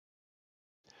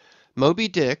Moby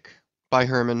Dick, by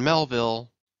Herman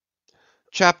Melville.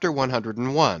 Chapter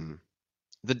 101.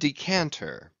 The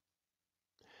Decanter.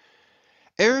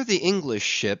 Ere the English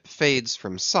ship fades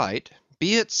from sight,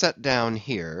 be it set down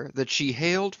here, that she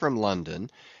hailed from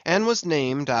London, and was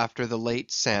named after the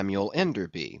late Samuel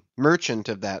Enderby, merchant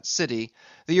of that city,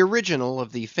 the original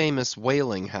of the famous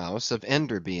whaling house of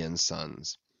Enderby and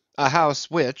Sons; a house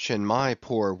which, in my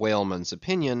poor whaleman's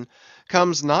opinion,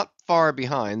 comes not far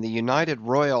behind the united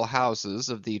royal houses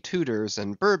of the Tudors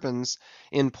and Bourbons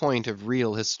in point of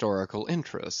real historical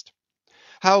interest.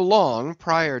 How long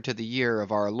prior to the year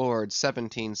of our Lord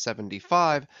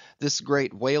 1775 this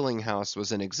great whaling house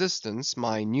was in existence,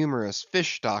 my numerous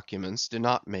fish documents do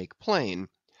not make plain;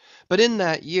 but in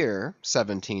that year,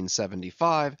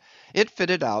 1775, it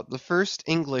fitted out the first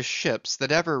English ships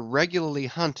that ever regularly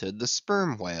hunted the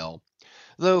sperm whale;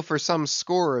 though for some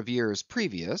score of years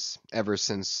previous, ever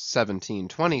since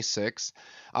 1726,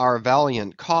 our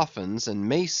valiant Coffins and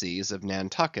Maceys of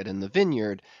Nantucket and the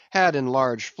Vineyard had in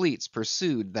large fleets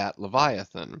pursued that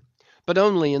leviathan; but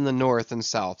only in the North and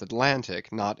South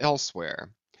Atlantic, not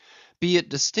elsewhere. Be it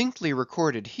distinctly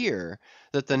recorded here,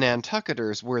 that the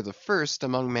Nantucketers were the first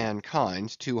among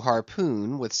mankind to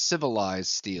harpoon with civilized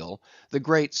steel the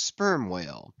great sperm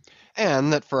whale,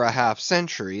 and that for a half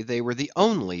century they were the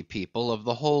only people of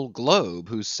the whole globe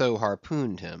who so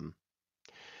harpooned him.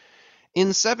 In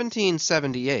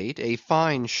 1778 a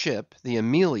fine ship, the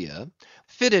Amelia,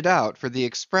 fitted out for the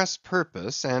express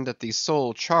purpose and at the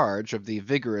sole charge of the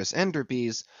vigorous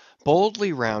Enderbys,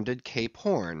 boldly rounded Cape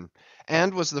Horn,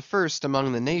 and was the first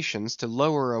among the nations to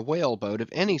lower a whale boat of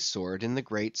any sort in the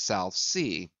great South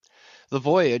Sea. The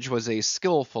voyage was a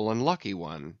skilful and lucky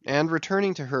one; and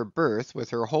returning to her berth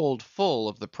with her hold full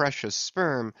of the precious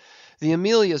sperm, the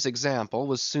Amelia's example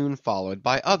was soon followed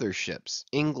by other ships,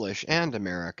 English and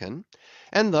American;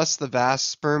 and thus the vast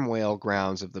sperm whale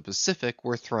grounds of the Pacific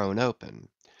were thrown open.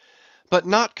 But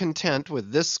not content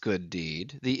with this good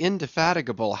deed, the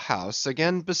indefatigable house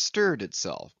again bestirred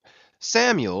itself.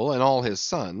 Samuel and all his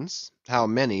sons (how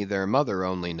many their mother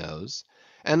only knows),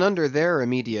 and under their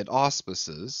immediate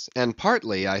auspices, and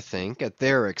partly, I think, at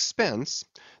their expense,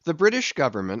 the British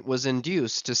government was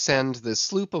induced to send the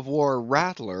sloop of war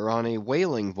Rattler on a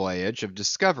whaling voyage of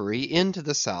discovery into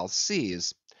the South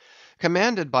Seas.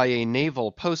 Commanded by a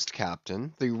naval post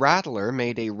captain, the Rattler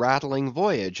made a rattling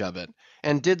voyage of it,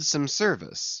 and did some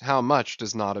service; how much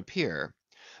does not appear.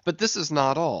 But this is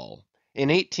not all. In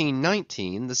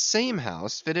 1819 the same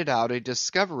house fitted out a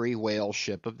discovery whale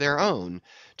ship of their own,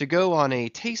 to go on a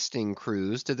tasting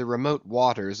cruise to the remote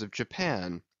waters of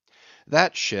Japan.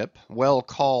 That ship, well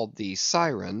called the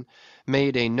Siren,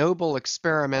 made a noble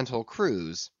experimental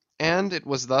cruise; and it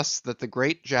was thus that the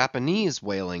great Japanese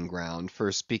whaling ground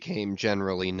first became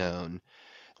generally known.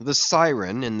 The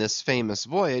Siren in this famous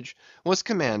voyage was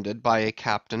commanded by a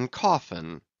Captain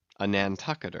Coffin, a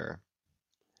Nantucketer.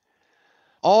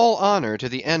 All honor to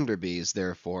the Enderbys,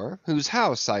 therefore, whose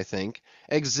house, I think,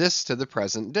 exists to the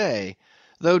present day;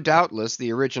 though doubtless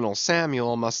the original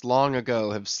Samuel must long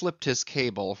ago have slipped his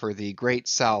cable for the great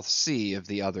South Sea of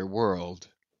the other world.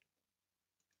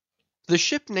 The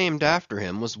ship named after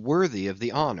him was worthy of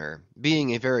the honor,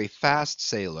 being a very fast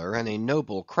sailer and a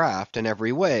noble craft in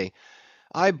every way.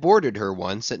 I boarded her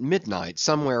once at midnight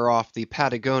somewhere off the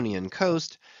Patagonian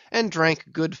coast, and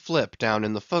drank good flip down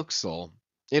in the forecastle.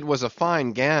 It was a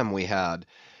fine gam we had,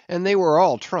 and they were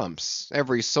all trumps,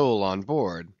 every soul on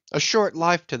board; a short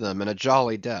life to them and a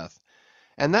jolly death.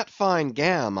 And that fine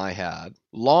gam I had,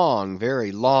 long,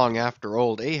 very long after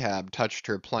old Ahab touched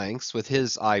her planks with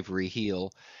his ivory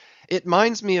heel, it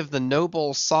minds me of the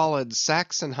noble, solid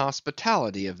Saxon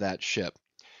hospitality of that ship;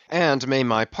 and may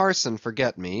my parson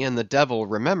forget me, and the devil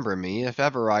remember me, if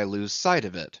ever I lose sight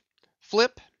of it.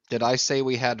 Flip? Did I say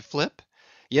we had flip?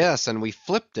 Yes, and we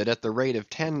flipped it at the rate of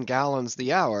 10 gallons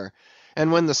the hour;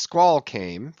 and when the squall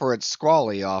came, for it's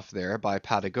squally off there by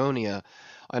Patagonia,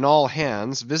 and all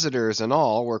hands, visitors and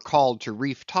all, were called to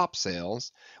reef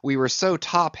topsails, we were so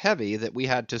top heavy that we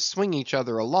had to swing each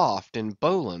other aloft in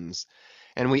bowlines;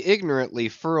 and we ignorantly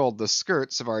furled the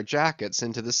skirts of our jackets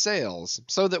into the sails,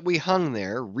 so that we hung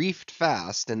there, reefed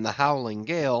fast, in the howling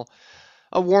gale;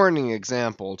 a warning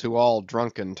example to all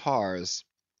drunken tars.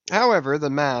 However, the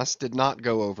mast did not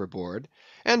go overboard,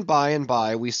 and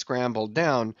by we scrambled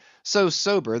down, so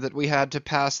sober that we had to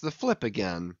pass the flip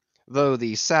again; though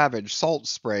the savage salt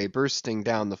spray bursting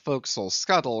down the forecastle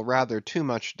scuttle rather too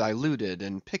much diluted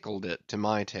and pickled it to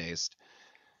my taste.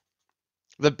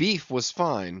 The beef was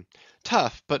fine;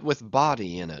 tough, but with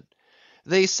body in it.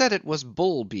 They said it was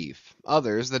bull beef;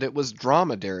 others that it was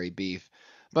dromedary beef;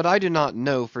 but I do not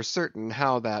know for certain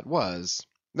how that was.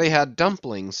 They had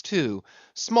dumplings too,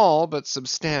 small but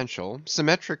substantial,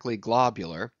 symmetrically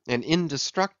globular, and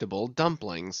indestructible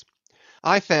dumplings.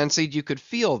 I fancied you could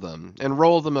feel them, and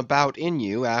roll them about in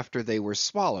you after they were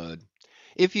swallowed.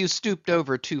 If you stooped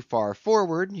over too far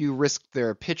forward, you risked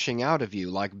their pitching out of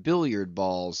you like billiard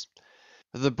balls.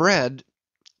 The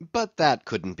bread—but that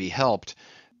couldn't be helped.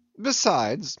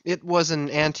 Besides, it was an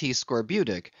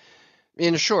anti-scorbutic.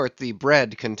 In short, the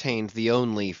bread contained the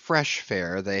only fresh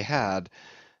fare they had.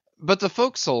 But the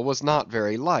forecastle was not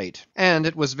very light, and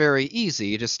it was very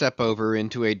easy to step over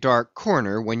into a dark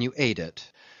corner when you ate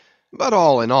it. But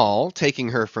all in all, taking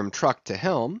her from truck to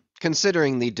helm,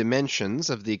 considering the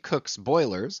dimensions of the cook's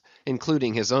boilers,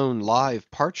 including his own live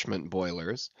parchment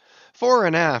boilers, fore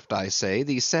and aft, I say,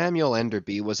 the Samuel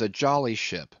Enderby was a jolly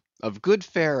ship, of good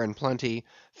fare and plenty,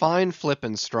 fine flip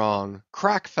and strong,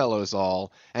 crack fellows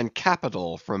all, and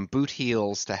capital from boot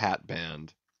heels to hat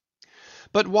band.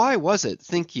 But why was it,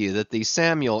 think ye, that the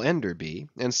Samuel Enderby,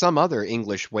 and some other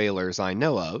English whalers I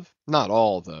know of, not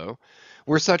all though,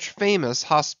 were such famous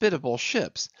hospitable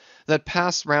ships, that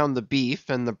passed round the beef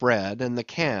and the bread and the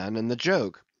can and the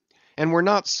joke, and were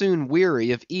not soon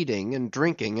weary of eating and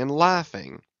drinking and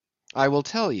laughing? I will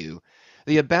tell you.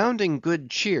 The abounding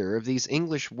good cheer of these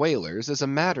English whalers is a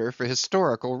matter for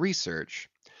historical research.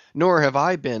 Nor have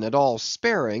I been at all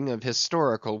sparing of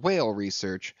historical whale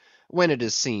research when it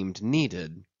has seemed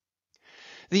needed.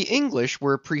 The English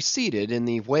were preceded in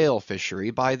the whale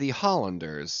fishery by the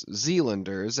Hollanders,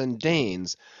 Zealanders, and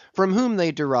Danes, from whom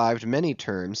they derived many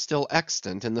terms still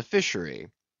extant in the fishery,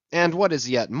 and what is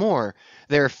yet more,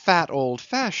 their fat old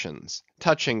fashions,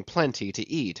 touching plenty to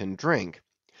eat and drink.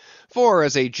 For,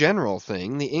 as a general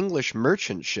thing, the English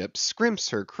merchant ship scrimps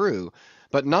her crew,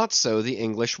 but not so the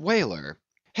English whaler.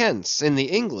 Hence, in the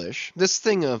English, this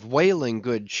thing of whaling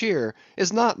good cheer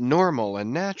is not normal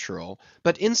and natural,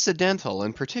 but incidental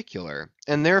and particular,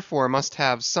 and therefore must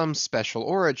have some special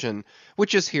origin,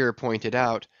 which is here pointed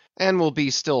out, and will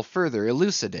be still further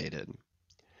elucidated.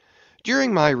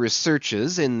 During my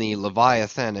researches in the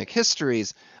Leviathanic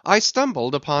histories, I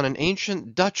stumbled upon an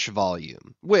ancient Dutch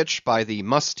volume, which, by the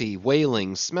musty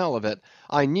whaling smell of it,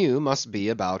 I knew must be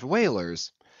about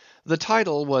whalers. The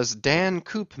title was Dan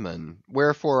Koopman,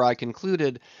 wherefore I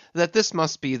concluded that this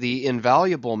must be the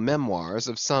invaluable memoirs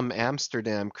of some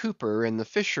Amsterdam cooper in the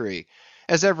fishery,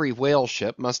 as every whale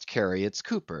ship must carry its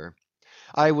cooper.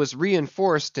 I was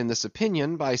reinforced in this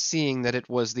opinion by seeing that it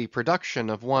was the production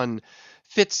of one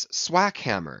Fitz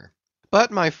Swackhammer.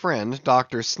 But my friend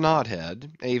Dr.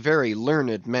 Snodhead, a very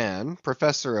learned man,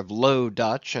 professor of Low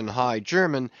Dutch and High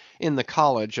German in the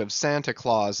College of Santa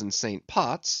Claus and St.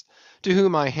 Potts, to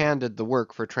whom I handed the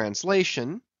work for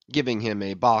translation, giving him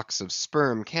a box of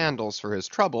sperm candles for his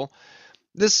trouble,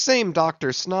 this same Dr.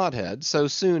 Snodhead, so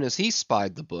soon as he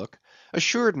spied the book,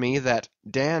 assured me that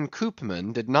Dan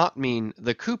Koopman did not mean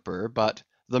the cooper, but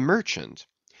the merchant.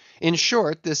 In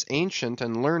short, this ancient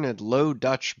and learned Low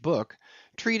Dutch book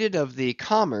treated of the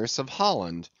commerce of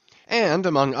Holland, and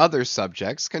among other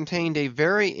subjects contained a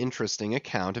very interesting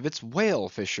account of its whale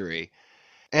fishery.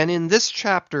 And in this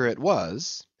chapter it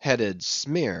was, headed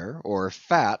Smear, or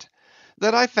Fat,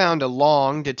 that I found a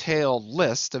long detailed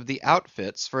list of the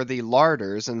outfits for the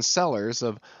larders and cellars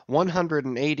of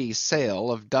 180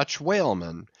 sail of Dutch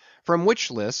whalemen, from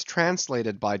which list,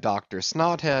 translated by Dr.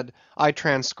 Snodhead, I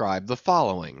transcribe the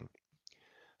following: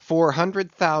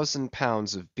 400,000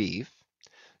 pounds of beef,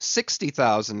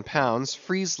 60,000 pounds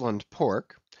Friesland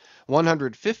pork,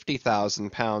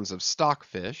 150,000 pounds of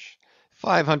stockfish,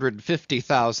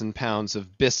 550,000 pounds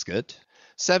of biscuit,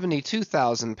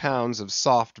 72,000 pounds of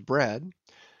soft bread,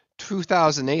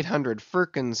 2,800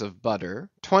 firkins of butter,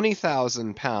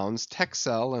 20,000 pounds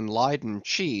Texel and Leyden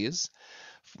cheese,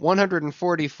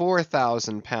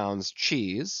 144,000 pounds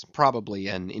cheese, probably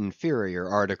an inferior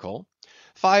article,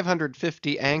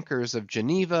 550 anchors of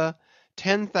Geneva,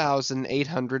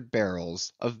 10,800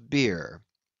 barrels of beer.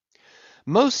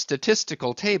 Most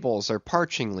statistical tables are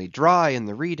parchingly dry in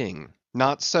the reading.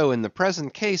 Not so in the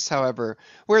present case, however,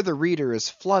 where the reader is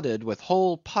flooded with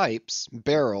whole pipes,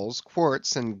 barrels,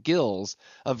 quarts, and gills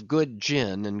of good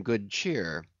gin and good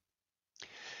cheer.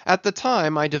 At the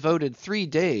time I devoted 3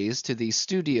 days to the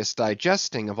studious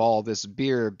digesting of all this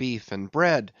beer, beef, and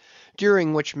bread,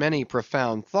 during which many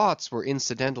profound thoughts were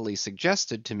incidentally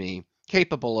suggested to me,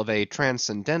 capable of a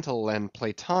transcendental and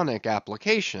Platonic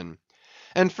application.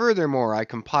 And furthermore, I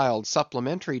compiled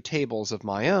supplementary tables of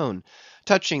my own,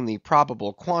 touching the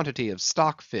probable quantity of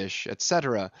stockfish,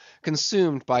 etc.,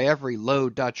 consumed by every Low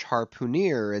Dutch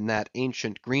harpooneer in that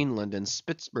ancient Greenland and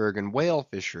Spitzbergen whale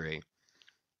fishery.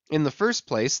 In the first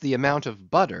place, the amount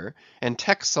of butter and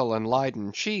Texel and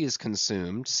Leyden cheese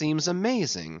consumed seems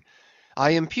amazing.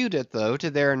 I impute it, though,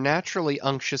 to their naturally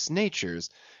unctuous natures,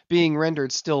 being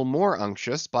rendered still more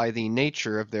unctuous by the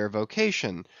nature of their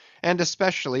vocation, and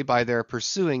especially by their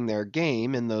pursuing their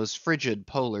game in those frigid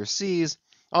polar seas,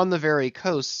 on the very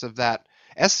coasts of that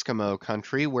Esquimaux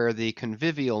country where the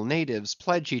convivial natives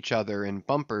pledge each other in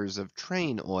bumpers of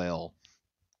train oil.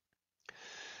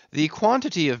 The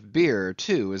quantity of beer,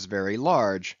 too, is very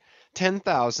large,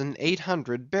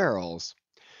 10,800 barrels.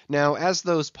 Now, as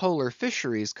those polar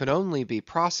fisheries could only be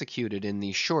prosecuted in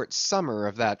the short summer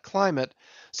of that climate,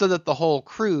 so that the whole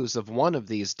cruise of one of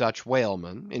these Dutch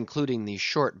whalemen, including the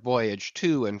short voyage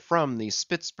to and from the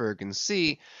Spitzbergen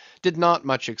Sea, did not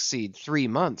much exceed 3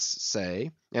 months,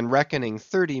 say, and reckoning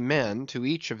 30 men to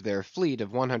each of their fleet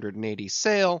of 180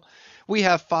 sail, we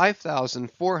have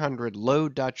 5,400 Low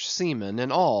Dutch seamen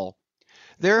in all.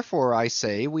 Therefore, I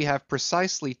say, we have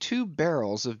precisely 2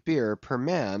 barrels of beer per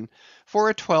man for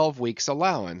a 12 weeks'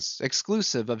 allowance,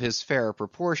 exclusive of his fair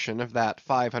proportion of that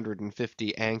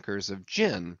 550 anchors of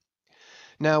gin.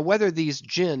 Now, whether these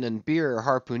gin and beer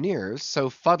harpooneers, so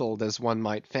fuddled as one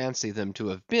might fancy them to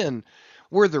have been,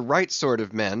 were the right sort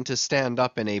of men to stand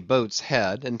up in a boat's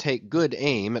head and take good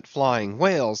aim at flying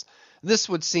whales, this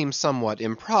would seem somewhat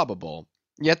improbable.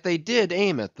 Yet they did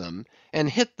aim at them, and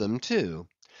hit them too.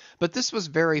 But this was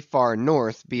very far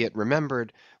north, be it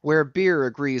remembered, where beer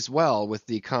agrees well with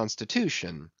the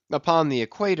constitution. Upon the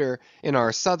equator, in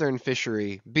our southern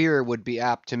fishery, beer would be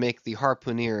apt to make the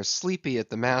harpooneer sleepy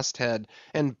at the masthead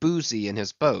and boozy in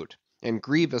his boat, and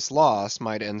grievous loss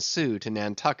might ensue to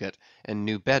Nantucket and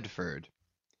New Bedford.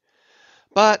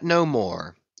 But no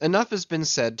more. Enough has been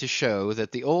said to show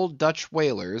that the old Dutch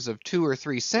whalers of 2 or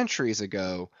 3 centuries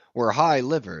ago were high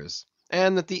livers,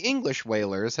 and that the English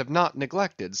whalers have not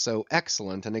neglected so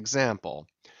excellent an example.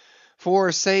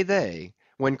 For, say they,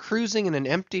 when cruising in an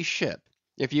empty ship,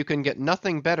 if you can get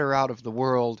nothing better out of the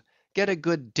world, get a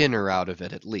good dinner out of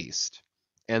it at least.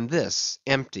 And this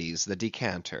empties the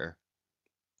decanter.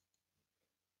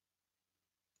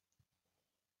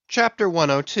 Chapter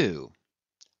 102.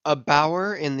 A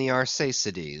Bower in the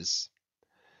Arsacides.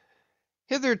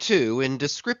 Hitherto, in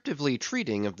descriptively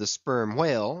treating of the sperm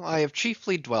whale, I have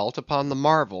chiefly dwelt upon the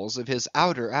marvels of his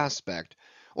outer aspect,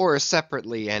 or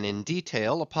separately and in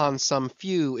detail upon some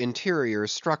few interior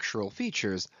structural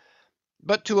features.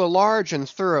 But to a large and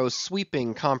thorough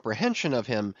sweeping comprehension of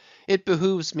him, it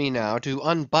behooves me now to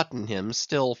unbutton him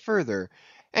still further,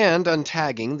 and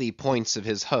untagging the points of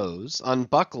his hose,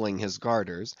 unbuckling his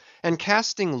garters, and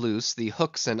casting loose the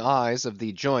hooks and eyes of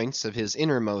the joints of his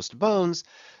innermost bones,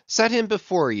 set him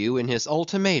before you in his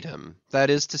ultimatum, that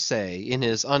is to say, in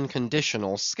his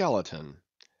unconditional skeleton.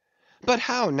 But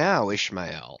how now,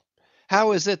 Ishmael?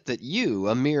 How is it that you,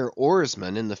 a mere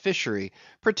oarsman in the fishery,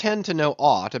 pretend to know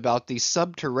aught about the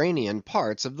subterranean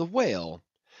parts of the whale?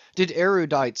 Did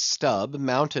erudite Stubb,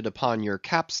 mounted upon your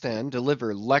capstan,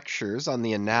 deliver lectures on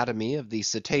the anatomy of the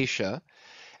cetacea,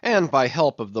 and by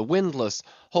help of the windlass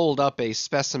hold up a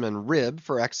specimen rib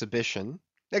for exhibition?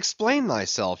 Explain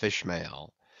thyself,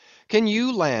 Ishmael. Can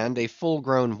you land a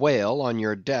full-grown whale on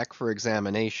your deck for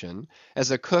examination,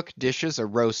 as a cook dishes a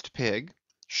roast pig?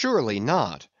 Surely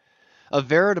not. A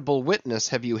veritable witness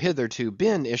have you hitherto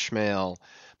been, Ishmael,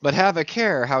 but have a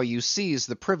care how you seize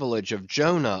the privilege of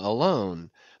Jonah alone,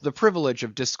 the privilege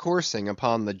of discoursing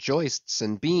upon the joists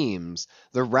and beams,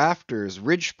 the rafters,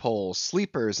 ridgepoles,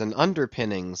 sleepers, and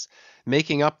underpinnings,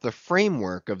 making up the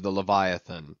framework of the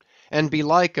Leviathan, and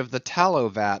belike of the tallow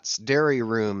vats, dairy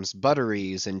rooms,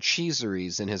 butteries, and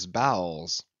cheeseries in his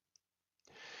bowels.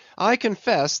 I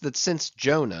confess that since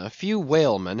Jonah, few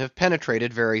whalemen have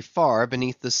penetrated very far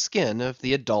beneath the skin of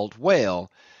the adult whale.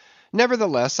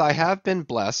 Nevertheless, I have been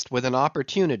blessed with an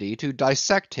opportunity to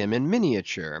dissect him in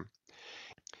miniature.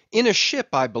 In a ship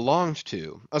I belonged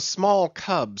to, a small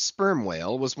cub sperm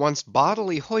whale was once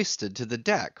bodily hoisted to the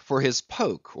deck for his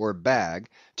poke or bag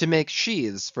to make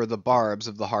sheaths for the barbs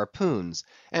of the harpoons,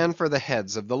 and for the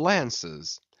heads of the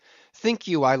lances. Think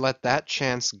you I let that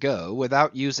chance go,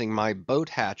 without using my boat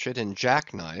hatchet and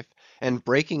jackknife, and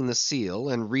breaking the seal,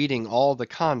 and reading all the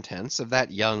contents of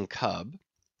that young cub?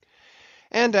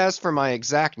 And as for my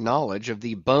exact knowledge of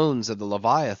the bones of the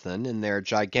Leviathan in their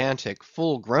gigantic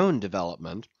full-grown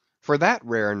development, for that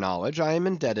rare knowledge I am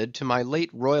indebted to my late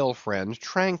royal friend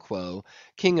Tranquo,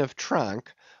 King of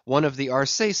Tranque, one of the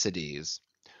Arsacides.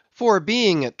 For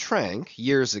being at Tranque,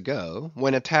 years ago,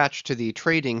 when attached to the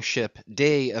trading ship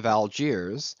Dey of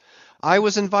Algiers, I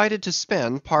was invited to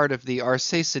spend part of the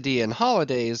Arsacidean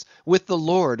holidays with the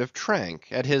Lord of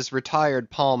Tranque, at his retired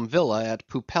palm villa at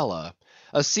Pupella,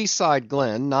 a seaside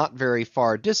glen not very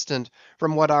far distant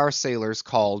from what our sailors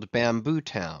called Bamboo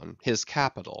Town, his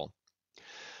capital.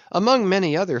 Among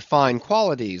many other fine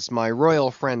qualities, my royal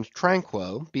friend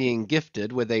Tranquo, being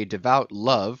gifted with a devout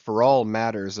love for all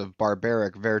matters of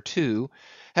barbaric vertu,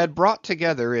 had brought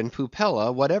together in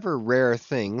Pupella whatever rare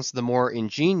things the more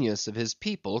ingenious of his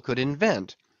people could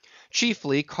invent;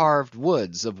 chiefly carved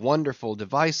woods of wonderful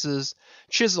devices,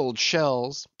 chiselled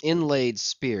shells, inlaid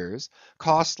spears,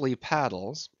 costly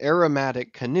paddles,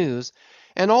 aromatic canoes,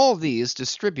 and all these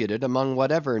distributed among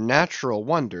whatever natural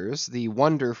wonders the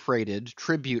wonder-freighted,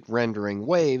 tribute-rendering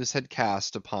waves had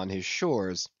cast upon his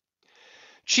shores.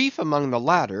 Chief among the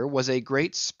latter was a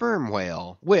great sperm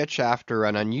whale, which, after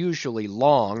an unusually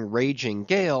long, raging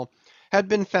gale, had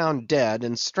been found dead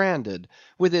and stranded,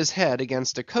 with his head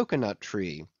against a cocoa-nut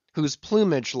tree, whose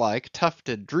plumage-like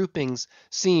tufted droopings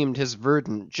seemed his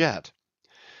verdant jet.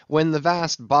 When the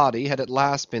vast body had at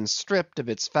last been stripped of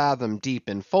its fathom-deep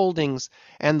enfoldings,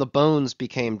 and the bones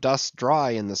became dust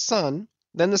dry in the sun,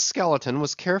 then the skeleton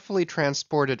was carefully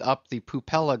transported up the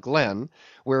Pupella glen,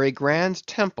 where a grand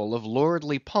temple of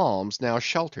lordly palms now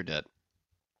sheltered it.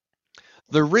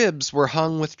 The ribs were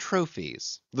hung with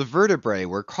trophies; the vertebrae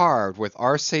were carved with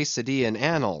Arsacidean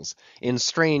annals in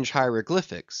strange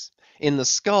hieroglyphics; in the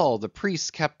skull the priests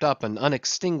kept up an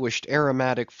unextinguished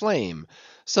aromatic flame,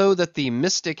 so that the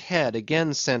mystic head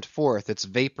again sent forth its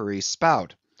vapory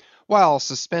spout; while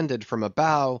suspended from a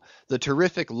bough, the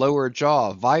terrific lower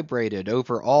jaw vibrated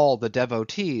over all the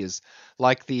devotees,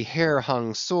 like the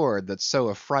hair-hung sword that so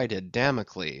affrighted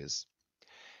Damocles.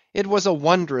 It was a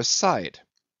wondrous sight.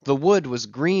 The wood was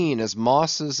green as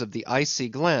mosses of the icy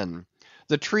glen;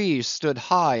 the trees stood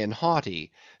high and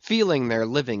haughty, feeling their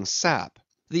living sap;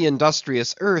 the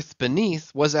industrious earth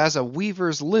beneath was as a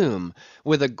weaver's loom,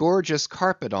 with a gorgeous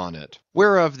carpet on it,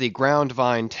 whereof the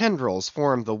ground‐vine tendrils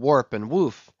formed the warp and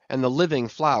woof, and the living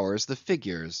flowers the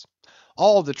figures.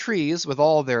 All the trees with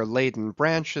all their laden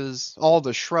branches, all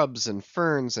the shrubs and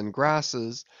ferns and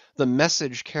grasses, the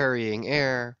message‐carrying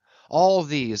air, all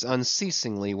these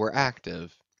unceasingly were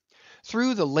active.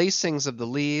 Through the lacings of the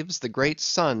leaves the great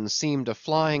sun seemed a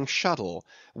flying shuttle,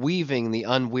 weaving the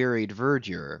unwearied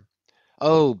verdure.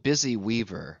 Oh, busy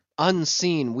weaver!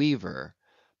 unseen weaver!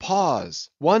 Pause!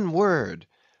 one word!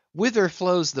 Whither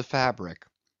flows the fabric?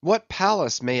 What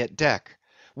palace may it deck?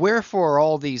 Wherefore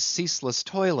all these ceaseless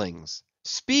toilings?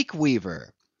 Speak,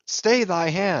 weaver! Stay thy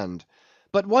hand!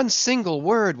 But one single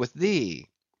word with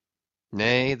thee!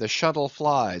 Nay, the shuttle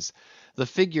flies, the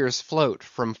figures float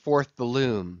from forth the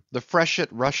loom, the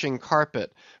freshet rushing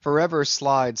carpet for ever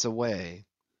slides away.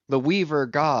 The weaver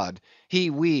god, he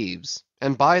weaves,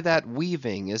 and by that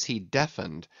weaving is he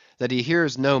deafened, that he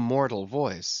hears no mortal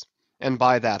voice; and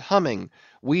by that humming,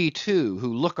 we too,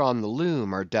 who look on the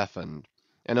loom, are deafened,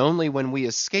 and only when we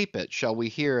escape it shall we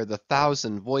hear the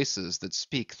thousand voices that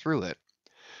speak through it.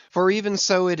 For even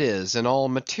so it is in all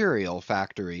material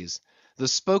factories. The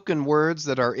spoken words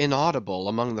that are inaudible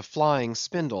among the flying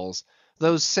spindles,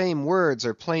 those same words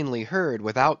are plainly heard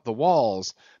without the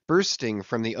walls, bursting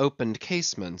from the opened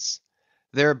casements.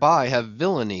 Thereby have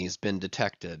villainies been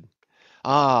detected.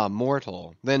 Ah,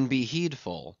 mortal, then be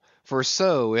heedful; for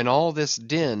so, in all this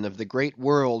din of the great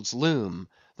world's loom,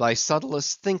 thy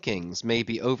subtlest thinkings may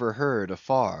be overheard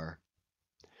afar.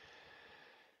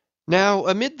 Now,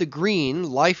 amid the green,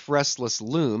 life‐restless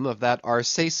loom of that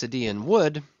Arsacidean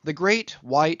wood, the great,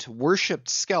 white, worshipped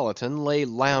skeleton lay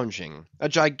lounging, a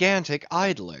gigantic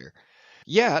idler.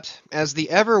 Yet, as the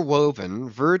ever‐woven,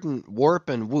 verdant warp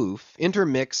and woof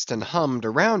intermixed and hummed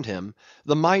around him,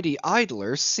 the mighty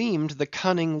idler seemed the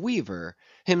cunning weaver,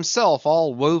 himself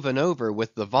all woven over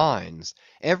with the vines,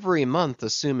 every month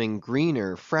assuming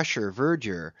greener, fresher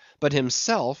verdure, but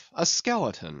himself a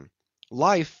skeleton.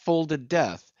 Life folded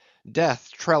death, death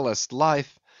trellised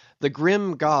life; the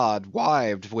grim god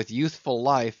wived with youthful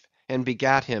life, and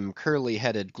begat him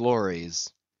curly‐headed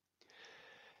glories.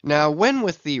 Now, when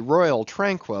with the royal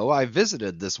Tranquo I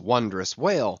visited this wondrous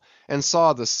whale, and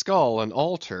saw the skull an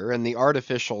altar, and the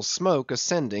artificial smoke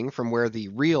ascending from where the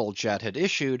real jet had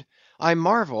issued, I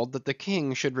marvelled that the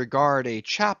king should regard a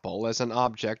chapel as an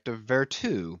object of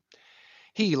vertu.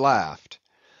 He laughed.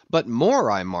 But more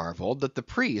I marvelled that the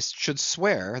priest should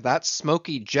swear that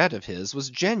smoky jet of his was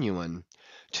genuine.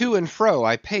 To and fro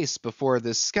I paced before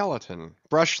this skeleton,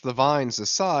 brushed the vines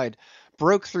aside,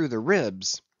 broke through the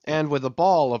ribs, and with a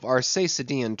ball of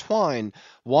Arsacidean twine,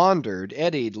 wandered,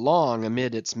 eddied long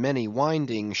amid its many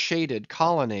winding, shaded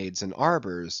colonnades and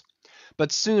arbors.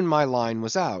 But soon my line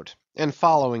was out, and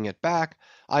following it back,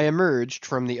 I emerged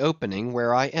from the opening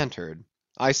where I entered.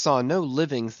 I saw no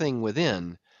living thing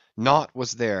within; naught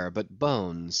was there but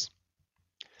bones.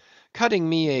 Cutting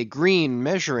me a green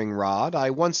measuring rod, I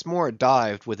once more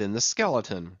dived within the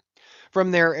skeleton.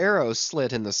 From their arrow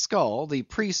slit in the skull, the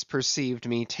priests perceived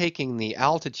me taking the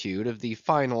altitude of the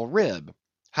final rib.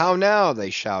 "How now?" they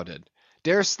shouted.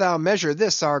 "Darest thou measure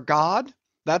this our god?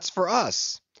 That's for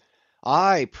us."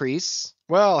 "Aye, priests.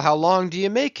 Well, how long do ye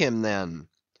make him, then?"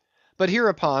 But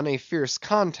hereupon a fierce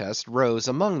contest rose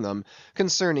among them,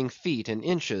 concerning feet and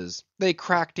inches. They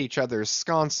cracked each other's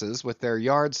sconces with their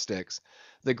yardsticks.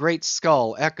 The great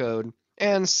skull echoed,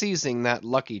 and seizing that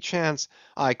lucky chance,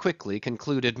 I quickly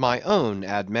concluded my own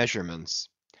admeasurements.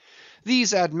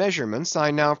 These admeasurements I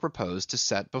now propose to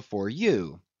set before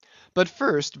you. But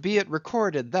first be it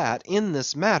recorded that, in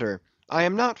this matter, I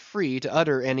am not free to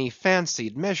utter any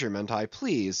fancied measurement I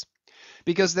please,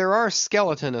 because there are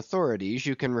skeleton authorities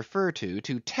you can refer to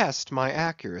test my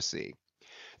accuracy.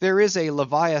 There is a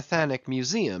Leviathanic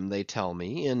museum, they tell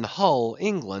me, in Hull,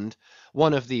 England,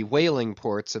 one of the whaling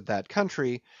ports of that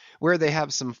country, where they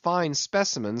have some fine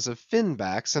specimens of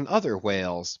finbacks and other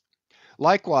whales.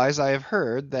 Likewise, I have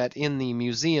heard that in the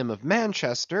Museum of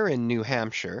Manchester, in New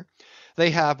Hampshire,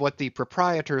 they have what the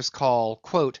proprietors call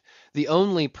 "the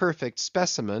only perfect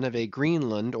specimen of a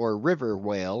Greenland or river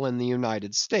whale in the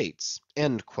United States."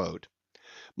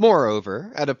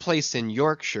 Moreover, at a place in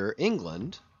Yorkshire,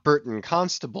 England, Burton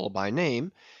Constable by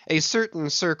name, a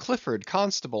certain Sir Clifford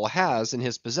Constable has in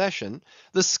his possession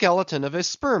the skeleton of a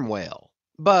sperm whale,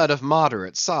 but of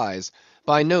moderate size,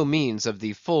 by no means of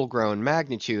the full-grown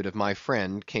magnitude of my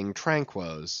friend King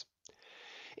Tranquo's.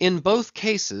 In both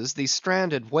cases the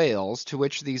stranded whales to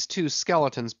which these two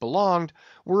skeletons belonged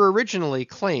were originally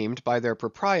claimed by their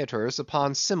proprietors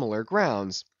upon similar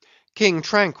grounds. King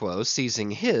Tranquo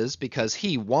seizing his because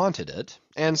he wanted it,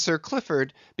 and Sir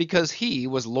Clifford because he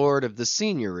was lord of the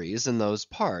seigneuries in those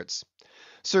parts.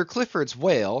 Sir Clifford's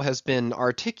whale has been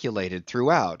articulated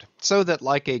throughout, so that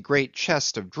like a great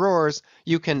chest of drawers,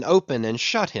 you can open and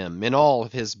shut him in all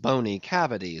of his bony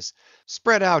cavities,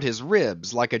 spread out his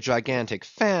ribs like a gigantic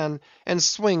fan, and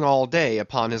swing all day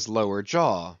upon his lower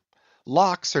jaw.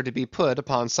 Locks are to be put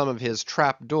upon some of his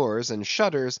trap doors and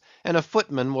shutters, and a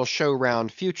footman will show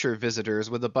round future visitors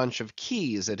with a bunch of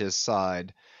keys at his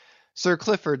side. Sir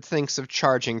Clifford thinks of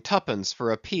charging twopence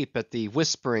for a peep at the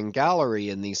whispering gallery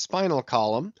in the spinal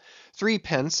column,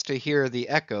 threepence to hear the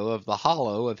echo of the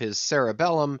hollow of his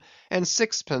cerebellum, and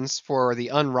sixpence for the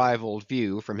unrivalled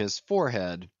view from his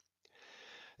forehead.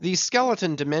 The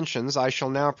skeleton dimensions I shall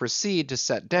now proceed to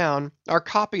set down are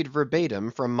copied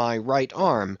verbatim from my right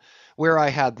arm, where I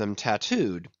had them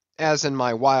tattooed, as in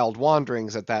my wild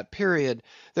wanderings at that period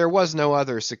there was no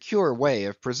other secure way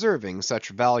of preserving such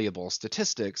valuable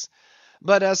statistics.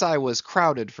 But as I was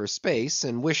crowded for space,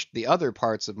 and wished the other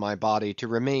parts of my body to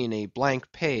remain a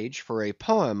blank page for a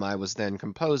poem I was then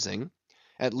composing,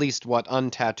 at least what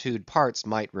untattooed parts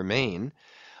might remain,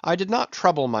 I did not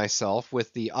trouble myself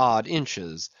with the odd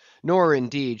inches, nor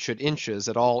indeed should inches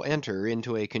at all enter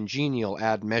into a congenial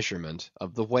admeasurement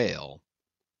of the whale.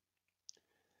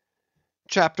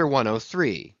 Chapter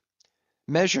 103.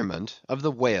 Measurement of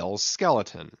the Whale's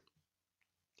Skeleton.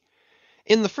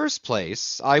 In the first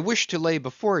place, I wish to lay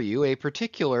before you a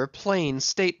particular plain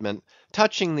statement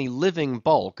touching the living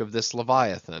bulk of this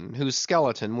Leviathan, whose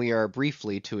skeleton we are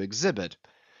briefly to exhibit.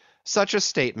 Such a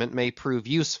statement may prove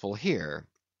useful here.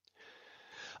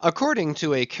 According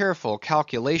to a careful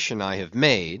calculation I have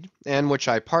made, and which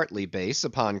I partly base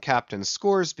upon Captain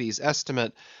Scoresby's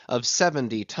estimate of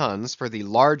 70 tons for the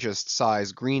largest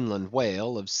size Greenland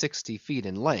whale of 60 feet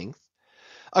in length,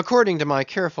 according to my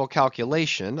careful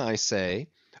calculation, I say,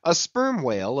 a sperm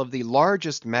whale of the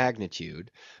largest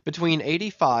magnitude, between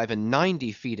 85 and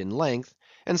 90 feet in length,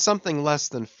 and something less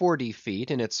than 40 feet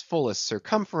in its fullest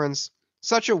circumference,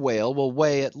 such a whale will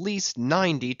weigh at least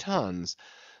 90 tons,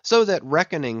 so that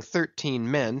reckoning 13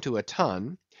 men to a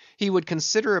ton, he would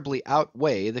considerably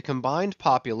outweigh the combined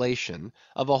population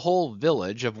of a whole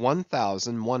village of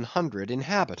 1,100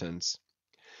 inhabitants.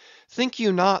 Think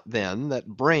you not, then, that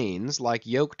brains like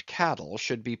yoked cattle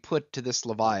should be put to this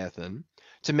Leviathan,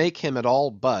 to make him at all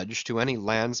budge to any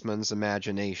landsman's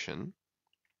imagination?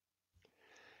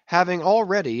 Having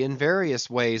already in various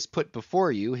ways put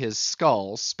before you his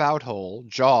skull, spout hole,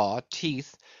 jaw,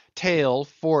 teeth, tail,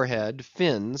 forehead,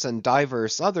 fins, and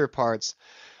divers other parts,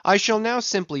 I shall now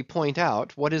simply point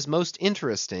out what is most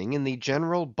interesting in the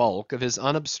general bulk of his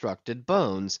unobstructed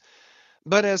bones.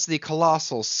 But as the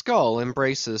colossal skull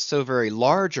embraces so very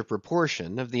large a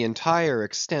proportion of the entire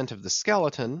extent of the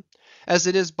skeleton, as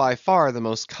it is by far the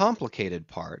most complicated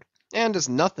part, and as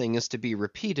nothing is to be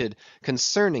repeated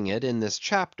concerning it in this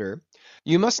chapter,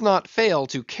 you must not fail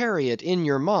to carry it in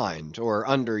your mind, or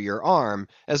under your arm,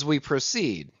 as we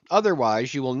proceed,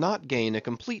 otherwise you will not gain a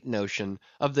complete notion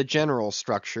of the general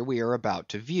structure we are about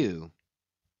to view.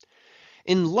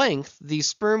 In length, the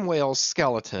sperm whale's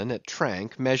skeleton at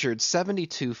Trank measured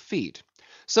 72 feet,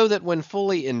 so that when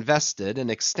fully invested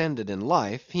and extended in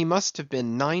life, he must have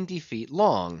been 90 feet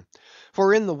long;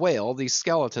 for in the whale the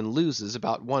skeleton loses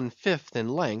about 1/5 in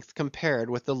length compared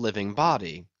with the living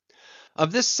body.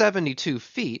 Of this 72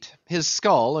 feet, his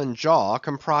skull and jaw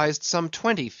comprised some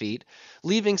 20 feet,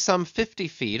 leaving some 50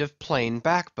 feet of plain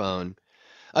backbone.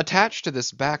 Attached to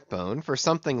this backbone, for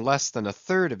something less than a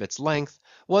third of its length,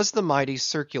 was the mighty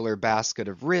circular basket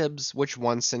of ribs which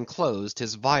once enclosed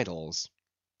his vitals.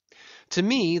 To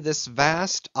me this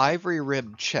vast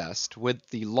ivory-ribbed chest, with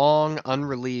the long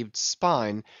unrelieved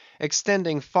spine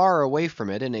extending far away from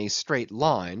it in a straight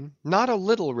line, not a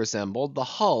little resembled the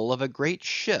hull of a great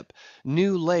ship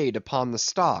new laid upon the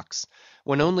stocks,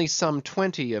 when only some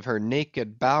 20 of her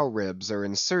naked bow ribs are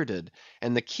inserted,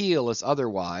 and the keel is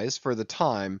otherwise, for the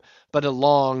time, but a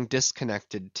long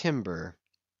disconnected timber.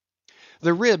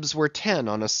 The ribs were 10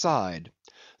 on a side.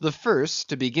 The first,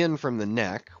 to begin from the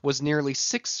neck, was nearly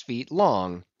 6 feet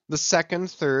long; the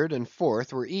second, third, and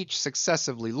fourth were each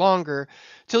successively longer,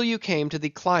 till you came to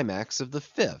the climax of the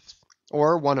fifth,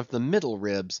 or one of the middle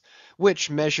ribs,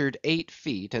 which measured 8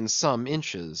 feet and some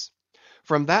inches.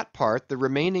 From that part the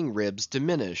remaining ribs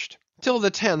diminished, till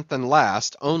the 10th and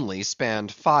last only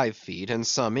spanned 5 feet and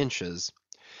some inches.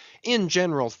 In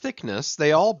general thickness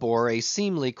they all bore a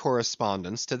seemly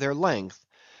correspondence to their length.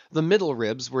 The middle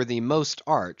ribs were the most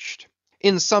arched.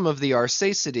 In some of the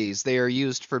Arsacides they are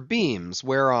used for beams,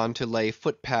 whereon to lay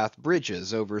footpath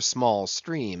bridges over small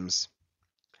streams.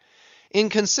 In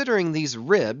considering these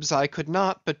ribs, I could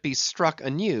not but be struck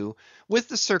anew with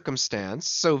the circumstance,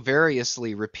 so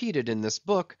variously repeated in this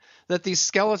book, that the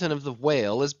skeleton of the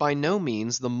whale is by no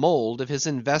means the mould of his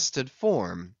invested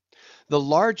form. The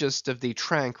largest of the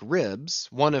Trank ribs,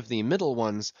 one of the middle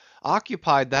ones,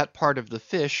 occupied that part of the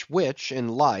fish which, in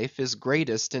life, is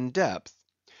greatest in depth.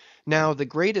 Now the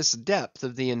greatest depth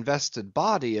of the invested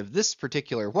body of this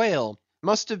particular whale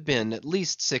must have been at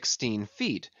least 16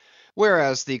 feet,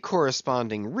 whereas the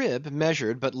corresponding rib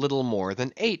measured but little more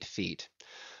than 8 feet;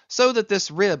 so that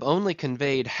this rib only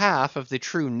conveyed half of the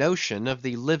true notion of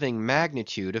the living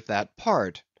magnitude of that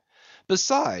part.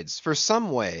 Besides, for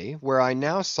some way, where I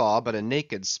now saw but a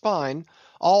naked spine,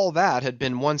 all that had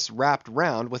been once wrapped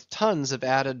round with tons of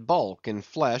added bulk in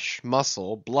flesh,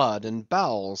 muscle, blood, and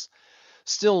bowels.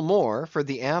 Still more, for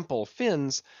the ample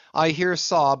fins, I here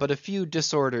saw but a few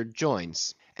disordered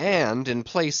joints, and in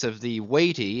place of the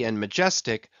weighty and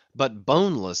majestic, but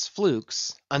boneless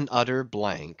flukes, an utter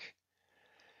blank.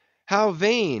 How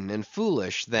vain and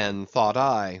foolish, then, thought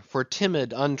I, for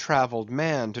timid untravelled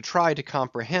man to try to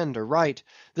comprehend aright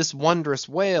this wondrous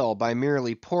whale by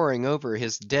merely poring over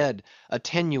his dead,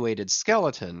 attenuated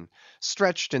skeleton,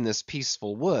 stretched in this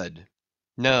peaceful wood.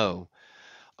 No;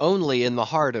 only in the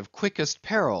heart of quickest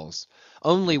perils,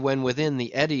 only when within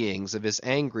the eddyings of his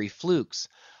angry flukes,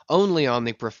 only on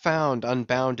the profound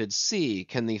unbounded sea,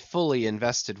 can the fully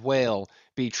invested whale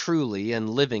be truly and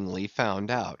livingly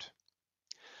found out.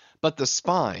 But the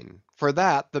spine; for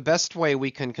that, the best way we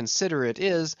can consider it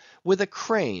is, with a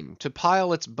crane to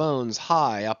pile its bones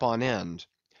high up on end.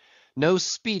 No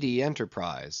speedy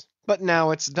enterprise; but now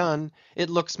it's done,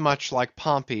 it looks much like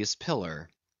Pompey's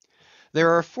Pillar. There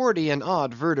are 40 and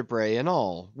odd vertebrae in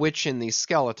all, which in the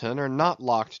skeleton are not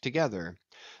locked together.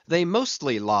 They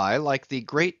mostly lie like the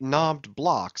great knobbed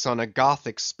blocks on a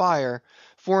Gothic spire,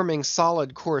 forming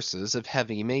solid courses of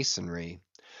heavy masonry.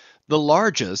 The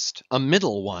largest, a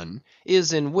middle one,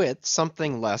 is in width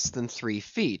something less than 3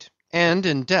 feet, and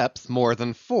in depth more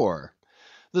than 4.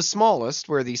 The smallest,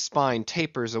 where the spine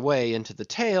tapers away into the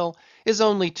tail, is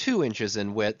only 2 inches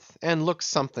in width, and looks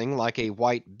something like a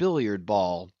white billiard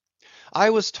ball. I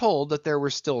was told that there were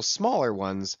still smaller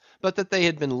ones, but that they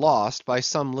had been lost by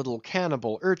some little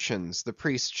cannibal urchins, the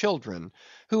priest's children,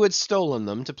 who had stolen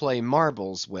them to play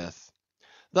marbles with.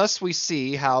 Thus we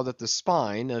see how that the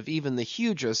spine of even the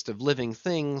hugest of living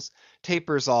things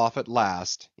tapers off at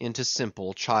last into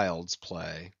simple child's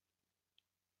play.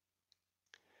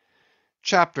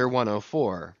 CHAPTER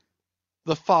 104.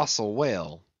 The Fossil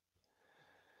Whale.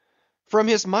 From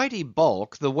his mighty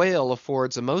bulk the whale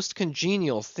affords a most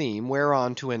congenial theme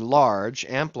whereon to enlarge,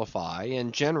 amplify,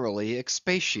 and generally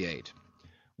expatiate.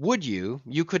 Would you,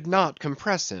 you could not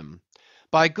compress him.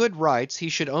 By good rights he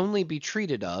should only be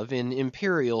treated of in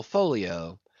imperial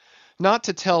folio. Not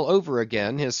to tell over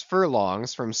again his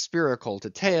furlongs from spiracle to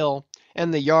tail,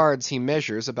 and the yards he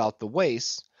measures about the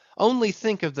waist, only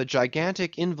think of the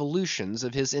gigantic involutions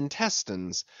of his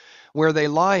intestines, where they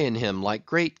lie in him like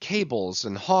great cables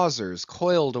and hawsers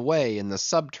coiled away in the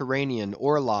subterranean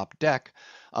orlop deck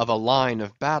of a line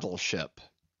of battle ship.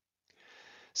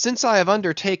 Since I have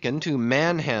undertaken to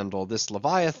manhandle this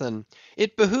Leviathan,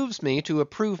 it behooves me to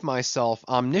approve myself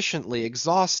omnisciently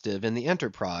exhaustive in the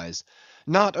enterprise,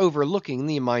 not overlooking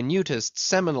the minutest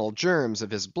seminal germs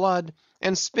of his blood,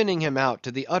 and spinning him out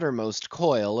to the uttermost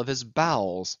coil of his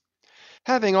bowels.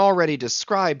 Having already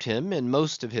described him in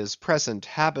most of his present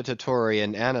habitatory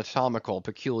and anatomical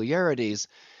peculiarities,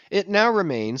 it now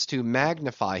remains to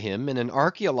magnify him in an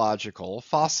archaeological,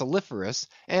 fossiliferous,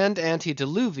 and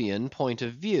antediluvian point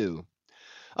of view.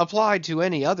 Applied to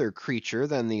any other creature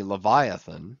than the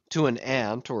Leviathan, to an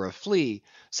ant or a flea,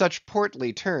 such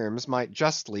portly terms might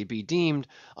justly be deemed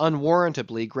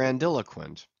unwarrantably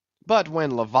grandiloquent. But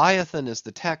when Leviathan is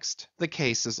the text, the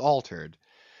case is altered.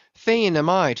 Fain am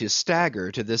I to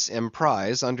stagger to this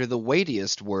emprise under the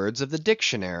weightiest words of the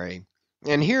dictionary.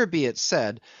 And here be it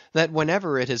said, that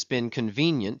whenever it has been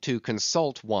convenient to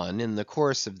consult one in the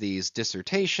course of these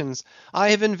dissertations,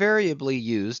 I have invariably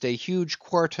used a huge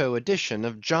quarto edition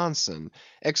of Johnson,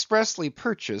 expressly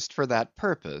purchased for that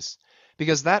purpose,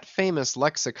 because that famous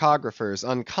lexicographer's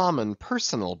uncommon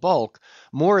personal bulk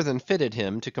more than fitted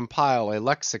him to compile a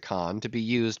lexicon to be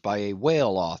used by a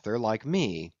whale author like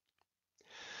me.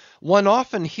 One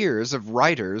often hears of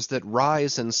writers that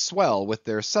rise and swell with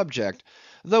their subject,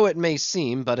 though it may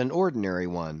seem but an ordinary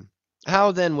one.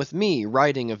 How then with me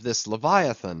writing of this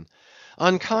Leviathan?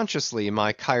 Unconsciously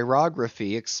my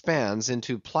chirography expands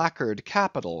into placard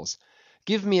capitals.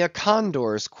 Give me a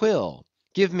condor's quill.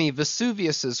 Give me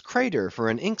Vesuvius's crater for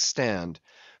an inkstand.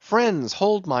 Friends,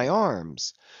 hold my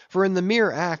arms. For in the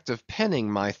mere act of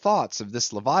penning my thoughts of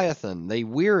this Leviathan, they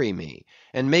weary me,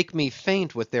 and make me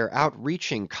faint with their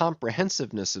outreaching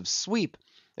comprehensiveness of sweep,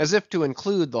 as if to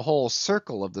include the whole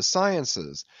circle of the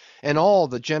sciences, and all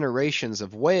the generations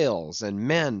of whales, and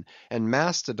men, and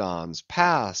mastodons,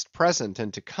 past, present,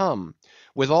 and to come,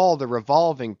 with all the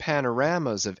revolving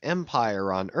panoramas of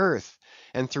empire on earth,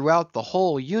 and throughout the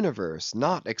whole universe,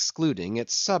 not excluding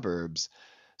its suburbs.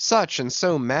 Such and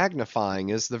so magnifying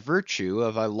is the virtue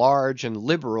of a large and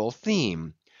liberal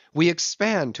theme. We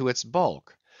expand to its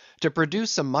bulk. To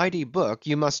produce a mighty book,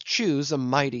 you must choose a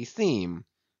mighty theme.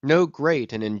 No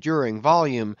great and enduring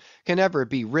volume can ever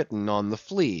be written on the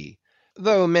flea,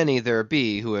 though many there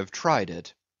be who have tried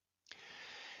it.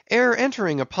 Ere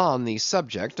entering upon the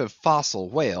subject of fossil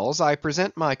whales, I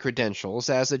present my credentials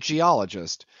as a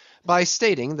geologist, by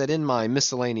stating that in my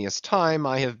miscellaneous time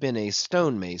I have been a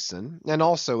stone mason, and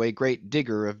also a great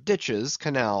digger of ditches,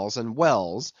 canals, and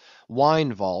wells,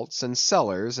 wine vaults, and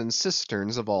cellars, and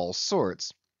cisterns of all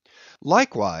sorts.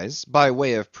 Likewise, by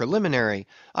way of preliminary,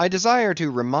 I desire to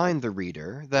remind the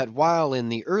reader, that while in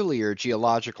the earlier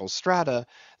geological strata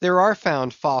there are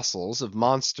found fossils of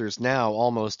monsters now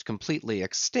almost completely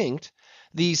extinct,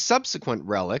 the subsequent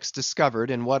relics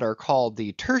discovered in what are called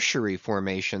the tertiary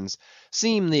formations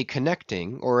seem the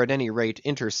connecting, or at any rate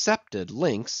intercepted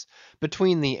links,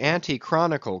 between the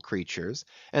ante-chronicle creatures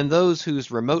and those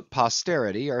whose remote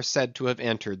posterity are said to have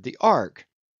entered the ark.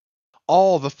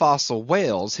 All the fossil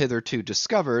whales hitherto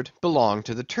discovered belong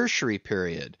to the tertiary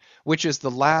period, which is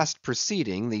the last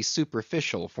preceding the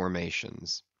superficial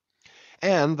formations.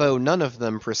 And though none of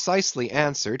them precisely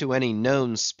answer to any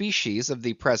known species of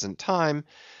the present time,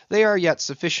 they are yet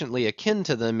sufficiently akin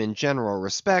to them in general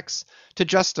respects to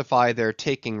justify their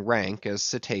taking rank as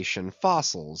cetacean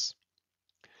fossils.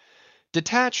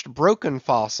 Detached broken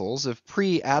fossils of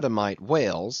pre-Adamite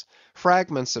whales,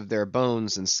 fragments of their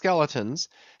bones and skeletons,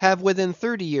 have within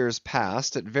 30 years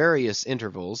past at various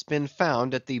intervals been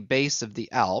found at the base of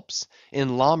the Alps,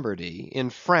 in Lombardy, in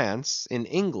France, in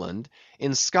England,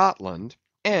 in Scotland,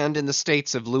 and in the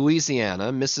states of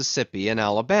Louisiana, Mississippi, and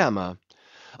Alabama.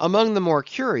 Among the more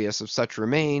curious of such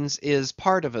remains is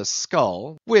part of a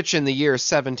skull, which in the year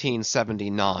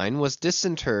 1779 was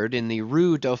disinterred in the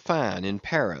Rue Dauphine in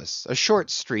Paris, a short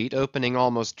street opening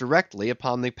almost directly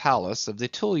upon the palace of the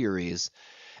Tuileries,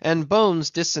 and bones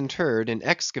disinterred in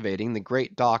excavating the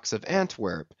great docks of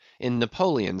Antwerp in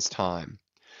Napoleon's time.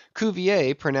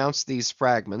 Cuvier pronounced these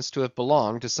fragments to have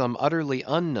belonged to some utterly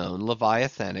unknown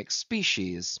leviathanic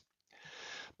species.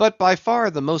 But by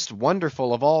far the most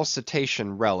wonderful of all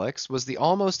cetacean relics was the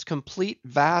almost complete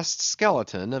vast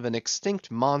skeleton of an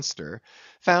extinct monster,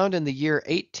 found in the year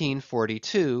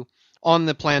 1842 on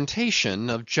the plantation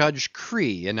of Judge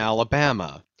Creagh in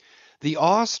Alabama. The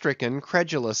awe-stricken,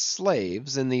 credulous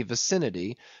slaves in the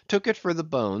vicinity took it for the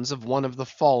bones of one of the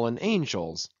fallen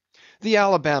angels. The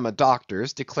Alabama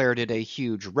doctors declared it a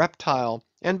huge reptile,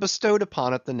 and bestowed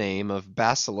upon it the name of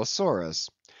Basilosaurus.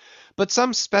 But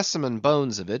some specimen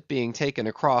bones of it being taken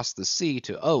across the sea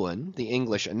to Owen, the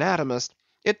English anatomist,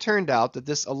 it turned out that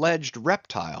this alleged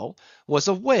reptile was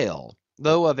a whale,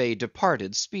 though of a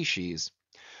departed species.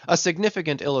 A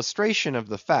significant illustration of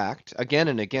the fact, again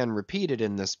and again repeated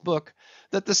in this book,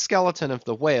 that the skeleton of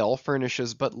the whale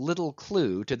furnishes but little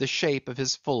clue to the shape of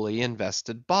his fully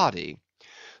invested body.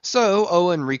 So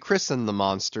Owen rechristened the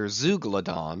monster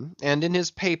Zeuglodon, and in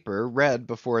his paper read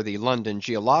before the London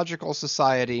Geological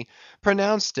Society,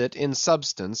 pronounced it in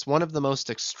substance one of the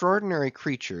most extraordinary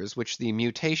creatures which the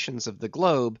mutations of the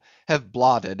globe have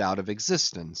blotted out of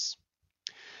existence.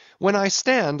 When I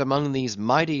stand among these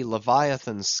mighty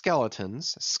Leviathan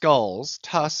skeletons, skulls,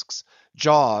 tusks,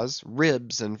 jaws,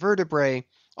 ribs, and vertebrae,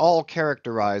 all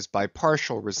characterized by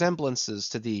partial resemblances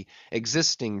to the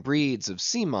existing breeds of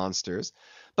sea monsters,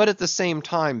 but at the same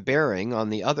time bearing,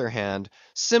 on the other hand,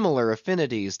 similar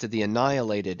affinities to the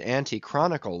annihilated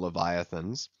anti-chronicle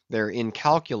Leviathans, their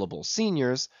incalculable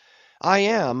seniors, I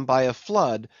am, by a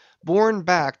flood, borne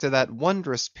back to that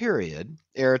wondrous period,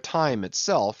 ere time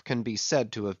itself can be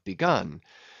said to have begun;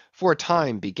 for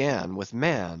time began with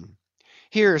man.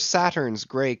 Here Saturn's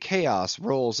grey chaos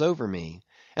rolls over me,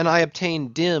 and I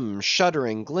obtain dim,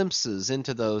 shuddering glimpses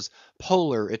into those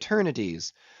polar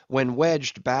eternities, when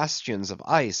wedged bastions of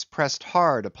ice pressed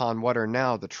hard upon what are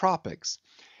now the tropics,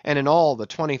 and in all the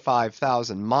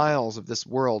 25,000 miles of this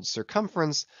world's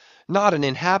circumference, not an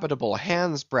inhabitable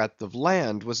hand's breadth of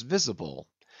land was visible.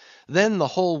 Then the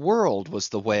whole world was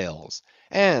the whale's,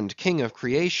 and, king of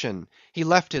creation, he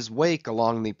left his wake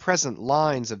along the present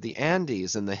lines of the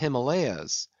Andes and the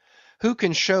Himalayas. Who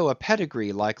can show a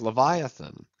pedigree like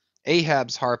Leviathan?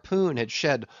 Ahab's harpoon had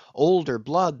shed older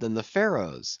blood than the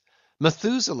Pharaoh's.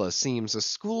 Methuselah seems a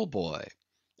schoolboy.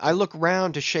 I look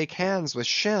round to shake hands with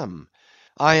Shem.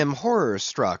 I am horror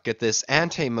struck at this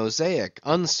ante-Mosaic,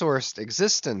 unsourced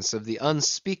existence of the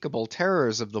unspeakable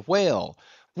terrors of the whale,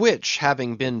 which,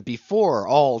 having been before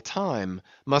all time,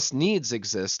 must needs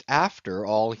exist after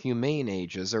all humane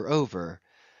ages are over.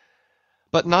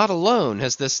 But not alone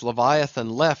has this Leviathan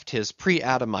left his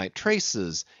pre-Adamite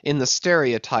traces in the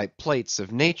stereotype plates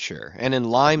of nature, and in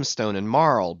limestone and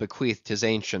marl bequeathed his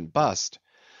ancient bust.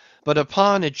 But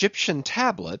upon Egyptian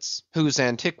tablets, whose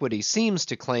antiquity seems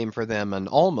to claim for them an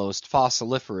almost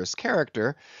fossiliferous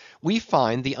character, we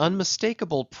find the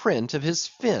unmistakable print of his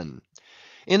fin.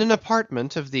 In an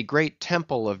apartment of the great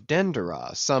temple of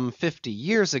Dendera, some 50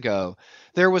 years ago,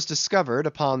 there was discovered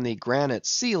upon the granite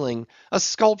ceiling a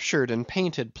sculptured and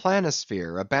painted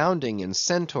planisphere abounding in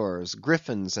centaurs,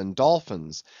 griffins, and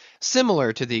dolphins,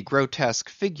 similar to the grotesque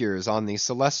figures on the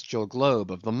celestial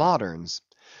globe of the moderns.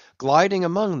 Gliding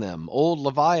among them, old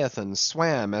Leviathan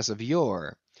swam as of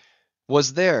yore;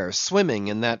 was there, swimming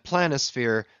in that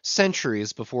planisphere,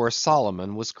 centuries before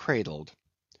Solomon was cradled.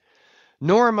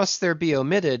 Nor must there be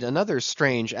omitted another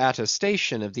strange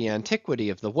attestation of the antiquity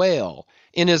of the whale,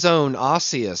 in his own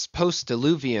osseous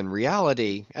post-diluvian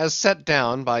reality, as set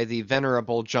down by the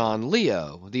venerable John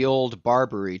Leo, the old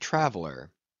Barbary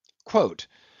traveller.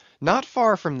 Not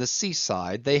far from the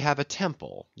seaside they have a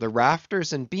temple, the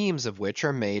rafters and beams of which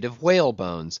are made of whale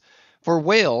bones, for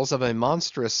whales of a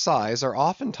monstrous size are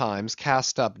oftentimes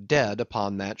cast up dead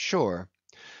upon that shore.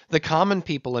 The common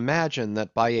people imagine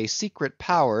that by a secret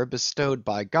power bestowed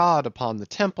by God upon the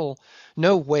temple,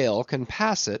 no whale can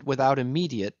pass it without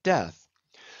immediate death.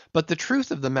 But the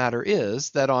truth of the matter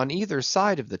is, that on either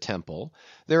side of the temple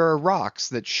there are rocks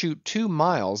that shoot 2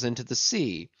 miles into the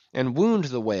sea, and wound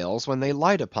the whales when they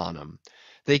light upon them.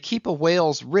 They keep a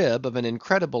whale's rib of an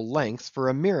incredible length for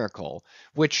a miracle,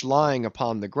 which lying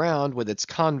upon the ground with its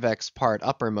convex part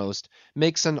uppermost,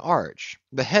 makes an arch,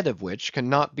 the head of which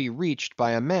cannot be reached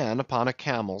by a man upon a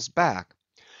camel's back.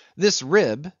 This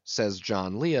rib, says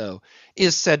John Leo,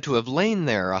 is said to have lain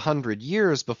there 100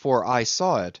 years before I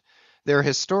saw it. Their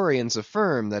historians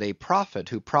affirm that a prophet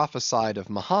who prophesied of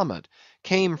Mahomet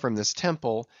came from this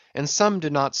temple, and some do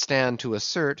not stand to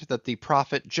assert that the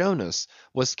prophet Jonas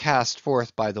was cast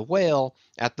forth by the whale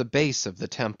at the base of the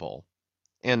temple.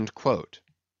 In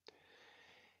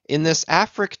this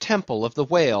Afric temple of the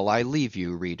whale I leave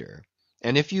you, reader,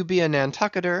 and if you be a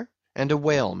Nantucketer and a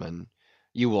whaleman,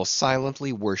 you will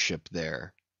silently worship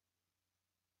there.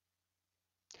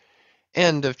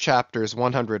 End of chapters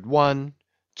 101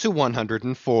 to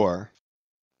 104.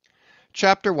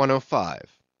 Chapter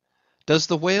 105. Does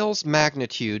the whale's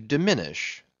magnitude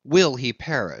diminish? Will he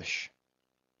perish?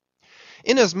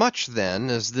 Inasmuch then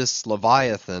as this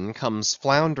Leviathan comes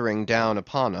floundering down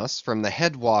upon us from the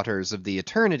head waters of the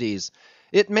eternities,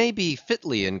 it may be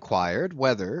fitly inquired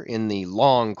whether, in the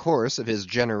long course of his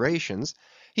generations,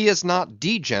 he has not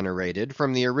degenerated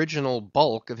from the original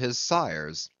bulk of his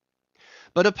sires.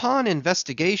 But upon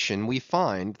investigation we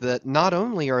find that not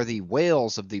only are the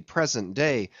whales of the present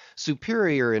day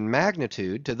superior in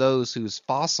magnitude to those whose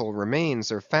fossil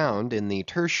remains are found in the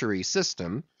tertiary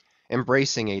system,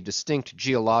 embracing a distinct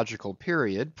geological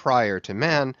period prior to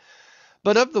man,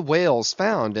 but of the whales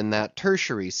found in that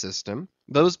tertiary system,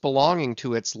 those belonging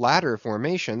to its latter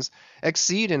formations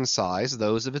exceed in size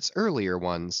those of its earlier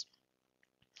ones.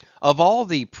 Of all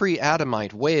the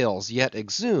pre-Adamite whales yet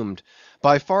exhumed,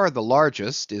 by far the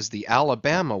largest is the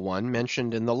Alabama one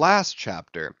mentioned in the last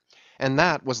chapter, and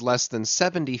that was less than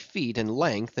 70 feet in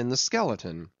length in the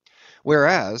skeleton;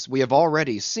 whereas we have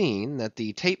already seen that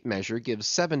the tape measure gives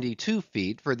 72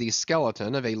 feet for the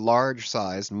skeleton of a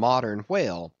large-sized modern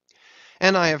whale.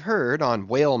 And I have heard, on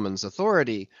whalemen's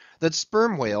authority, that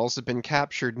sperm whales have been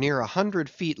captured near 100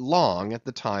 feet long at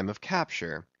the time of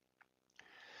capture.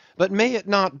 But may it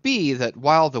not be that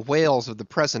while the whales of the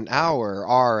present hour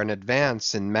are an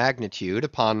advance in magnitude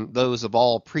upon those of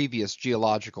all previous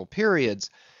geological periods,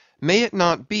 may it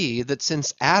not be that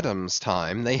since Adam's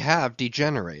time they have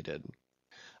degenerated?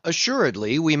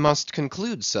 Assuredly we must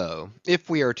conclude so, if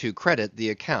we are to credit the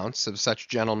accounts of such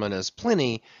gentlemen as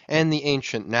Pliny and the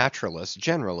ancient naturalists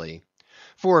generally.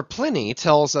 For Pliny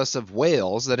tells us of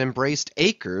whales that embraced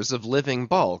acres of living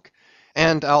bulk,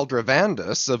 and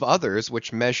Aldrovandus of others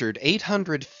which measured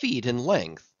 800 feet in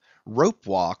length, rope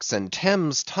walks and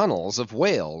Thames tunnels of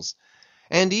whales.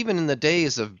 And even in the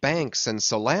days of Banks and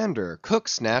Solander,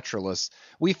 Cook's naturalists,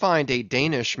 we find a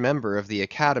Danish member of the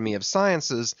Academy of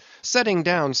Sciences setting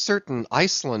down certain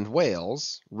Iceland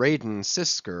whales, Raden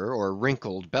sisker or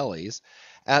wrinkled bellies,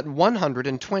 at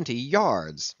 120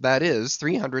 yards, that is,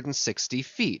 360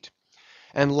 feet.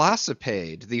 And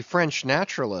Lacepede, the French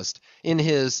naturalist, in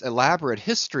his elaborate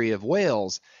history of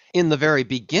whales, in the very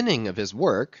beginning of his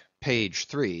work, page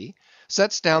 3,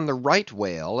 sets down the right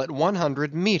whale at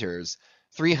 100 meters,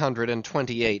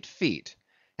 328 feet;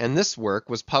 and this work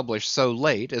was published so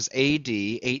late as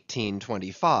A.D.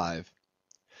 1825.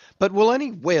 But will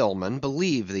any whaleman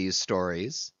believe these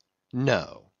stories?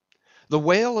 No. The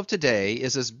whale of today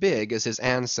is as big as his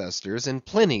ancestors in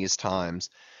Pliny's times;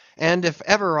 and if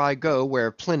ever I go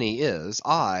where Pliny is,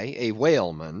 I, a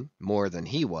whaleman (more than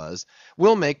he was),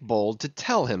 will make bold to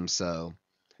tell him so.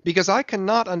 Because I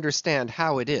cannot understand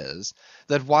how it is,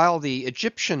 that while the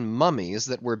Egyptian mummies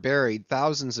that were buried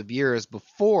thousands of years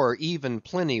before even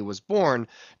Pliny was born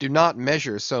do not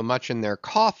measure so much in their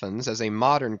coffins as a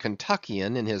modern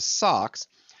Kentuckian in his socks;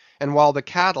 and while the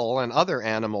cattle and other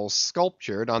animals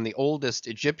sculptured on the oldest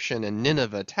Egyptian and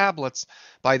Nineveh tablets,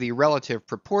 by the relative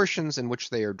proportions in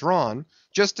which they are drawn,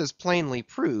 just as plainly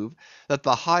prove that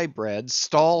the high-bred,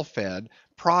 stall-fed,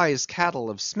 prize cattle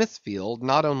of Smithfield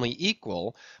not only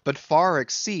equal, but far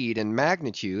exceed in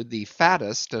magnitude the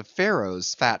fattest of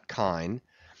Pharaoh's fat kine.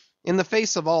 In the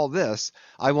face of all this,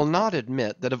 I will not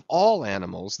admit that of all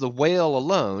animals the whale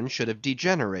alone should have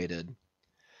degenerated.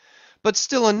 But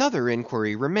still another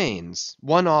inquiry remains,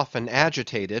 one often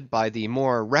agitated by the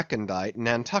more recondite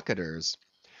Nantucketers.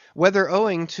 Whether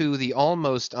owing to the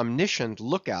almost omniscient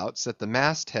lookouts at the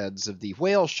mastheads of the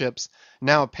whale ships,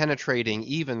 now penetrating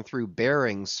even through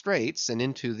Behring Straits and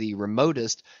into the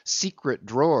remotest secret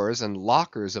drawers and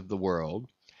lockers of the world,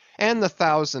 and the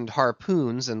 1,000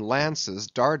 harpoons and lances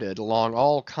darted along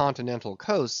all continental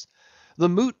coasts, the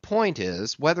moot point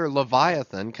is, whether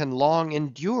Leviathan can long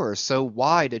endure so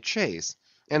wide a chase,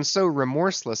 and so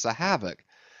remorseless a havoc;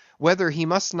 whether he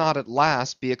must not at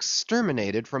last be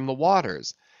exterminated from the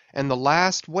waters, and the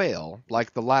last whale,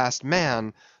 like the last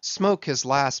man, smoke his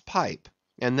last pipe,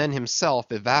 and then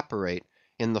himself evaporate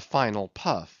in the final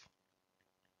puff.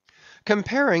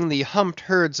 Comparing the humped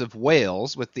herds of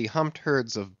whales with the humped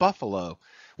herds of buffalo,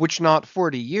 which not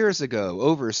 40 years ago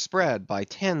overspread by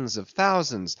tens of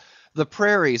thousands the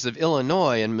prairies of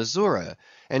Illinois and Missouri,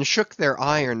 and shook their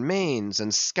iron manes,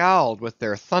 and scowled with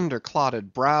their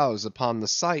thunder-clotted brows upon the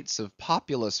sites of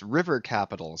populous river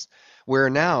capitals, where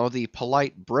now the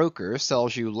polite broker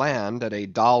sells you land at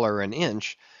 $1 an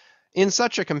inch; in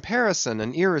such a comparison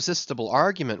an irresistible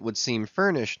argument would seem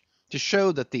furnished to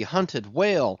show that the hunted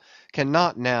whale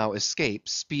cannot now escape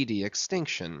speedy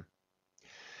extinction.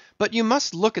 But you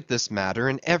must look at this matter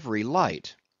in every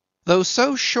light. Though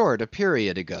so short a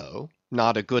period ago,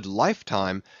 not a good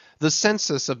lifetime, the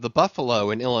census of the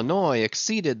buffalo in Illinois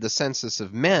exceeded the census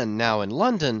of men now in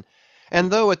London, And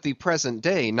though at the present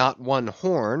day not one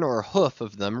horn or hoof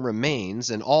of them remains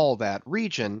in all that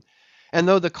region, and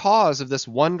though the cause of this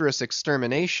wondrous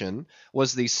extermination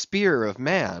was the spear of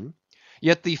man,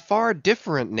 yet the far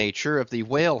different nature of the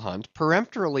whale hunt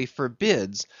peremptorily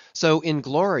forbids so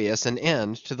inglorious an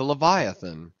end to the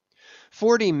Leviathan.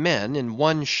 40 men in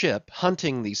one ship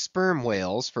hunting the sperm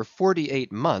whales for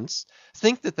 48 months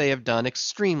think that they have done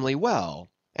extremely well,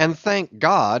 and thank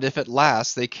God if at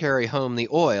last they carry home the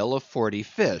oil of 40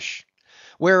 fish.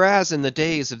 Whereas in the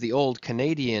days of the old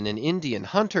Canadian and Indian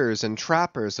hunters and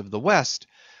trappers of the West,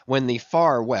 when the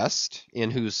far West,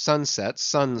 in whose sunsets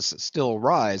suns still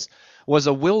rise, was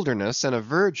a wilderness and a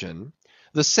virgin,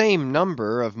 the same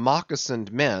number of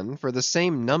moccasined men for the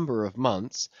same number of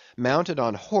months, mounted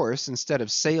on horse instead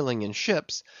of sailing in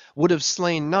ships, would have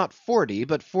slain not 40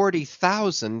 but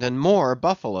 40,000 and more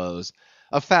buffaloes,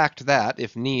 a fact that,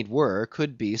 if need were,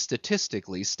 could be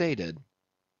statistically stated.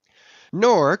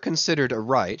 Nor, considered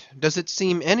aright, does it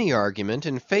seem any argument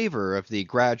in favor of the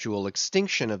gradual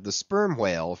extinction of the sperm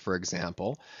whale, for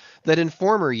example, that in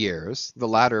former years, the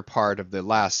latter part of the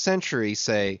last century,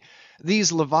 say,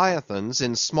 these leviathans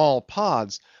in small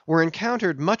pods were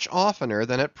encountered much oftener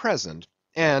than at present,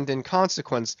 and in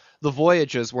consequence the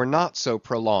voyages were not so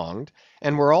prolonged,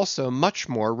 and were also much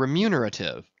more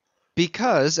remunerative.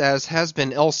 Because, as has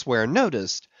been elsewhere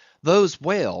noticed, those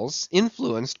whales,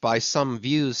 influenced by some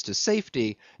views to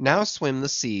safety, now swim the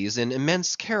seas in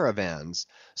immense caravans,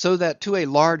 so that to a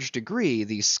large degree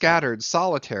the scattered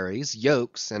solitaries,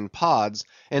 yolks, and pods,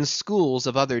 and schools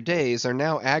of other days are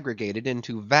now aggregated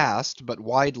into vast, but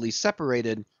widely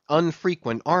separated,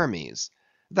 unfrequent armies.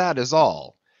 That is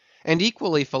all. And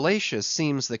equally fallacious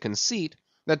seems the conceit,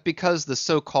 that because the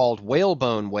so-called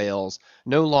whalebone whales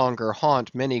no longer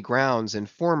haunt many grounds in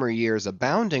former years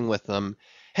abounding with them,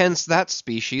 hence that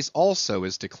species also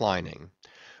is declining.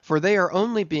 For they are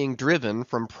only being driven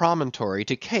from promontory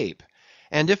to cape,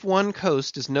 and if one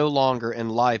coast is no longer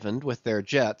enlivened with their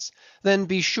jets, then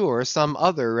be sure some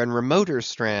other and remoter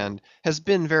strand has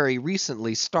been very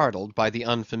recently startled by the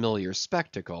unfamiliar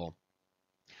spectacle.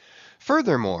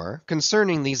 Furthermore,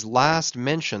 concerning these last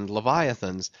mentioned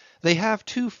leviathans, they have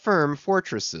two firm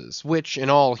fortresses, which in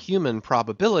all human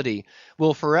probability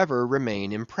will forever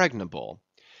remain impregnable.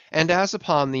 And as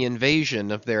upon the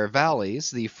invasion of their valleys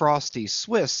the frosty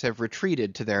Swiss have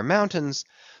retreated to their mountains,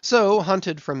 so,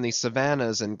 hunted from the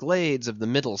savannas and glades of the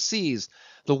middle seas,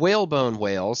 the whalebone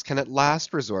whales can at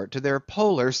last resort to their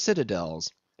polar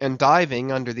citadels, and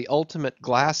diving under the ultimate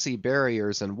glassy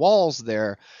barriers and walls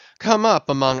there, come up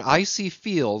among icy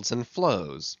fields and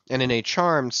floes, and in a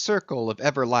charmed circle of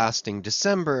everlasting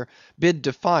December bid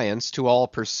defiance to all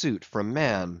pursuit from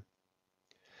man.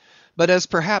 But as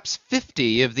perhaps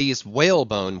 50 of these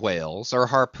whalebone whales are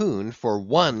harpooned for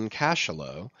one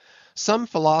cachalot, some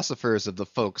philosophers of the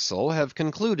forecastle have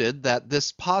concluded that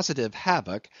this positive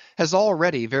havoc has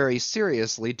already very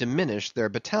seriously diminished their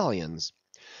battalions.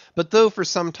 But though for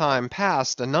some time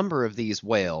past a number of these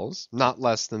whales, not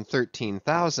less than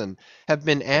 13,000, have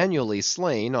been annually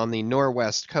slain on the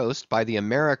Norwest coast by the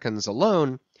Americans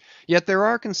alone, yet there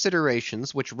are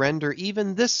considerations which render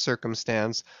even this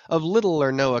circumstance of little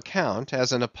or no account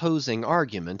as an opposing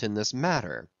argument in this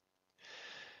matter.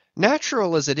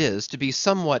 Natural as it is to be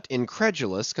somewhat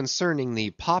incredulous concerning the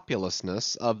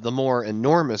populousness of the more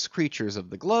enormous creatures of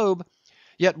the globe,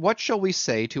 yet what shall we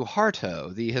say to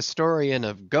Harto, the historian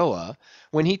of Goa,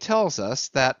 when he tells us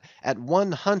that at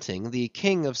one hunting the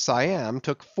king of Siam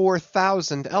took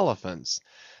 4,000 elephants,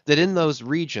 that in those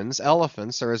regions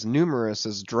elephants are as numerous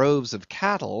as droves of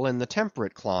cattle in the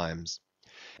temperate climes.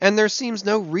 And there seems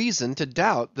no reason to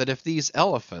doubt that if these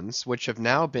elephants, which have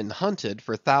now been hunted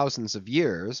for thousands of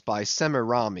years by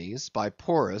Semiramis, by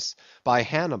Porus, by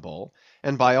Hannibal,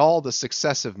 and by all the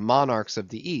successive monarchs of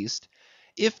the East,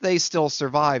 if they still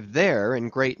survive there in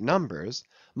great numbers,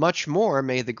 much more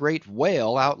may the great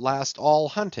whale outlast all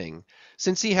hunting,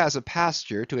 since he has a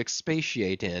pasture to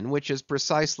expatiate in which is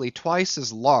precisely twice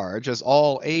as large as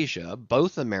all Asia,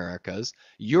 both Americas,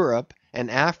 Europe, and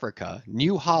Africa,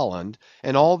 New Holland,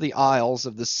 and all the isles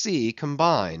of the sea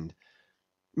combined.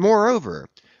 Moreover,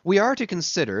 we are to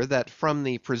consider that from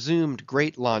the presumed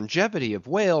great longevity of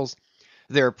whales,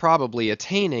 their probably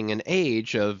attaining an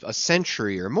age of a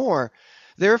century or more,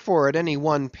 therefore at any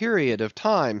one period of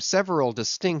time several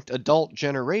distinct adult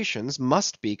generations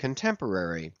must be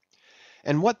contemporary.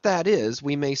 And what that is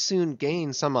we may soon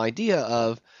gain some idea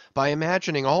of by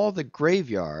imagining all the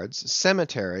graveyards,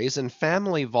 cemeteries, and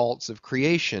family vaults of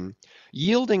creation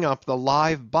yielding up the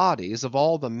live bodies of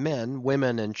all the men,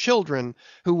 women, and children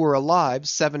who were alive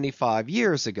 75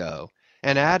 years ago,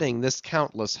 and adding this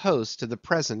countless host to the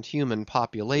present human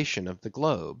population of the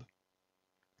globe.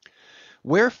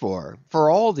 Wherefore, for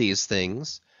all these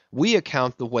things, we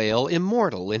account the whale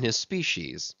immortal in his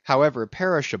species, however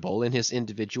perishable in his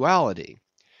individuality.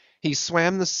 He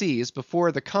swam the seas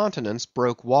before the continents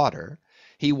broke water.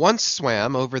 He once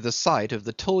swam over the site of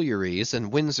the Tuileries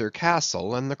and Windsor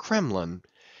Castle and the Kremlin.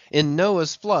 In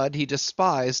Noah's flood he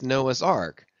despised Noah's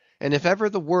ark, and if ever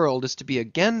the world is to be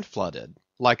again flooded,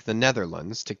 like the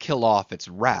Netherlands, to kill off its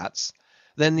rats,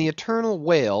 then the eternal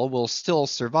whale will still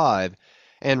survive,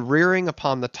 and rearing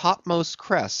upon the topmost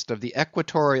crest of the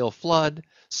equatorial flood,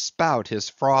 spout his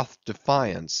frothed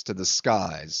defiance to the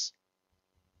skies.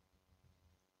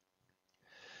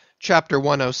 Chapter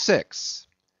 106.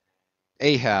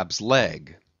 Ahab's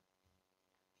Leg.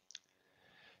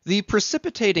 The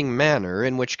precipitating manner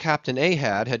in which Captain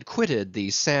Ahab had quitted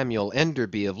the Samuel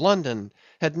Enderby of London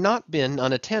had not been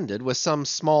unattended with some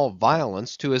small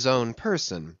violence to his own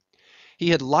person. He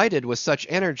had lighted with such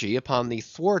energy upon the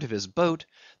thwart of his boat,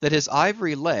 that his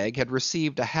ivory leg had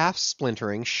received a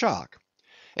half-splintering shock.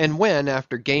 And when,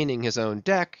 after gaining his own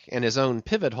deck, and his own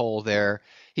pivot hole there,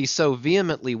 he so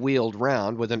vehemently wheeled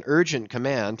round with an urgent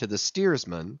command to the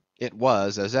steersman, it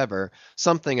was, as ever,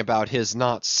 something about his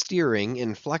not steering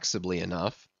inflexibly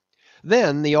enough.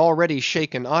 Then the already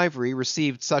shaken ivory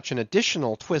received such an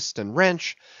additional twist and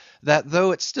wrench, that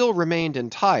though it still remained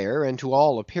entire and to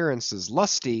all appearances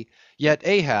lusty, yet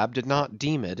Ahab did not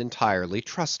deem it entirely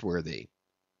trustworthy.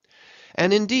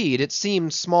 And indeed it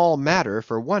seemed small matter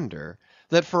for wonder,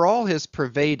 that for all his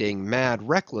pervading mad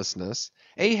recklessness,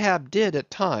 Ahab did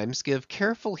at times give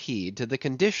careful heed to the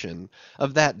condition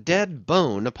of that dead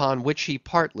bone upon which he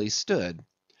partly stood.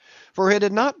 For it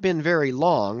had not been very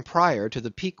long prior to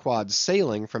the Pequod's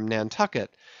sailing from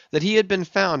Nantucket, that he had been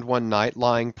found one night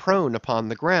lying prone upon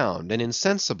the ground and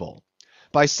insensible,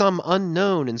 by some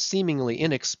unknown and seemingly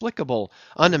inexplicable,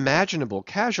 unimaginable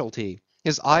casualty,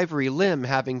 his ivory limb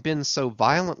having been so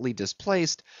violently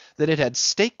displaced that it had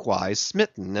stakewise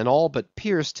smitten and all but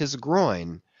pierced his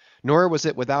groin; nor was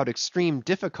it without extreme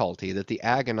difficulty that the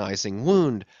agonizing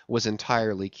wound was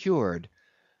entirely cured.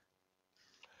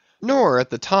 Nor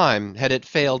at the time had it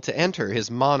failed to enter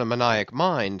his monomaniac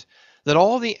mind, that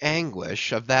all the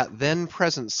anguish of that then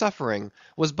present suffering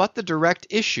was but the direct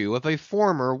issue of a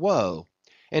former woe;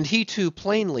 and he too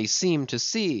plainly seemed to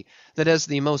see, that as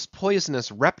the most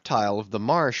poisonous reptile of the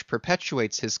marsh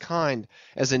perpetuates his kind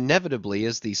as inevitably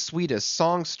as the sweetest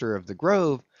songster of the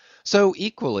grove, so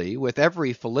equally, with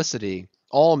every felicity,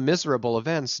 all miserable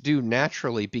events do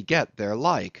naturally beget their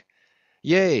like.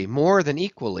 Yea, more than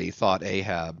equally, thought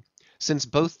Ahab, since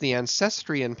both the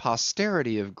ancestry and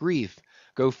posterity of grief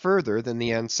go further than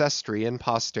the ancestry and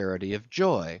posterity of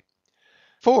joy.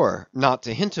 For, not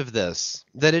to hint of this,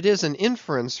 that it is an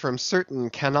inference from certain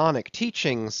canonic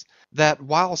teachings, that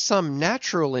while some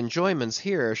natural enjoyments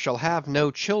here shall have no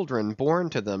children born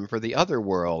to them for the other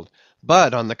world,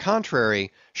 but, on the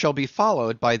contrary, shall be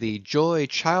followed by the joy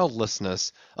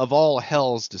childlessness of all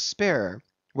hell's despair,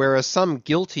 whereas some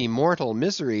guilty mortal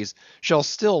miseries shall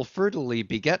still fertilely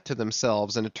beget to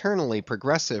themselves an eternally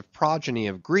progressive progeny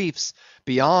of griefs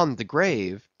beyond the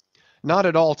grave; not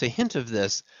at all to hint of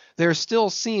this, there still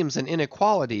seems an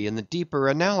inequality in the deeper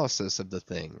analysis of the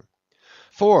thing.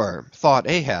 For, thought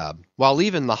Ahab, while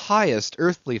even the highest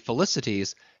earthly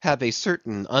felicities have a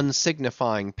certain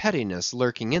unsignifying pettiness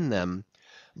lurking in them,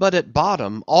 but at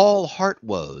bottom all heart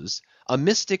woes, a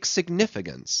mystic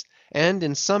significance, and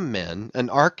in some men an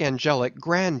archangelic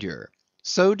grandeur,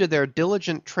 so do their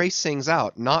diligent tracings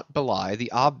out not belie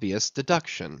the obvious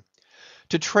deduction.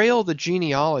 To trail the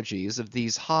genealogies of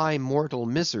these high mortal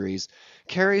miseries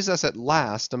carries us at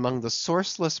last among the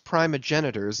sourceless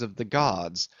primogenitors of the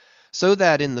gods, so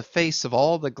that in the face of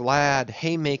all the glad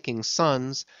haymaking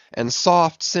suns, and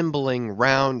soft cymballing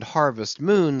round harvest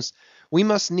moons, we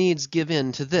must needs give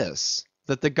in to this,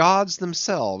 that the gods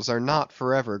themselves are not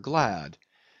for ever glad.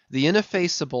 The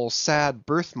ineffaceable sad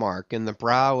birthmark in the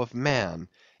brow of man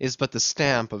is but the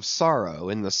stamp of sorrow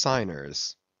in the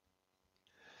signers.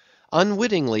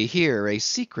 Unwittingly here a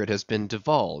secret has been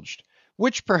divulged,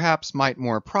 which perhaps might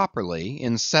more properly,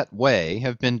 in set way,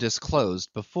 have been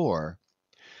disclosed before.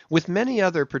 With many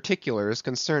other particulars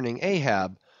concerning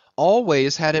Ahab,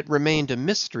 always had it remained a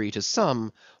mystery to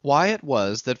some, why it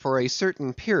was that for a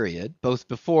certain period, both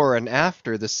before and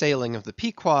after the sailing of the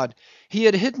Pequod, he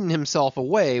had hidden himself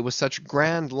away with such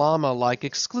grand Lama-like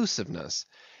exclusiveness,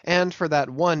 and for that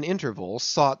one interval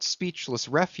sought speechless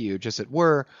refuge, as it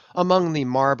were, among the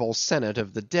marble senate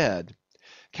of the dead.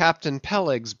 Captain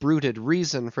Peleg's bruited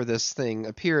reason for this thing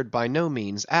appeared by no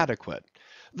means adequate,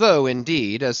 Though,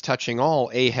 indeed, as touching all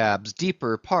Ahab's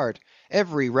deeper part,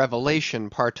 every revelation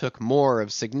partook more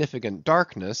of significant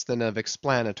darkness than of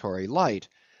explanatory light.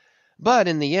 But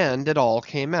in the end it all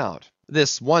came out.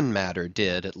 This one matter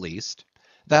did, at least.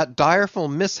 That direful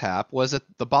mishap was at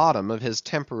the bottom of his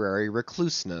temporary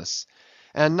recluseness.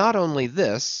 And not only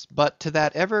this, but to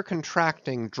that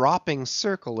ever-contracting, dropping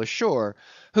circle ashore,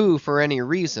 who for any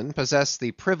reason possessed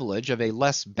the privilege of a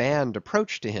less banned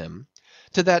approach to him;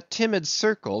 to that timid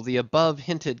circle the above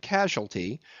hinted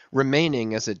casualty,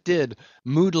 remaining as it did,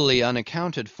 moodily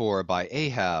unaccounted for by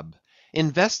Ahab,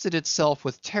 invested itself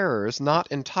with terrors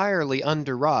not entirely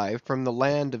underived from the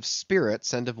land of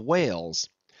spirits and of whales.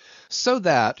 So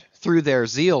that, through their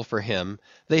zeal for him,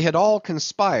 they had all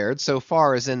conspired, so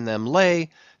far as in them lay,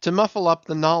 to muffle up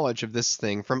the knowledge of this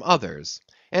thing from others;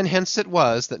 and hence it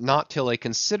was that not till a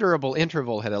considerable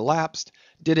interval had elapsed,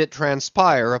 did it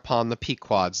transpire upon the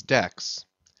Pequod's decks.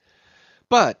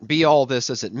 But be all this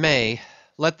as it may,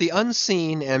 let the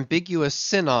unseen, ambiguous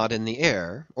synod in the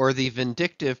air, or the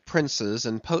vindictive princes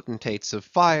and potentates of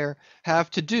fire, have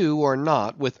to do or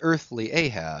not with earthly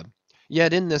Ahab,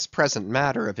 yet in this present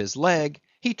matter of his leg,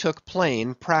 he took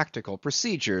plain, practical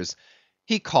procedures.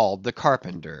 He called the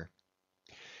carpenter.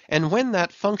 And when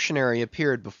that functionary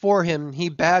appeared before him, he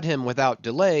bade him without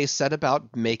delay set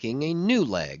about making a new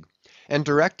leg, and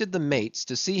directed the mates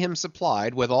to see him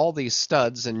supplied with all the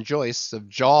studs and joists of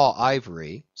jaw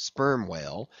ivory (sperm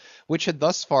whale) which had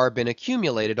thus far been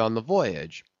accumulated on the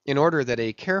voyage, in order that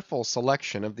a careful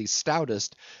selection of the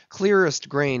stoutest, clearest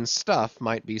grained stuff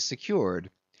might be secured.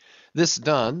 This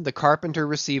done, the carpenter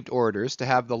received orders to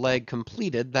have the leg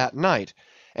completed that night,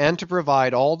 and to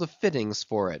provide all the fittings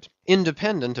for it,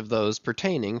 independent of those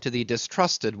pertaining to the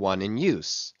distrusted one in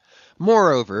use.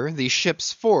 Moreover, the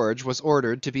ship's forge was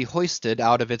ordered to be hoisted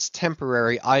out of its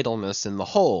temporary idleness in the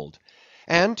hold;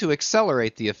 and to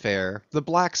accelerate the affair, the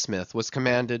blacksmith was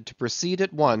commanded to proceed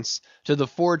at once to the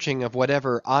forging of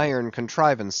whatever iron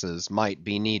contrivances might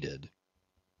be needed.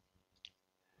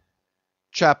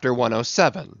 CHAPTER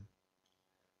 107.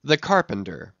 The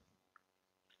Carpenter.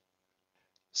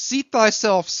 Seat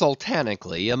thyself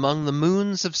sultanically among the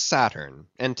moons of Saturn,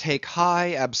 and take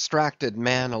high abstracted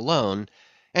man alone,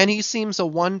 and he seems a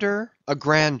wonder, a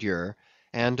grandeur,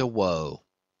 and a woe.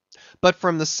 But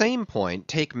from the same point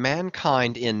take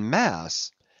mankind in mass,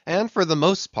 and for the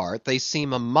most part they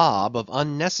seem a mob of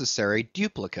unnecessary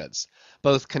duplicates,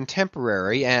 both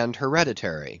contemporary and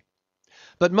hereditary.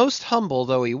 But most humble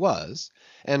though he was,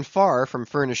 and far from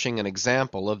furnishing an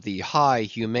example of the high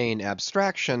humane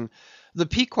abstraction, the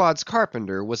Pequod's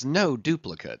carpenter was no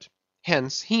duplicate.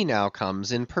 Hence he now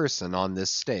comes in person on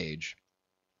this stage.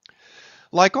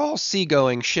 Like all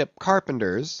sea-going ship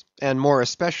carpenters, and more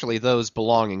especially those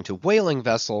belonging to whaling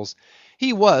vessels,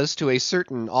 he was to a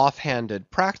certain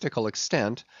off-handed practical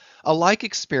extent alike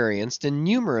experienced in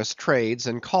numerous trades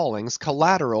and callings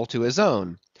collateral to his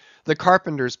own, the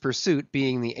carpenter's pursuit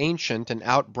being the ancient and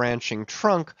outbranching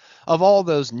trunk of all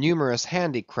those numerous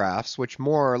handicrafts which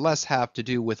more or less have to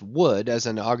do with wood as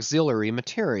an auxiliary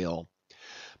material.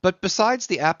 But besides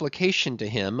the application to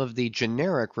him of the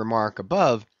generic remark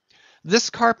above,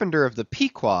 this carpenter of the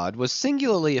Pequod was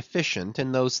singularly efficient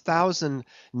in those thousand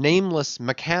nameless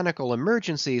mechanical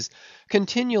emergencies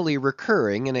continually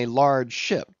recurring in a large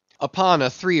ship, upon a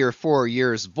 3 or 4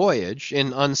 years' voyage,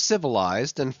 in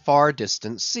uncivilized and far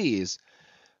distant seas.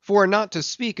 For not to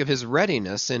speak of his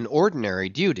readiness in ordinary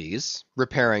duties,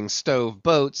 repairing stove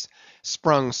boats,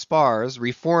 sprung spars,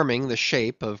 reforming the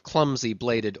shape of clumsy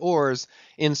bladed oars,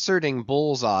 inserting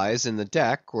bull's eyes in the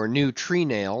deck, or new tree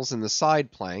nails in the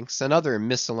side planks, and other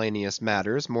miscellaneous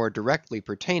matters more directly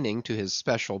pertaining to his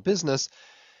special business,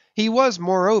 he was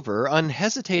moreover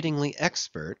unhesitatingly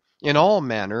expert in all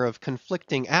manner of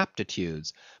conflicting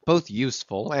aptitudes, both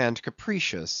useful and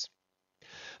capricious.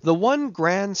 The one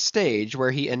grand stage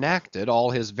where he enacted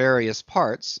all his various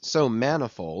parts, so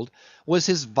manifold, was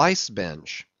his vice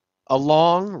bench; a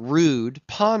long, rude,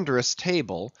 ponderous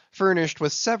table, furnished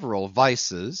with several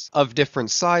vices, of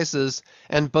different sizes,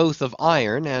 and both of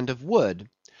iron and of wood.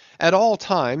 At all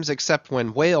times, except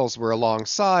when whales were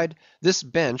alongside, this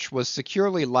bench was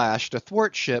securely lashed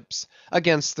athwartships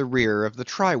against the rear of the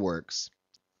try works.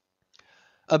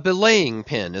 A belaying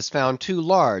pin is found too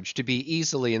large to be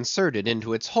easily inserted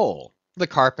into its hole; the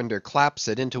carpenter claps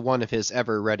it into one of his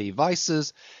ever ready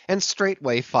vices, and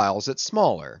straightway files it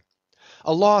smaller.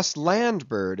 A lost land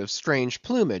bird of strange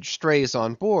plumage strays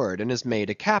on board, and is made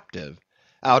a captive.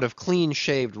 Out of clean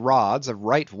shaved rods of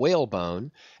right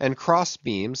whalebone, and cross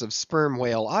beams of sperm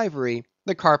whale ivory,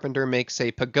 the carpenter makes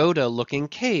a pagoda looking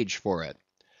cage for it.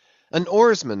 An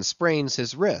oarsman sprains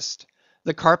his wrist;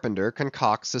 The carpenter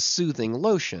concocts a soothing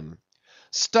lotion.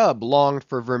 Stubb longed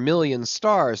for vermilion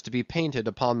stars to be painted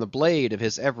upon the blade of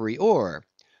his every oar.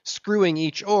 Screwing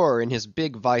each oar in his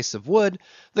big vise of wood,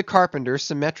 the carpenter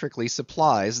symmetrically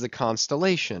supplies the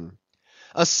constellation.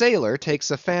 A sailor takes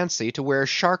a fancy to wear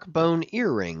shark bone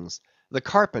earrings. The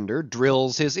carpenter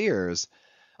drills his ears.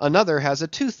 Another has a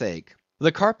toothache.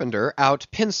 The carpenter out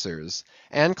pincers,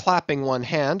 and clapping one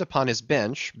hand upon his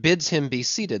bench, bids him be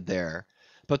seated there.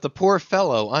 But the poor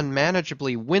fellow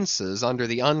unmanageably winces under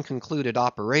the unconcluded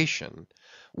operation.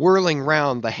 Whirling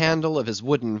round the handle of his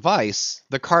wooden vise,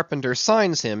 the carpenter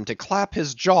signs him to clap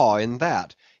his jaw in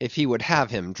that, if he would have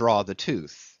him draw the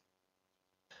tooth.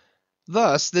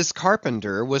 Thus this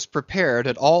carpenter was prepared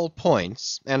at all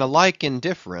points, and alike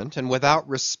indifferent, and without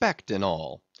respect in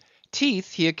all.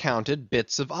 Teeth he accounted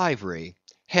bits of ivory;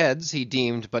 heads he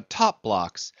deemed but top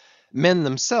blocks; men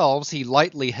themselves he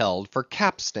lightly held for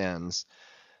capstans.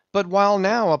 But while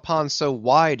now upon so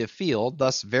wide a field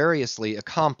thus variously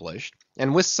accomplished,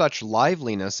 and with such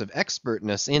liveliness of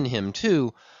expertness in him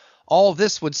too, all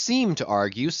this would seem to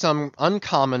argue some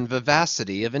uncommon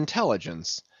vivacity of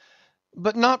intelligence.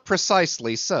 But not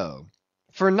precisely so.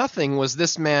 For nothing was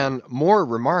this man more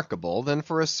remarkable than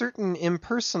for a certain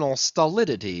impersonal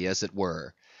stolidity, as it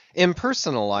were.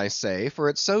 Impersonal, I say, for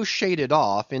it so shaded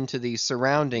off into the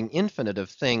surrounding infinite of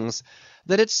things,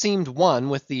 that it seemed one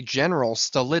with the general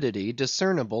stolidity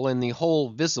discernible in the whole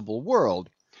visible world,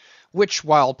 which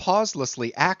while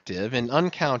pauselessly active in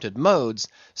uncounted modes,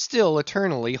 still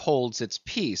eternally holds its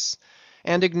peace,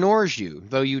 and ignores you,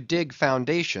 though you dig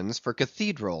foundations for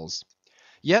cathedrals.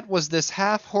 Yet was this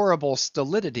half horrible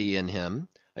stolidity in him,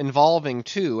 involving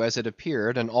too, as it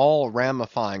appeared, an all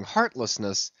ramifying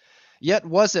heartlessness, yet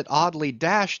was it oddly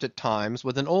dashed at times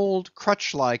with an old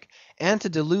crutch-like,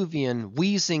 antediluvian,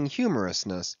 wheezing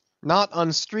humorousness, not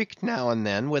unstreaked now and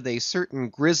then with a certain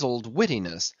grizzled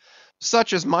wittiness,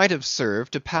 such as might have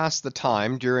served to pass the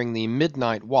time during the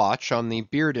midnight watch on the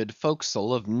bearded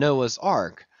forecastle of Noah's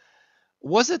Ark.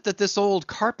 Was it that this old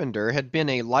carpenter had been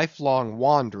a lifelong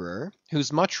wanderer,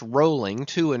 whose much rolling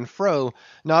to and fro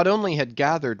not only had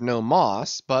gathered no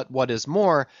moss, but what is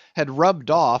more, had rubbed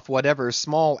off whatever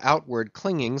small outward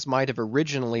clingings might have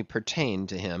originally pertained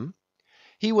to him?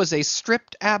 He was a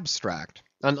stripped abstract,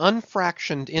 an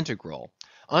unfractioned integral,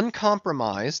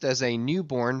 uncompromised as a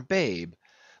new-born babe,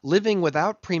 living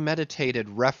without premeditated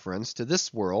reference to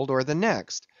this world or the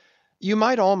next. You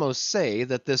might almost say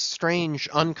that this strange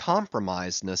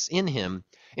uncompromisedness in him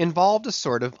involved a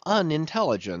sort of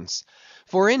unintelligence;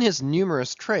 for in his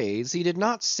numerous trades he did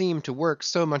not seem to work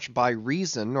so much by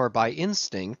reason or by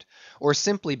instinct, or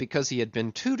simply because he had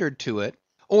been tutored to it,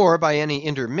 or by any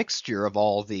intermixture of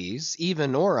all these,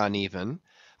 even or uneven,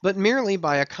 but merely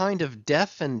by a kind of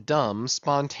deaf and dumb,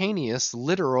 spontaneous,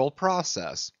 literal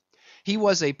process. He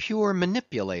was a pure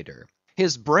manipulator.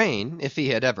 His brain, if he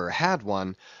had ever had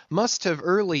one, must have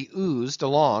early oozed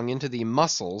along into the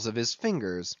muscles of his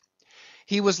fingers.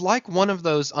 He was like one of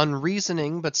those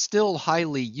unreasoning but still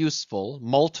highly useful,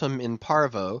 multum in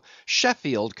parvo,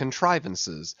 Sheffield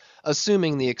contrivances,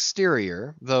 assuming the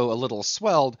exterior, though a little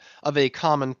swelled, of a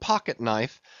common pocket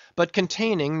knife, but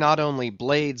containing not only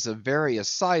blades of various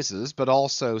sizes, but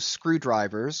also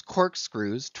screwdrivers,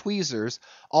 corkscrews, tweezers,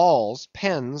 awls,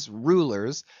 pens,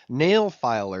 rulers, nail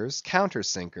filers,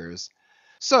 countersinkers.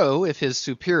 So, if his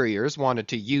superiors wanted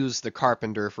to use the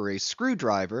carpenter for a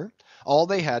screwdriver, all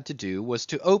they had to do was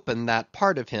to open that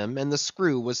part of him and the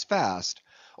screw was fast;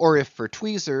 or if for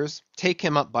tweezers, take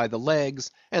him up by the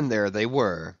legs, and there they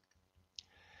were.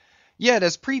 Yet,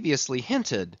 as previously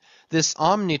hinted, this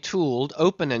omni-tooled,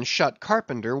 open and shut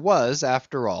carpenter was,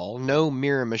 after all, no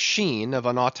mere machine of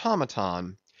an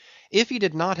automaton. If he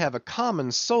did not have a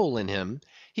common soul in him,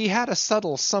 he had a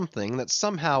subtle something that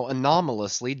somehow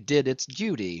anomalously did its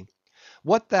duty.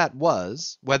 What that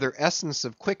was, whether essence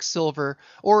of quicksilver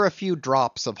or a few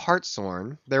drops of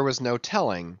hartshorn, there was no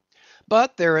telling;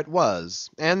 but there it was,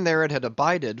 and there it had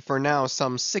abided for now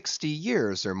some 60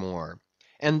 years or more.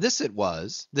 And this it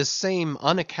was, this same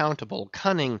unaccountable,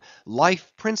 cunning,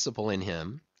 life principle in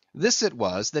him, this it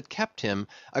was that kept him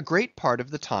a great part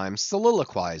of the time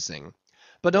soliloquizing,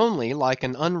 but only like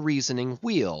an unreasoning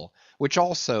wheel, which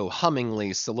also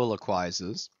hummingly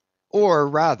soliloquizes. Or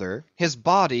rather, his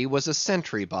body was a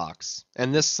sentry box,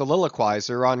 and this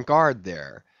soliloquizer on guard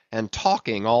there, and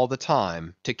talking all the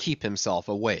time to keep himself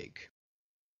awake.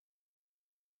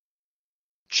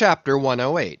 CHAPTER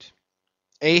 108.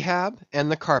 Ahab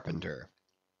and the Carpenter.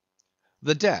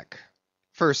 The deck.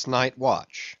 First night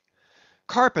watch.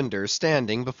 Carpenter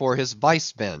standing before his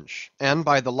vice bench, and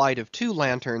by the light of 2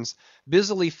 lanterns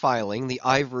busily filing the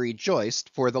ivory joist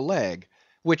for the leg,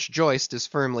 which joist is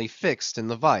firmly fixed in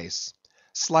the vise.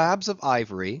 Slabs of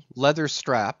ivory, leather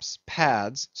straps,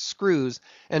 pads, screws,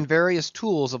 and various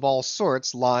tools of all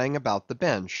sorts lying about the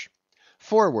bench.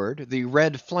 Forward, the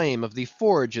red flame of the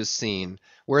forge is seen,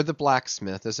 where the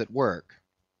blacksmith is at work.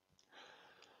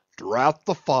 Drat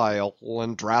the file,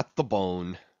 and drat the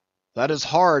bone. That is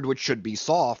hard which should be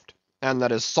soft, and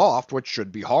that is soft which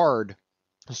should be hard.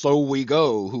 So we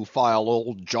go, who file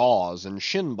old jaws and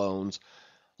shin bones.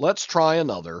 Let's try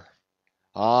another.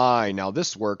 Aye, now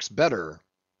this works better.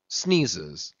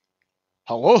 Sneezes.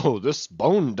 Hallo, this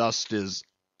bone dust is...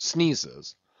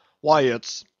 Sneezes. Why,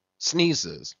 it's...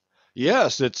 Sneezes.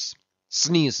 Yes, it's...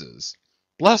 Sneezes.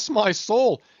 Bless my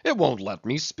soul, it won't let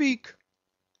me speak.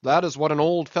 That is what an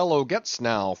old fellow gets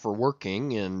now for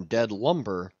working in dead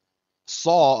lumber.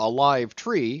 Saw a live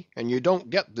tree, and you don't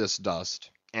get this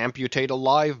dust. Amputate a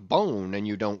live bone, and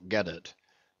you don't get it.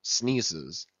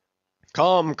 Sneezes.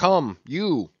 Come, come,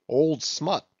 you, old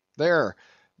smut, there,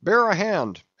 bear a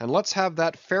hand, and let's have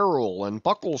that ferrule and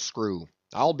buckle screw.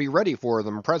 I'll be ready for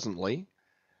them presently.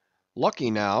 Lucky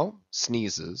now,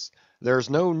 sneezes, there's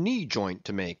no knee joint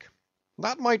to make.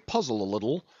 That might puzzle a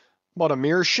little, but a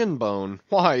mere shin bone,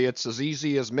 why, it's as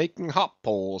easy as making hop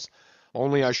poles,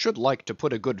 only I should like to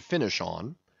put a good finish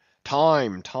on.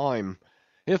 Time, time.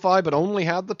 If I but only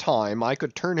had the time, I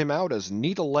could turn him out as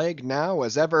neat a leg now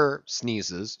as ever,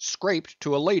 sneezes, scraped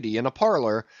to a lady in a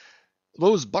parlor.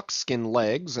 Those buckskin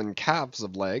legs and calves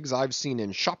of legs I've seen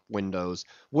in shop windows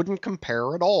wouldn't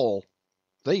compare at all.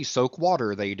 They soak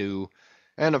water, they do,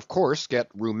 and of course get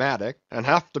rheumatic, and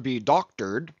have to be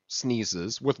doctored,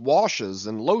 sneezes, with washes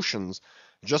and lotions,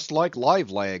 just like live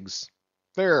legs.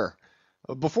 There,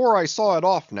 before I saw it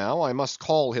off now, I must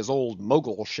call his old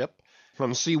mogulship,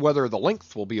 and see whether the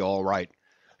length will be all right.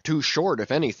 Too short,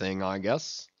 if anything, I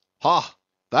guess. Ha!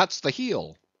 That's the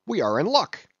heel. We are in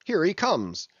luck. Here he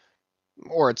comes.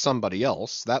 Or it's somebody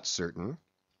else, that's certain.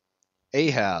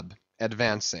 Ahab,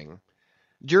 advancing.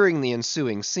 During the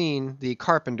ensuing scene, the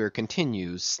carpenter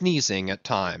continues, sneezing at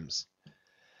times.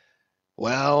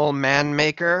 Well,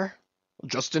 man-maker?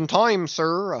 Just in time,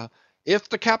 sir. If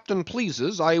the captain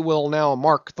pleases, I will now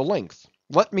mark the length.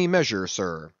 Let me measure,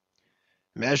 sir.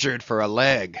 Measured for a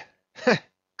leg.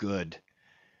 Good.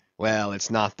 Well,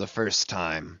 it's not the first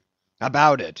time.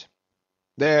 About it.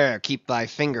 There, keep thy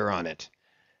finger on it.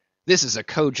 This is a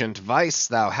cogent vice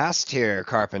thou hast here,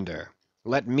 carpenter.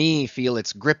 Let me feel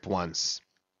its grip once.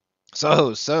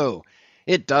 So, so,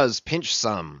 it does pinch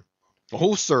some.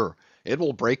 Oh, sir, it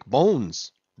will break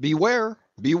bones. Beware,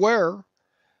 beware.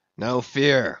 No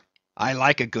fear. I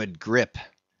like a good grip.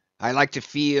 I like to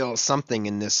feel something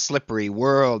in this slippery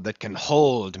world that can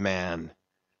hold man.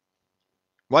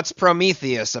 What's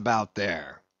Prometheus about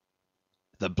there?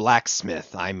 The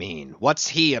blacksmith, I mean. What's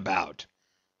he about?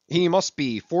 He must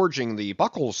be forging the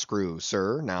buckle screw,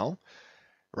 sir, now.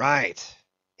 Right.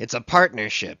 It's a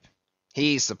partnership.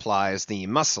 He supplies the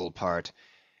muscle part.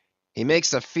 He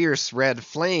makes a fierce red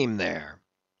flame there.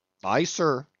 Aye,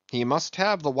 sir. He must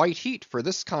have the white heat for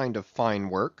this kind of fine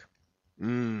work.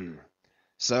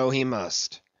 So he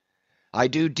must. I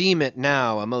do deem it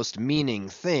now a most meaning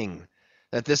thing,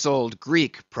 that this old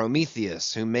Greek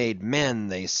Prometheus, who made men,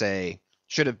 they say,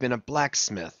 should have been a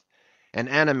blacksmith, and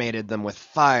animated them with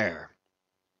fire.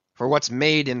 For what's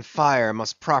made in fire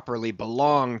must properly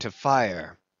belong to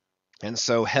fire, and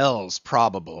so hell's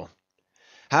probable.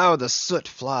 How the soot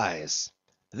flies!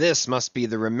 This must be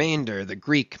the remainder the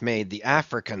Greek made the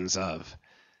Africans of.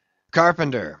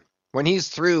 Carpenter, when he's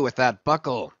through with that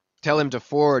buckle, tell him to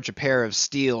forge a pair of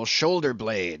steel shoulder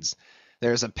blades.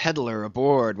 There's a peddler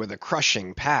aboard with a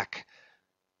crushing pack.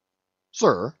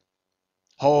 Sir?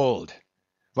 Hold.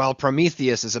 While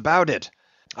Prometheus is about it,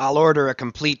 I'll order a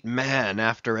complete man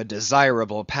after a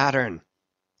desirable pattern.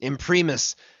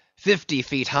 Imprimis, 50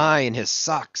 feet high in his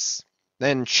socks.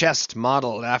 Then chest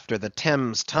modeled after the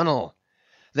Thames Tunnel.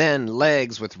 Then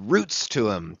legs with roots to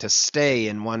 'em to stay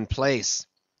in one place.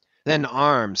 Then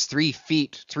arms 3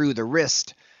 feet through the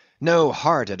wrist, no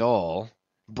heart at all,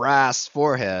 brass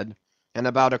forehead, and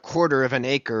about 1/4 of an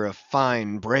acre of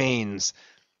fine brains.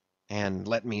 And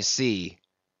let me see.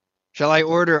 Shall I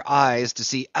order eyes to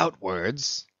see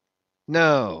outwards?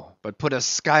 No, but put a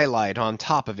skylight on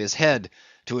top of his head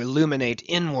to illuminate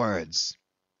inwards.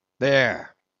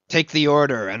 There, take the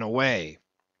order and away.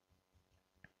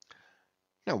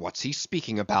 Now what's he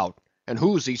speaking about, and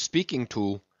who's he speaking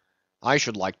to? I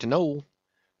should like to know.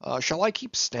 Shall I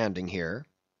keep standing here?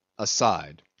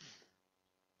 Aside.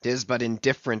 'Tis but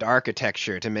indifferent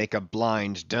architecture to make a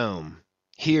blind dome.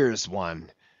 Here's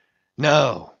one.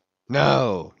 No,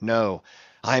 no, no.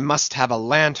 I must have a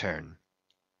lantern.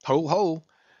 Ho, ho.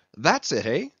 That's it,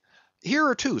 eh? Here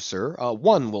are two, sir.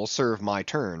 One will serve my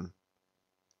turn.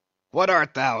 What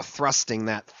art thou thrusting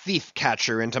that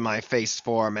thief-catcher into my face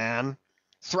for, man?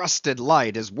 Thrusted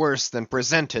light is worse than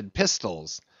presented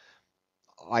pistols.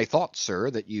 I thought, sir,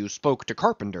 that you spoke to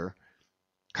Carpenter.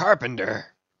 Carpenter?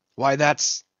 Why,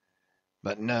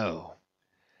 but no.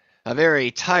 A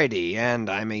very tidy, and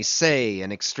I may say,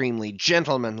 an extremely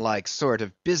gentlemanlike sort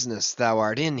of business thou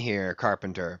art in here,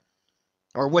 Carpenter.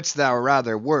 Or wouldst thou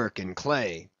rather work in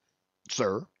clay?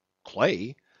 Sir,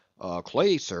 clay?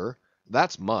 Clay, sir,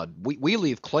 that's mud. We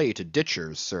leave clay to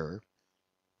ditchers, sir.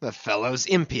 The fellow's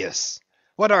impious.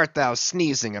 What art thou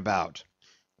sneezing about?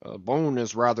 Bone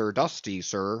is rather dusty,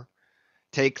 sir.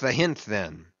 Take the hint,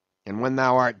 then, and when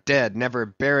thou art dead, never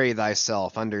bury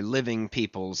thyself under living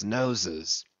people's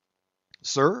noses.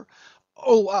 Sir?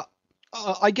 Oh,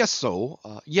 I guess so.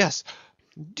 Yes,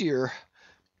 dear.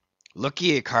 Look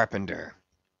ye, Carpenter,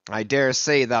 I dare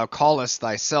say thou callest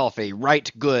thyself a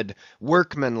right good,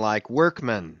 workmanlike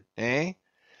workman, eh?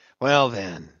 Well,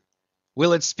 then,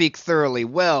 will it speak thoroughly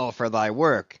well for thy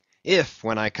work, if,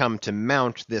 when I come to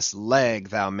mount this leg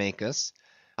thou makest,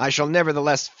 I shall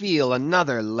nevertheless feel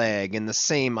another leg in the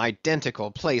same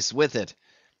identical place with it?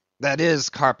 That is,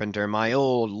 Carpenter, my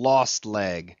old lost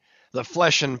leg, the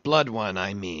flesh and blood one,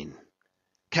 I mean.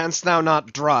 Canst thou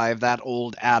not drive that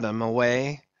old Adam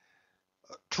away?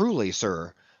 Truly,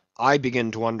 sir, I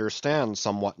begin to understand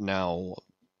somewhat now.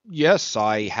 Yes,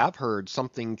 I have heard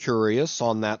something curious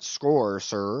on that score,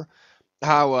 sir.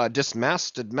 How a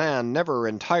dismasted man never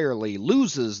entirely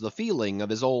loses the feeling of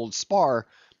his old spar,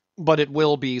 but it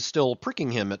will be still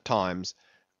pricking him at times.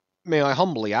 May I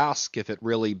humbly ask if it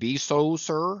really be so,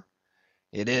 sir?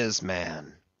 It is,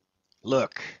 man.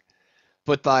 Look,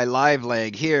 put thy live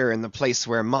leg here in the place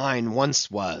where mine once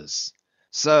was.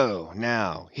 So,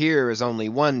 now, here is only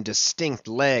one distinct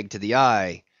leg to the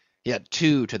eye, yet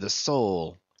two to the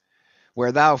soul.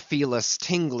 Where thou feelest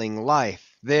tingling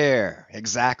life, there,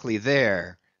 exactly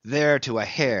there, there to a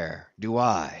hair, do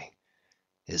I.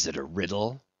 Is it a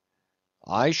riddle?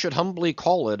 I should humbly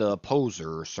call it a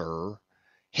poser, sir.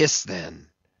 Hiss, then.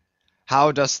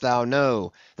 How dost thou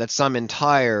know that some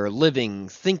entire, living,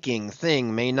 thinking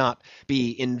thing may not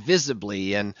be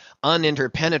invisibly and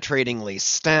uninterpenetratingly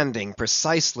standing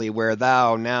precisely where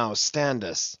thou now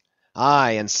standest?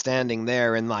 Aye, and standing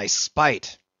there in thy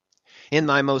spite. In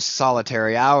thy most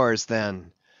solitary hours,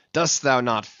 then, dost thou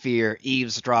not fear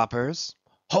eavesdroppers?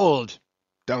 Hold!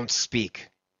 Don't speak.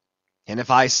 And if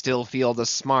I still feel the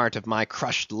smart of my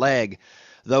crushed leg,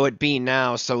 though it be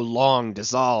now so long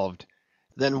dissolved,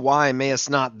 then why mayest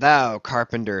not thou,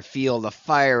 Carpenter, feel the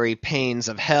fiery pains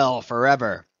of hell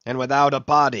forever, and without a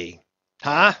body?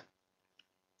 Ha?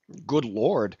 Good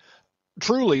Lord!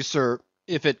 Truly, sir,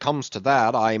 if it comes to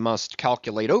that, I must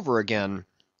calculate over again.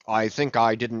 I think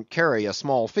I didn't carry a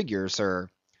small figure, sir.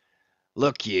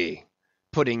 Look ye,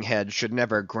 pudding head should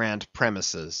never grant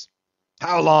premises.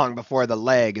 How long before the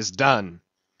leg is done?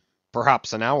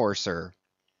 Perhaps an hour, sir.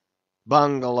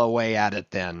 Bungle away at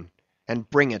it, then, and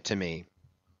bring it to me.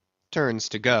 Turns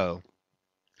to go.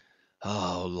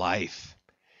 Oh, life!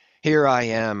 Here I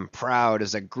am, proud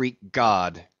as a Greek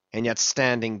god, and yet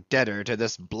standing deader to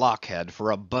this blockhead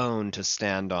for a bone to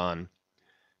stand on.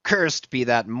 Cursed be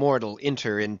that mortal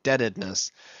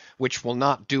inter-indebtedness, which will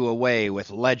not do away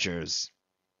with ledgers.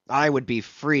 I would be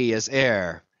free as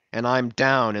air, and I'm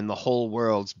down in the whole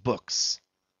world's books.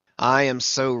 I am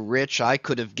so rich I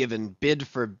could have given bid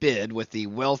for bid with the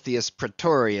wealthiest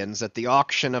Praetorians at the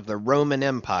auction of the Roman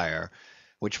Empire,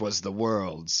 which was the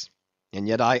world's, and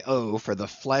yet I owe for the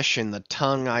flesh in the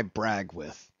tongue I brag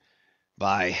with.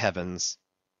 By heavens,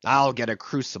 I'll get a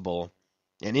crucible,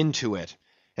 and into it,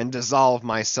 and dissolve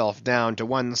myself down to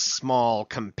one small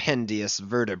compendious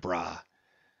vertebra.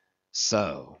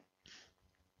 So.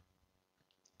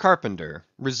 Carpenter,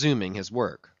 resuming his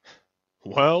work.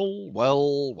 Well,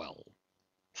 well, well.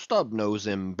 Stubb knows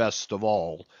him best of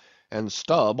all, and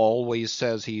Stubb always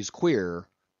says he's queer.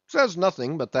 Says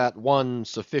nothing but that one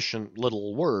sufficient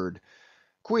little word.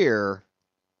 Queer.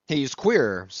 He's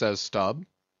queer, says Stubb.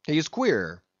 He's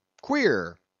queer,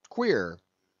 queer, queer,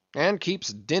 and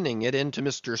keeps dinning it into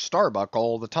Mr. Starbuck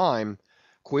all the time.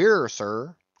 Queer,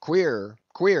 sir, queer,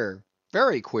 queer,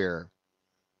 very queer.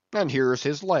 And here's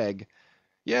his leg.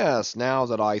 Yes, now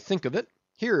that I think of it,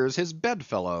 here's his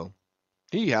bedfellow.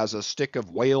 He has a stick of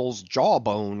whale's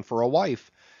jawbone for a wife,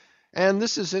 and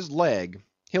this is his leg.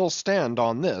 He'll stand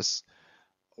on this.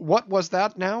 What was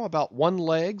that now about one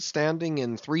leg standing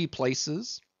in three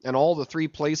places, and all the three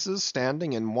places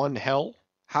standing in one hell?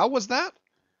 How was that?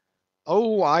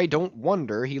 Oh, I don't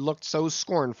wonder he looked so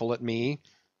scornful at me.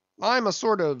 I'm a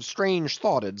sort of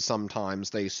strange-thoughted sometimes,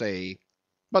 they say,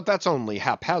 but that's only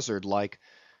haphazard like.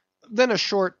 Then a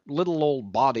short little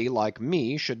old body like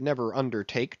me should never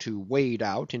undertake to wade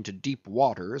out into deep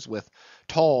waters with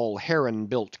tall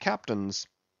heron-built captains.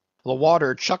 The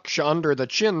water chucks you under the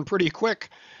chin pretty quick,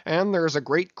 and there's a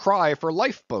great cry for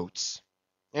lifeboats.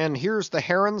 And here's the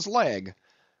heron's leg,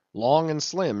 long and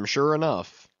slim, sure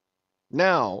enough.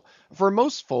 Now, for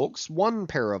most folks, one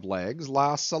pair of legs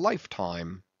lasts a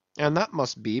lifetime, and that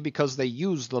must be because they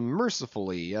use them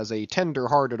mercifully, as a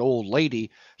tender-hearted old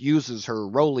lady uses her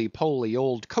roly-poly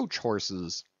old coach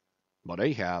horses. But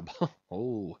Ahab,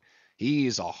 oh,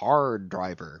 he's a hard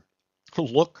driver.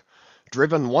 Look,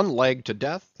 driven one leg to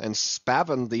death, and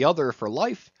spavined the other for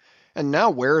life, and now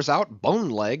wears out bone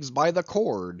legs by the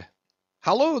cord.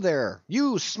 Hallo there,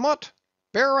 you smut!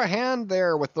 Bear a hand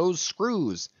there with those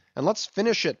screws, and let's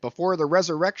finish it before the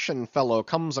resurrection fellow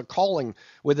comes a-calling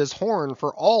with his horn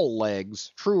for all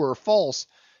legs, true or false,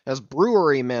 as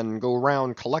brewery men go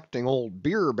round collecting old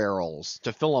beer barrels,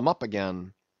 to fill 'em up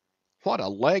again. What a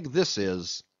leg this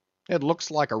is! It looks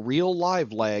like a real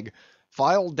live leg,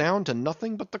 filed down to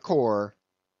nothing but the core.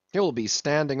 He'll be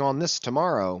standing on this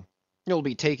to-morrow. He'll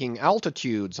be taking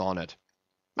altitudes on it.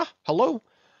 Hallo!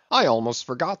 I almost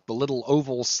forgot the little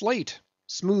oval slate,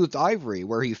 smoothed ivory,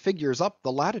 where he figures up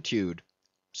the latitude.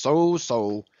 So.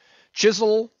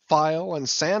 Chisel, file, and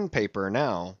sandpaper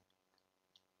now.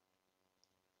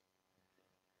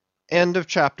 End of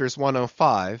chapters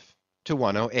 105 to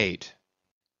 108.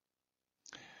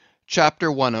 Chapter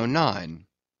 109.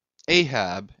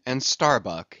 Ahab and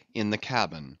Starbuck in the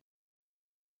cabin.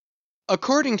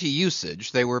 According to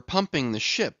usage, they were pumping the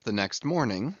ship the next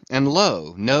morning, and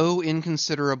lo, no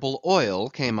inconsiderable oil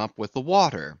came up with the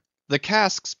water. The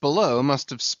casks below must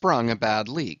have sprung a bad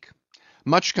leak.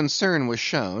 Much concern was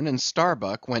shown, and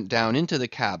Starbuck went down into the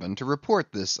cabin to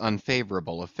report this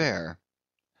unfavorable affair.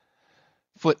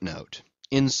 Footnote: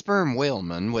 in sperm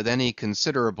whalemen with any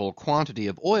considerable quantity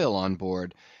of oil on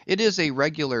board, it is a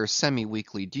regular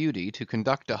semi-weekly duty to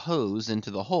conduct a hose into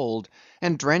the hold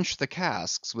and drench the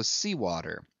casks with sea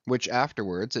water, which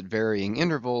afterwards at varying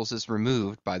intervals is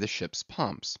removed by the ship's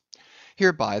pumps.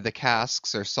 Hereby the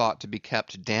casks are sought to be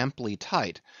kept damply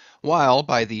tight, while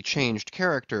by the changed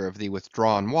character of the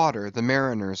withdrawn water the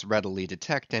mariners readily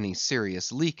detect any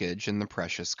serious leakage in the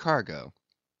precious cargo.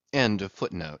 End of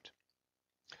footnote.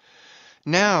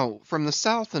 Now, from the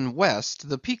south and west,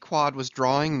 the Pequod was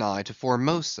drawing nigh to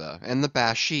Formosa and the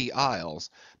Bashee Isles,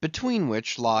 between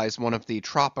which lies one of the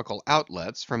tropical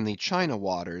outlets from the China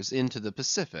waters into the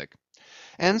Pacific.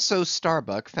 And so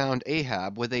Starbuck found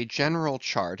Ahab with a general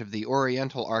chart of the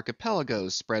Oriental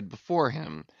archipelagos spread before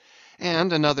him,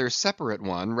 and another separate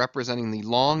one representing the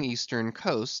long eastern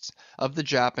coasts of the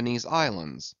Japanese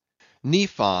islands,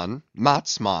 Niphon,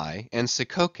 Matsmai, and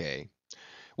Sikoke.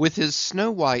 With his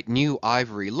snow-white new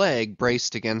ivory leg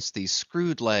braced against the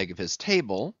screwed leg of his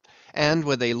table, and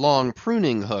with a long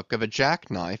pruning hook of a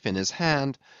jackknife in his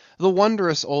hand, the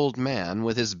wondrous old man,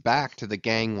 with his back to the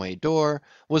gangway door,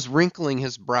 was wrinkling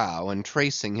his brow and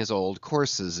tracing his old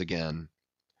courses again.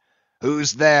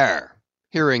 "Who's there?"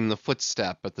 hearing the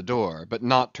footstep at the door, but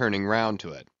not turning round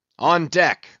to it. "On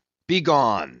deck!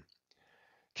 Begone!"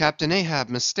 "Captain Ahab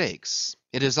mistakes.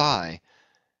 It is I.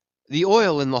 The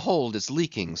oil in the hold is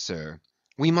leaking, sir.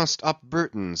 We must up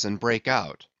Burton's and break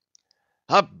out."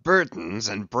 "Up Burton's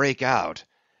and break out?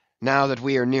 Now that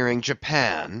we are nearing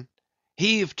Japan?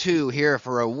 Heave to here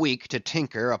for a week to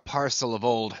tinker a parcel of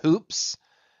old hoops?"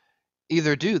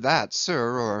 "Either do that,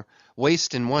 sir, or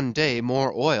waste in one day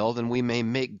more oil than we may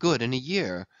make good in a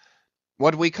year.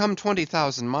 What we come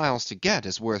 20,000 miles to get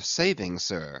is worth saving,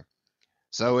 sir."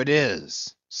 So it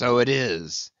is,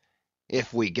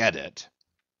 if we get it."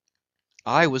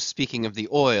 "I was speaking of the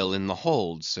oil in the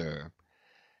hold, sir."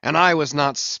 "And I was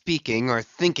not speaking or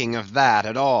thinking of that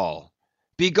at all.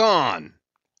 Begone!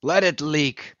 Let it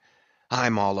leak.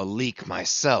 I'm all a leak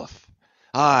myself.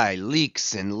 Aye,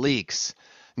 leaks in leaks.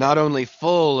 Not only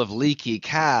full of leaky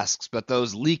casks, but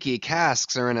those leaky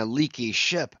casks are in a leaky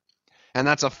ship. And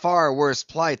that's a far worse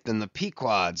plight than the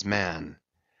Pequod's, man.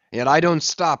 Yet I don't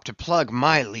stop to plug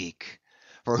my leak,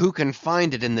 for who can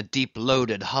find it in the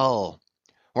deep-loaded hull?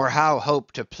 Or how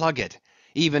hope to plug it,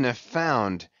 even if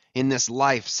found, in this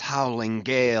life's howling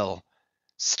gale?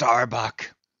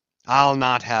 Starbuck, I'll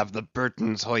not have the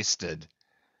Burtons hoisted."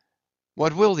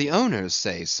 "What will the owners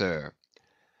say, sir?"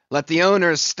 "Let the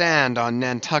owners stand on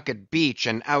Nantucket beach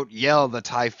and out-yell the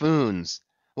typhoons.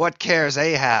 What cares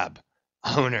Ahab?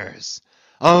 Owners!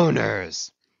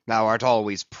 Thou art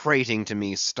always prating to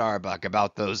me, Starbuck,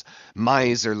 about those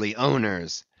miserly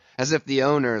owners, as if the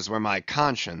owners were my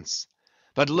conscience.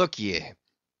 But look ye,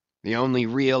 the only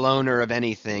real owner of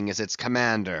anything is its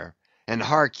commander, and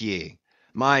hark ye,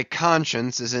 my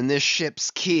conscience is in this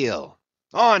ship's keel.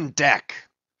 On deck!"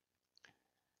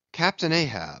 "Captain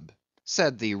Ahab,"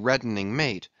 said the reddening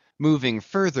mate, moving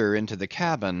further into the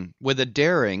cabin, with a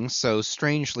daring so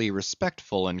strangely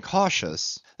respectful and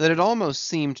cautious, that it almost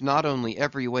seemed not only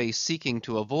every way seeking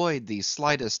to avoid the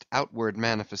slightest outward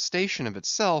manifestation of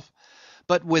itself,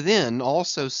 but within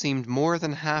also seemed more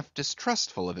than half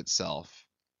distrustful of itself.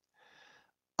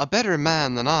 "A better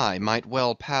man than I might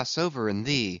well pass over in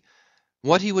thee,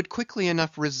 what he would quickly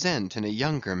enough resent in a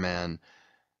younger man;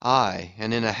 aye,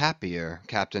 and in a happier,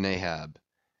 Captain Ahab."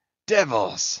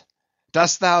 "Devils!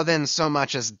 Dost thou then so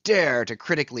much as dare to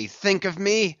critically think of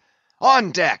me?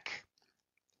 On deck!"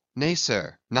 "Nay,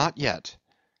 sir, not yet.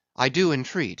 I do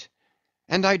entreat,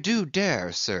 and I do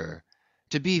dare, sir,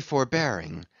 to be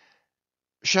forbearing.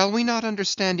 Shall we not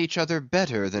understand each other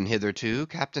better than hitherto,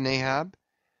 Captain Ahab?"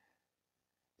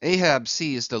 Ahab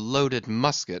seized a loaded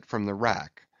musket from the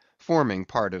rack, forming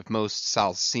part of most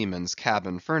South Seamen's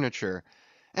cabin furniture,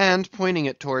 and pointing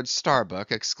it towards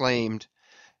Starbuck, exclaimed,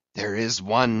 "There is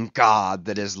one God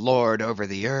that is Lord over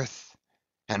the earth,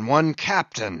 and one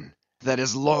Captain that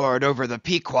is Lord over the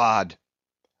Pequod.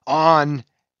 On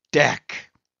deck!"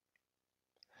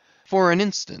 For an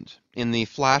instant, in the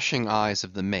flashing eyes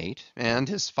of the mate, and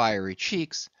his fiery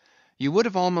cheeks, you would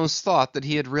have almost thought that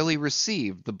he had really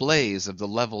received the blaze of the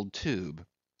levelled tube.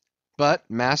 But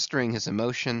mastering his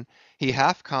emotion, he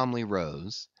half calmly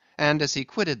rose, and as he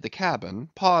quitted the cabin,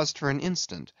 paused for an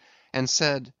instant, and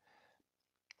said,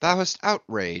 "Thou hast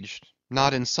outraged,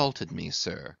 not insulted me,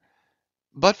 sir.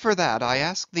 But for that, I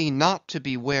ask thee not to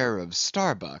beware of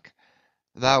Starbuck;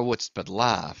 thou wouldst but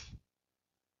laugh.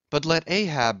 But let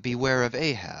Ahab beware of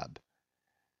Ahab.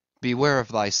 Beware of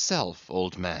thyself,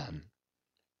 old man."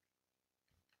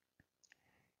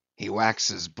 "He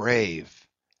waxes brave,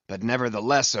 but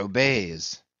nevertheless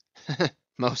obeys.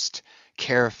 Most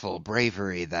careful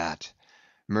bravery that,"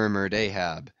 murmured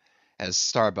Ahab, as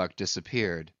Starbuck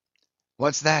disappeared.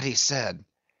 "What's that he said?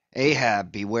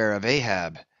 Ahab beware of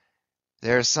Ahab.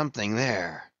 There's something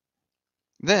there."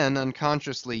 Then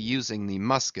unconsciously using the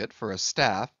musket for a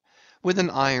staff, with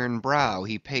an iron brow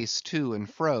he paced to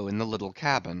and fro in the little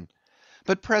cabin;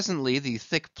 but presently the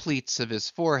thick pleats of his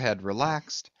forehead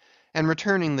relaxed, and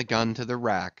returning the gun to the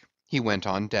rack, he went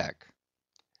on deck.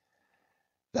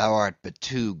 "Thou art but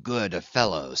too good a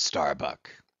fellow, Starbuck,"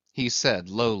 he said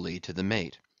lowly to the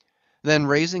mate. Then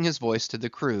raising his voice to the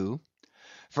crew,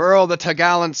 "Furl the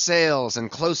t'gallant sails,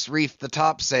 and close reef the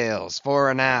topsails,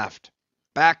 fore and aft.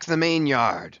 Back the main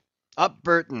yard. Up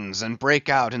Burtons, and break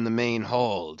out in the main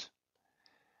hold."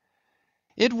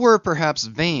 It were perhaps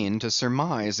vain to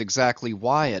surmise exactly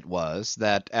why it was,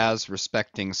 that as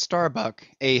respecting Starbuck,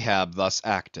 Ahab thus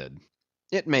acted.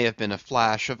 It may have been a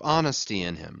flash of honesty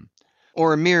in him,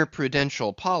 or mere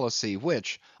prudential policy,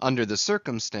 which, under the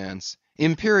circumstance,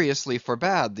 imperiously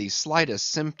forbade the slightest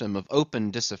symptom of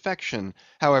open disaffection,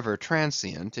 however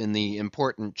transient, in the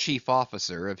important chief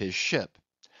officer of his ship.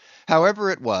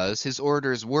 However it was, his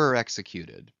orders were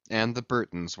executed, and the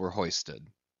Burtons were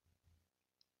hoisted.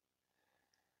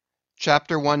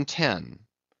 CHAPTER 110.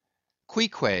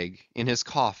 Queequeg in his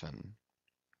Coffin.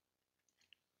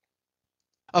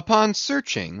 Upon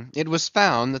searching, it was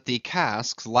found that the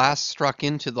casks last struck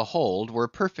into the hold were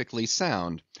perfectly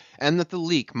sound, and that the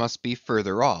leak must be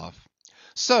further off.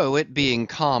 So, it being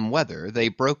calm weather, they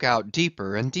broke out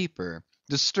deeper and deeper,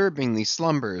 disturbing the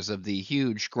slumbers of the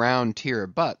huge ground tier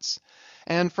butts,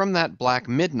 and from that black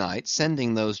midnight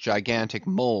sending those gigantic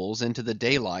moles into the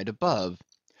daylight above.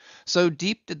 So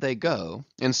deep did they go,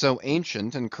 and so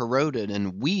ancient and corroded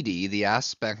and weedy the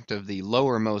aspect of the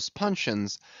lowermost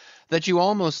puncheons, that you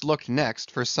almost looked next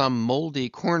for some mouldy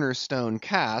corner-stone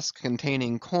cask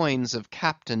containing coins of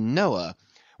Captain Noah,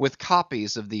 with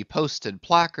copies of the posted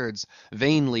placards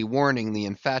vainly warning the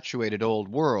infatuated old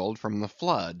world from the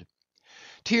flood.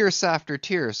 Tierce after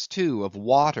tierce, too, of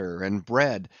water, and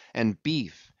bread, and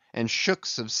beef, and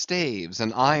shooks of staves,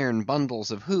 and iron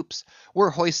bundles of hoops, were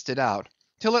hoisted out,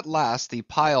 till at last the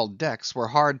piled decks were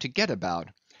hard to get about,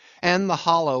 and the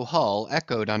hollow hull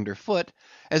echoed under foot,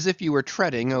 as if you were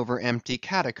treading over empty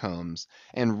catacombs,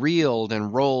 and reeled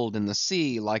and rolled in the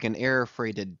sea like an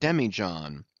air-freighted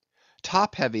demijohn.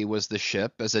 Top-heavy was the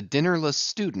ship as a dinnerless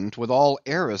student with all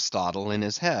Aristotle in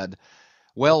his head.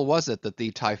 Well was it that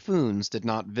the typhoons did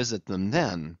not visit them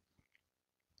then.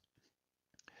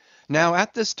 Now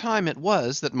at this time it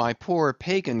was that my poor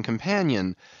pagan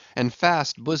companion and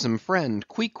fast bosom friend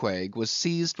Queequeg was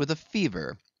seized with a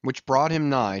fever, which brought him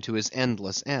nigh to his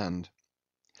endless end.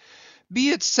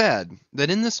 Be it said, that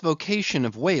in this vocation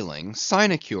of whaling,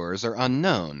 sinecures are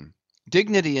unknown.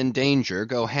 Dignity and danger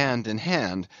go hand in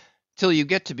hand. Till you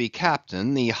get to be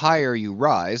captain, the higher you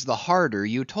rise, the harder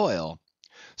you toil.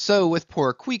 So with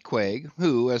poor Queequeg,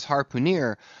 who, as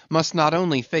harpooneer, must not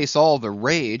only face all the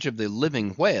rage of the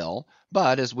living whale,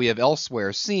 but, as we have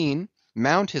elsewhere seen,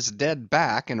 mount his dead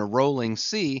back in a rolling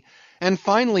sea, and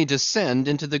finally descend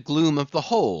into the gloom of the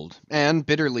hold, and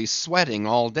bitterly sweating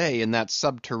all day in that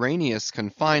subterraneous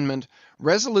confinement,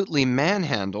 resolutely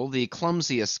manhandle the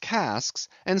clumsiest casks,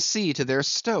 and see to their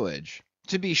stowage.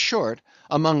 To be short,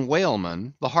 among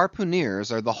whalemen, the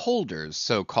harpooneers are the holders,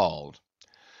 so called.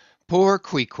 Poor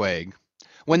Queequeg!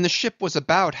 When the ship was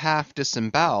about half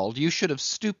disembowelled, you should have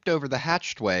stooped over the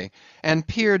hatchway, and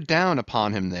peered down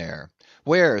upon him there,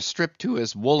 where, stripped to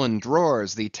his woolen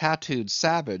drawers, the tattooed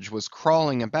savage was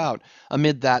crawling about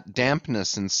amid that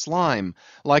dampness and slime,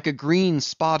 like a green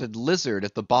spotted lizard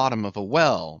at the bottom of a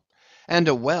well. And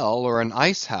a well or an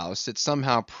ice house it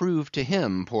somehow proved to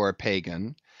him, poor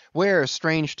pagan; where,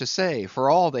 strange to say, for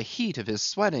all the heat of his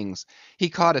sweatings, he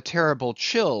caught a terrible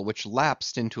chill which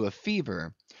lapsed into a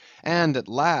fever; and at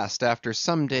last, after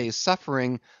some days'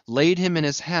 suffering, laid him in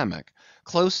his hammock,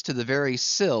 close to the very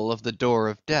sill of the door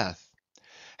of death.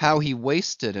 How he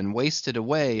wasted and wasted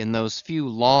away in those few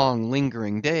long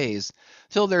lingering days,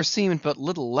 till there seemed but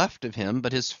little left of him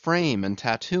but his frame and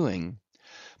tattooing.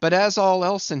 But as all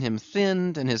else in him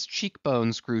thinned, and his cheek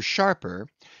bones grew sharper,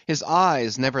 his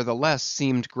eyes nevertheless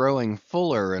seemed growing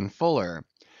fuller and fuller.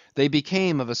 They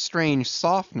became of a strange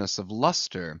softness of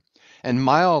lustre, and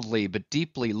mildly but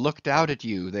deeply looked out at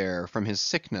you there from his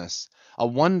sickness, a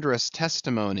wondrous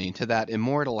testimony to that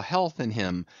immortal health in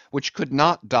him which could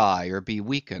not die or be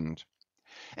weakened.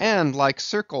 And like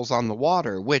circles on the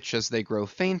water, which, as they grow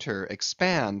fainter,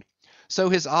 expand, so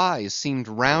his eyes seemed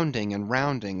rounding and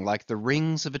rounding like the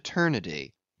rings of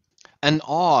eternity. An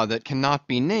awe that cannot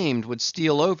be named would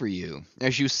steal over you,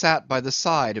 as you sat by the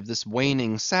side of this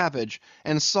waning savage,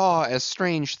 and saw as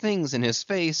strange things in his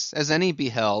face as any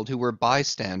beheld who were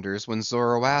bystanders when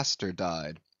Zoroaster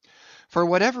died. For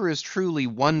whatever is truly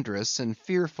wondrous and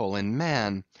fearful in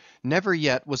man, never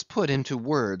yet was put into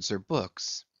words or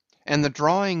books. And the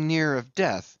drawing near of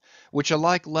death, which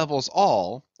alike levels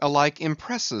all, alike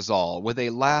impresses all with a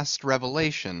last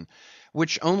revelation,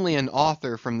 which only an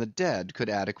author from the dead could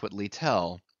adequately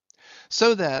tell.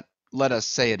 So that, let us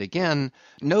say it again,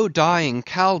 no dying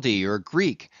Chaldee or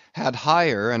Greek had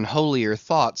higher and holier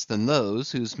thoughts than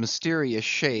those whose mysterious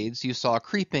shades you saw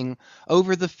creeping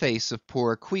over the face of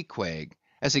poor Queequeg,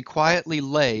 as he quietly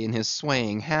lay in his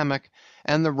swaying hammock,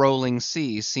 and the rolling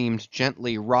sea seemed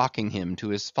gently rocking him to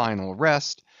his final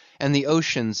rest, and the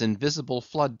ocean's invisible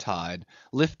flood tide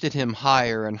lifted him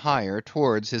higher and higher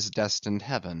towards his destined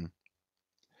heaven.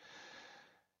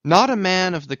 Not a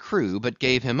man of the crew but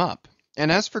gave him up;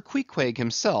 and as for Queequeg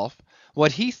himself,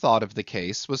 what he thought of the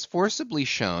case was forcibly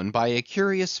shown by a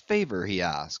curious favor he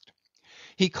asked.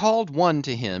 He called one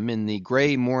to him in the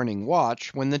grey morning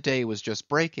watch when the day was just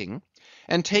breaking,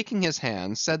 and taking his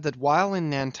hand, said that while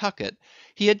in Nantucket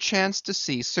he had chanced to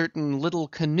see certain little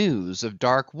canoes of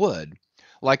dark wood,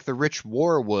 like the rich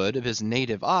war wood of his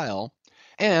native isle,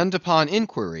 and upon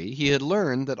inquiry he had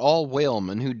learned that all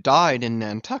whalemen who died in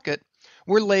Nantucket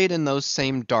were laid in those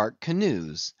same dark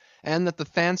canoes, and that the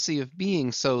fancy of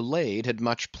being so laid had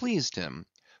much pleased him;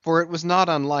 for it was not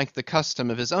unlike the custom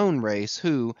of his own race,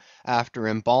 who, after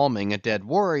embalming a dead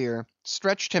warrior,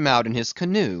 stretched him out in his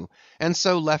canoe, and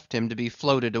so left him to be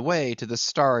floated away to the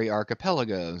starry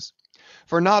archipelagoes.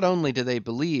 For not only do they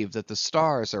believe that the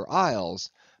stars are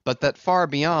isles, but that far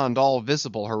beyond all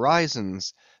visible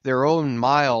horizons, their own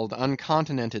mild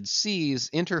uncontinented seas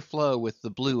interflow with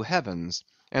the blue heavens,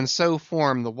 and so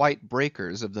form the white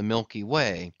breakers of the Milky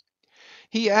Way.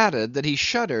 He added that he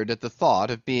shuddered at the thought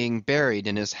of being buried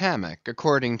in his hammock,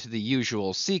 according to the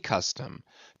usual sea custom,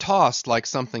 tossed like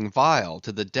something vile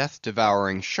to the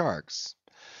death‐devouring sharks.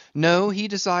 No, he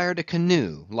desired a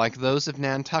canoe like those of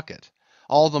Nantucket,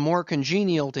 all the more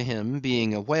congenial to him,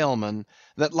 being a whaleman,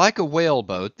 that like a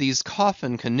whaleboat these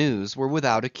coffin canoes were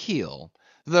without a keel,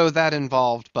 though that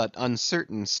involved but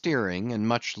uncertain steering and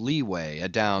much leeway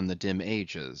adown the dim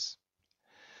ages.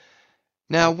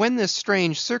 Now when this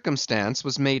strange circumstance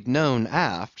was made known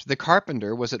aft, the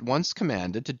carpenter was at once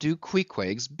commanded to do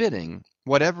Queequeg's bidding,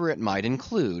 whatever it might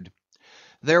include.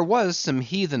 There was some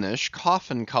heathenish,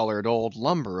 coffin‐coloured old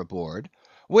lumber aboard,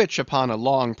 which upon a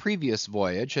long previous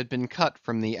voyage had been cut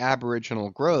from the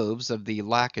aboriginal groves of the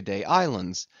Lackaday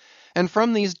Islands, and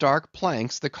from these dark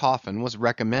planks the coffin was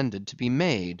recommended to be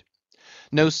made.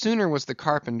 No sooner was the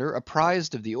carpenter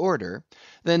apprised of the order,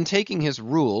 than taking his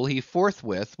rule, he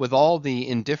forthwith, with all the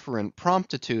indifferent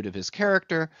promptitude of his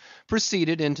character,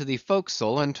 proceeded into the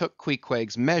forecastle and took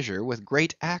Queequeg's measure with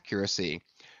great accuracy,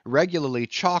 regularly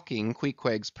chalking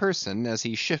Queequeg's person as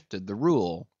he shifted the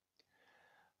rule.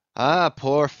 "Ah,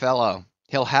 poor fellow!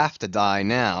 He'll have to die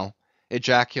now,"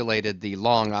 ejaculated the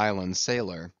Long Island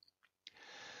sailor.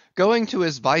 Going to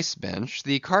his vice bench,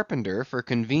 the carpenter, for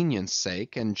convenience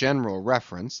sake and general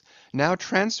reference, now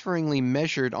transferringly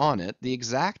measured on it the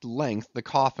exact length the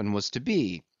coffin was to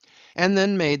be, and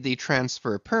then made the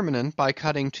transfer permanent by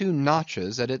cutting 2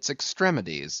 notches at its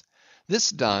extremities. This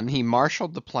done, he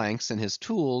marshalled the planks and his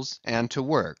tools, and to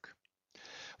work.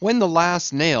 When the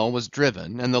last nail was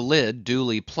driven, and the lid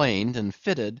duly planed and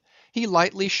fitted, he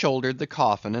lightly shouldered the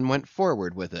coffin and went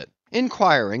forward with it,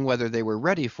 inquiring whether they were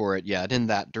ready for it yet in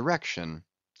that direction.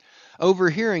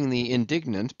 Overhearing the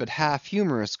indignant but half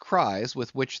humorous cries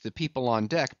with which the people on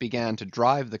deck began to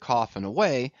drive the coffin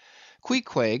away,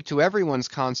 Queequeg, to every one's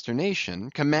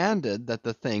consternation, commanded that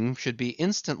the thing should be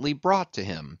instantly brought to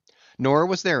him; nor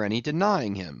was there any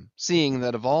denying him, seeing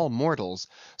that of all mortals,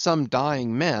 some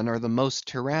dying men are the most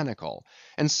tyrannical,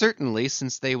 and certainly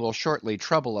since they will shortly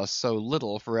trouble us so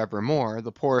little for evermore,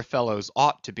 the poor fellows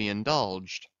ought to be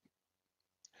indulged.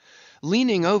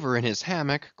 Leaning over in his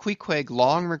hammock, Queequeg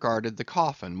long regarded the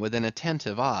coffin with an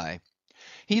attentive eye.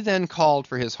 He then called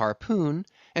for his harpoon,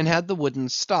 and had the wooden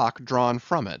stock drawn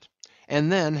from it,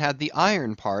 and then had the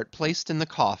iron part placed in the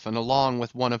coffin along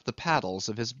with one of the paddles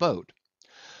of his boat.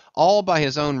 All by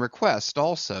his own request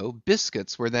also,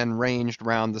 biscuits were then ranged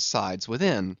round the sides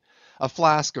within, a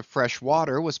flask of fresh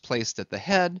water was placed at the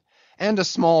head, and a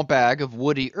small bag of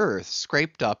woody earth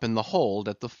scraped up in the hold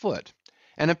at the foot;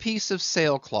 and a piece of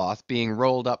sailcloth being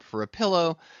rolled up for a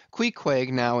pillow,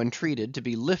 Queequeg now entreated to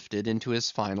be lifted into his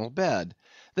final bed,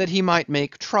 that he might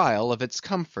make trial of its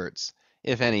comforts,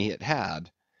 if any it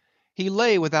had. He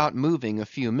lay without moving a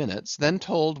few minutes, then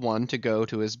told one to go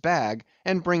to his bag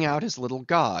and bring out his little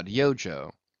god,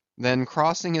 Yojo. Then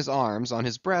crossing his arms on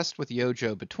his breast with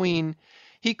Yojo between,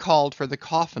 he called for the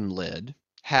coffin lid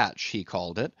 (hatch he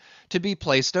called it) to be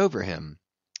placed over him.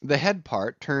 The head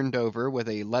part turned over with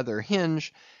a leather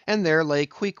hinge, and there lay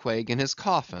Queequeg in his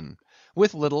coffin,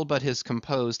 with little but his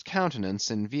composed countenance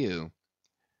in view.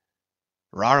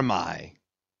 "Rarmai!"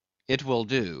 "It will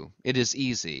do; it is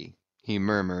easy," he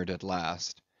murmured at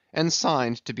last, and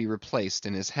signed to be replaced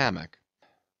in his hammock.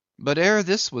 But ere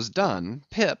this was done,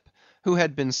 Pip, who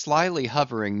had been slyly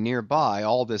hovering near by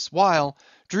all this while,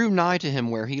 drew nigh to him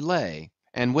where he lay,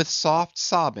 and with soft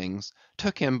sobbings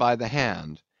took him by the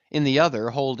hand, in the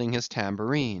other holding his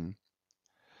tambourine.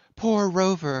 "Poor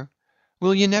rover,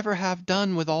 will ye never have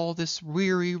done with all this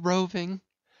weary roving?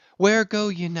 Where go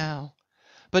ye now?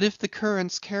 But if the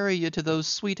currents carry ye to those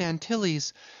sweet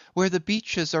Antilles, where the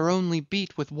beaches are only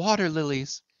beat with water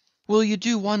lilies, will ye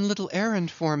do one little errand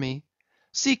for me?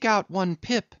 Seek out one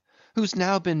Pip, who's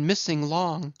now been missing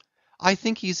long. I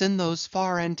think he's in those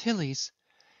far Antilles.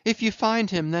 If ye find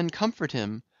him, then comfort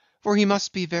him, for he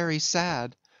must be very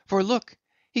sad; for look,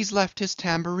 he's left his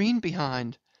tambourine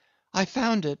behind. I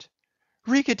found it.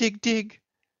 Rig-a-dig-dig!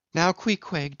 Now,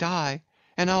 Queequeg, die,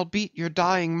 and I'll beat your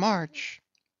dying march."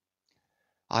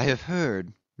 "I have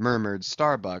heard," murmured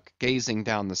Starbuck, gazing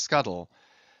down the scuttle,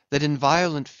 "that in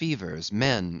violent fevers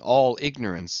men, all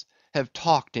ignorance, have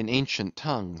talked in ancient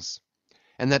tongues;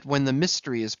 and that when the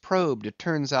mystery is probed, it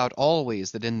turns out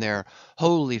always that in their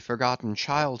wholly forgotten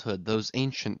childhood those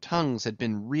ancient tongues had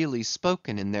been really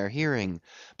spoken in their hearing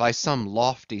by some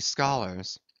lofty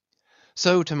scholars.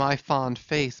 So to my fond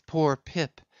faith, poor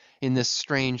Pip, in this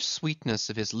strange sweetness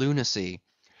of his lunacy,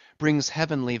 brings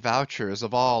heavenly vouchers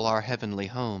of all our heavenly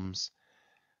homes.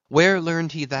 Where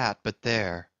learned he that but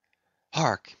there?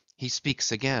 Hark, he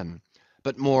speaks again,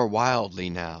 but more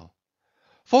wildly now.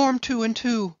 Form 2 and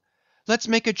 2, let's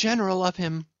make a general of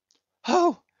him.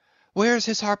 Ho! where's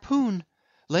his harpoon?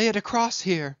 Lay it across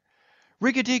here.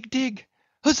 Rig-a-dig-dig!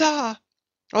 Huzza!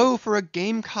 Oh, for a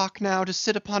gamecock now to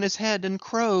sit upon his head and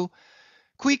crow.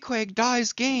 Queequeg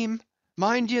dies game,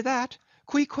 mind ye that,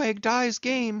 Queequeg dies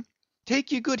game.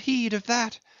 Take ye good heed of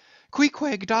that.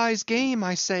 Queequeg dies game,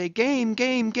 I say, game,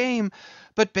 game, game.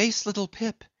 But base little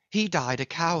Pip, he died a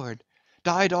coward,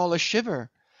 died all a shiver.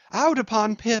 Out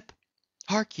upon Pip!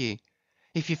 Hark ye,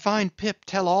 if ye find Pip,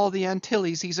 tell all the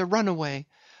Antilles he's a runaway,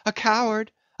 a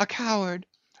coward, a coward,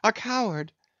 a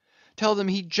coward. Tell them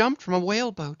he jumped from a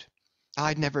whale boat.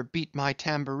 I'd never beat my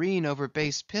tambourine over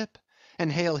base Pip,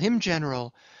 and hail him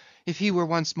general, if he were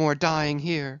once more dying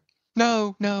here.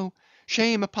 No, no,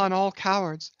 shame upon all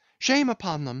cowards, shame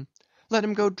upon them. Let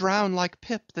him go drown like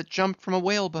Pip that jumped from a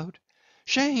whale boat.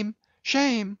 shame,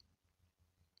 shame!"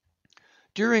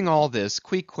 During all this,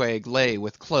 Queequeg lay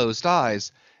with closed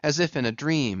eyes, as if in a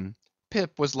dream.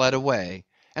 Pip was led away,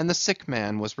 and the sick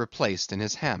man was replaced in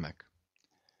his hammock.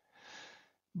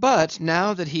 But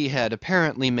now that he had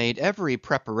apparently made every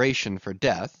preparation for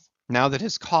death, now that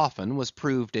his coffin was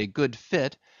proved a good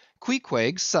fit,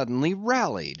 Queequeg suddenly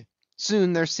rallied.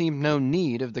 Soon there seemed no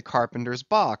need of the carpenter's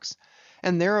box;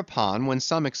 and thereupon, when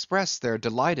some expressed their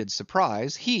delighted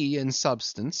surprise, he, in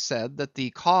substance, said that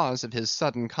the cause of his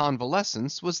sudden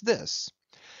convalescence was this: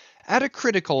 at a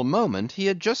critical moment he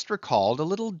had just recalled a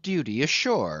little duty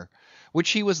ashore,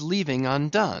 which he was leaving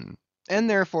undone, and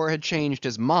therefore had changed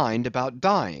his mind about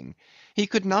dying. He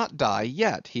could not die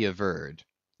yet, he averred.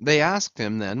 They asked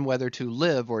him then whether to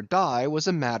live or die was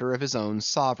a matter of his own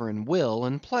sovereign will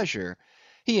and pleasure.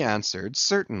 He answered,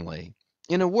 certainly.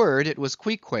 In a word, it was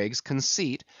Queequeg's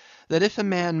conceit, that if a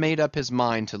man made up his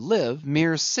mind to live,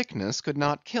 mere sickness could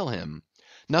not kill him.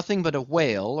 Nothing but a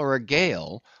whale, or a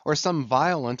gale, or some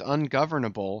violent,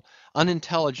 ungovernable,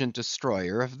 unintelligent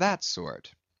destroyer of that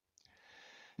sort.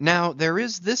 Now, there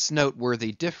is this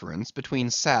noteworthy difference between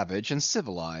savage and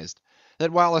civilized,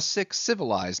 that while a sick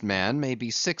civilized man may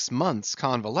be 6 months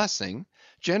convalescing,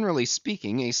 generally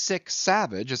speaking, a sick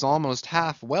savage is almost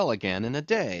half well again in a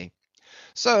day.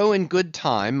 So in good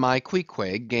time my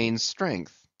Queequeg gained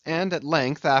strength, and at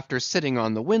length, after sitting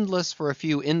on the windlass for a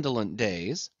few indolent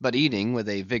days, but eating with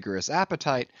a vigorous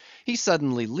appetite, he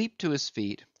suddenly leaped to his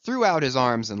feet, threw out his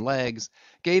arms and legs,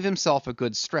 gave himself a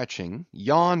good stretching,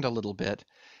 yawned a little bit,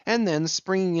 and then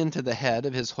springing into the head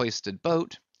of his hoisted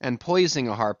boat, and poising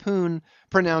a harpoon,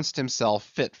 pronounced himself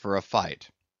fit for a fight.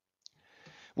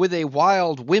 With a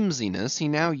wild whimsiness he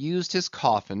now used his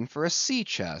coffin for a sea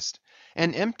chest,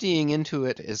 and emptying into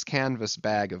it his canvas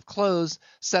bag of clothes,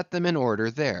 set them in order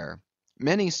there.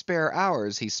 Many spare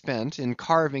hours he spent in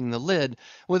carving the lid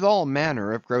with all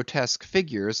manner of grotesque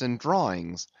figures and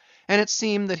drawings, and it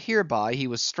seemed that hereby he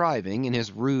was striving, in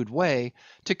his rude way,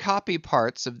 to copy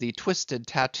parts of the twisted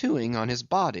tattooing on his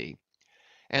body.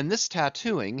 And this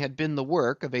tattooing had been the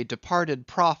work of a departed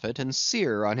prophet and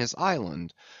seer on his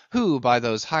island, who, by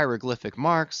those hieroglyphic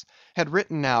marks, had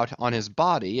written out on his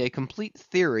body a complete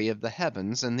theory of the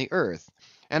heavens and the earth,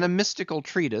 and a mystical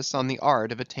treatise on the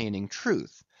art of attaining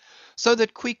truth; so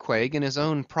that Queequeg in his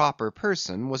own proper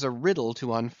person was a riddle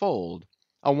to unfold,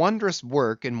 a wondrous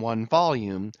work in one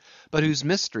volume, but whose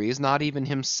mysteries not even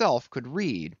himself could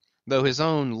read, though his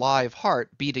own live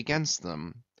heart beat against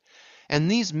them. And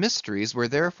these mysteries were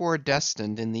therefore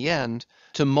destined in the end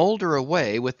to moulder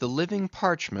away with the living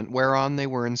parchment whereon they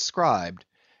were inscribed,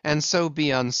 and so be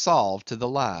unsolved to the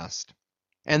last.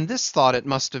 And this thought it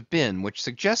must have been which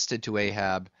suggested to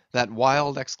Ahab that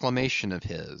wild exclamation of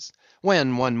his,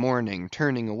 when one morning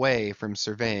turning away from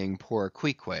surveying poor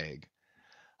Queequeg,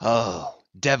 "Oh,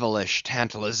 devilish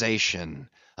tantalization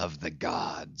of the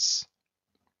gods!"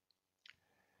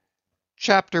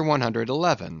 CHAPTER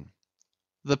 111.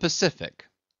 The Pacific.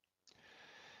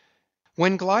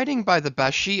 When gliding by the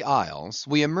Bashee Isles,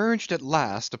 we emerged at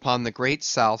last upon the great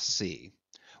South Sea.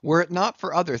 Were it not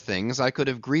for other things, I could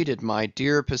have greeted my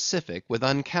dear Pacific with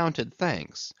uncounted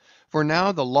thanks; for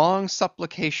now the long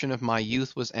supplication of my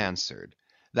youth was answered.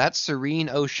 That serene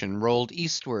ocean rolled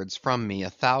eastwards from me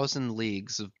 1,000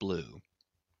 leagues of blue.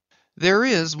 There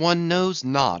is, one knows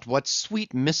not what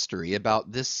sweet mystery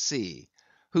about this sea,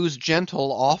 whose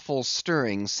gentle, awful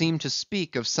stirrings seem to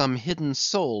speak of some hidden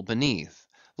soul beneath,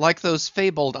 like those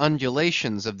fabled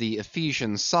undulations of the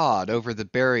Ephesian sod over the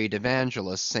buried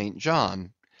evangelist St.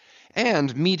 John.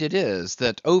 And meet it is,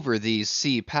 that over these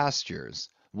sea pastures,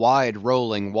 wide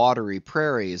rolling watery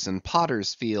prairies and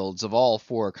potters' fields of all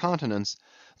 4 continents,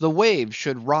 the waves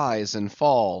should rise and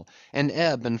fall, and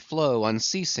ebb and flow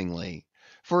unceasingly;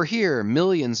 for here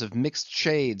millions of mixed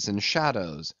shades and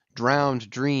shadows, drowned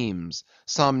dreams,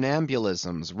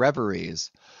 somnambulisms,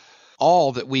 reveries,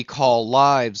 all that we call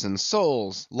lives and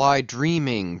souls, lie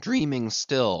dreaming, dreaming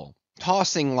still,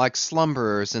 tossing like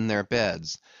slumberers in their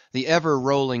beds, the ever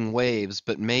rolling waves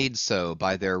but made so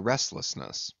by their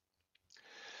restlessness.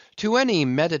 To any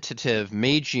meditative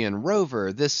Magian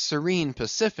rover, this serene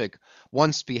Pacific,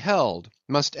 once beheld,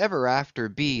 must ever after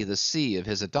be the sea of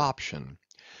his adoption.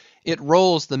 It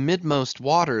rolls the midmost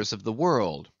waters of the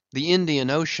world, the Indian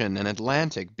Ocean and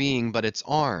Atlantic being but its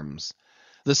arms.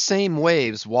 The same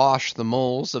waves wash the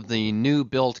moles of the new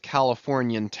built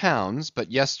Californian towns, but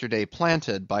yesterday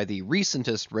planted by the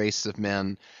recentest race of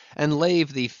men, and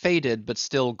lave the faded but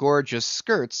still gorgeous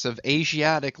skirts of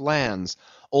Asiatic lands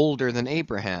older than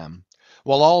Abraham,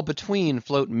 while all between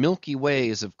float milky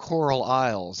ways of coral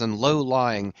isles, and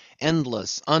low-lying,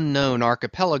 endless, unknown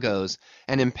archipelagos,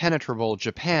 and impenetrable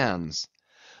Japans.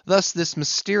 Thus this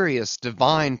mysterious,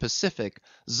 divine Pacific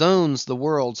zones the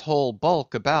world's whole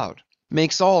bulk about,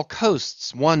 makes all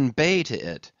coasts one bay to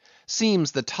it,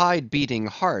 seems the tide-beating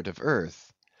heart of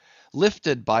earth.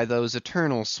 Lifted by those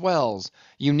eternal swells,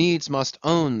 you needs must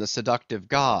own the seductive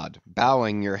god,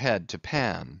 bowing your head to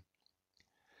Pan.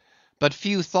 But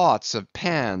few thoughts of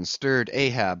Pan stirred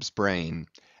Ahab's brain,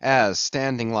 as,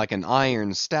 standing like an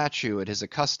iron statue at his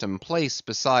accustomed place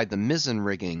beside the mizzen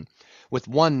rigging, with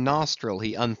one nostril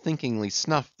he unthinkingly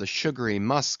snuffed the sugary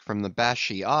musk from the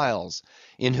Bashee Isles,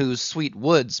 in whose sweet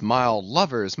woods mild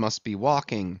lovers must be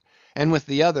walking, and with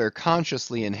the other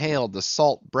consciously inhaled the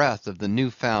salt breath of the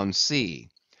new-found sea;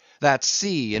 that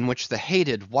sea in which the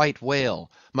hated white whale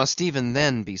must even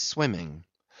then be swimming.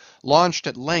 Launched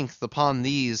at length upon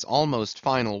these almost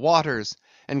final waters,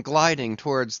 and gliding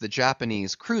towards the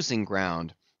Japanese cruising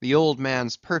ground, the old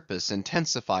man's purpose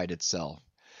intensified itself.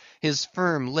 His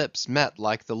firm lips met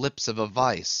like the lips of a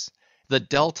vice; the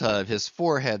delta of his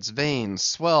forehead's veins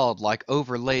swelled like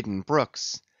overladen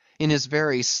brooks. In his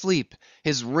very sleep,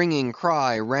 his ringing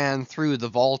cry ran through the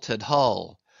vaulted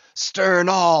hull, "Stern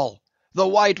all! The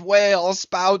white whale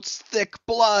spouts thick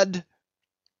blood!"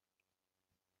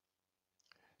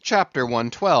 CHAPTER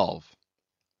 112.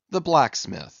 The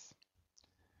Blacksmith.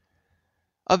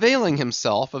 Availing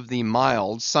himself of the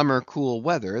mild summer cool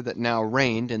weather that now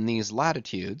reigned in these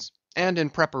latitudes, and in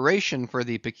preparation for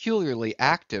the peculiarly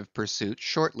active pursuit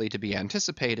shortly to be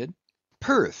anticipated,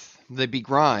 Perth, the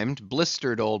begrimed,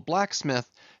 blistered old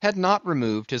blacksmith, had not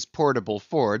removed his portable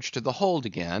forge to the hold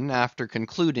again, after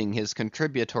concluding his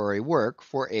contributory work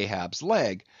for Ahab's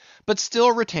leg, but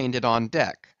still retained it on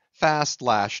deck, fast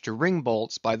lashed to ring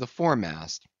bolts by the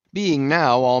foremast, being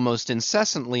now almost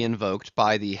incessantly invoked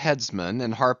by the headsmen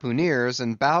and harpooneers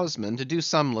and bowsmen to do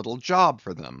some little job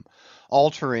for them,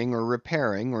 altering or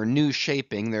repairing or new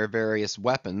shaping their various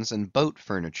weapons and boat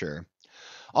furniture.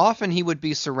 Often he would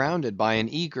be surrounded by an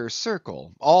eager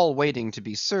circle, all waiting to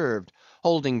be served,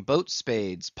 holding boat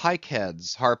spades, pike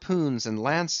heads, harpoons, and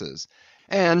lances,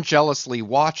 and jealously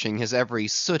watching his every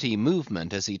sooty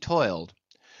movement as he toiled.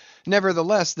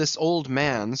 Nevertheless, this old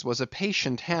man's was a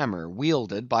patient hammer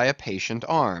wielded by a patient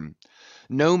arm.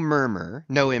 No murmur,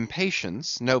 no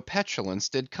impatience, no petulance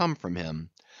did come from him.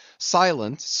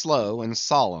 Silent, slow, and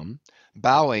solemn,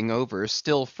 bowing over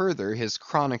still further his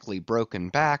chronically broken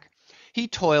back, he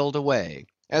toiled away,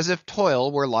 as if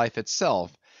toil were life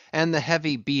itself, and the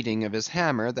heavy beating of his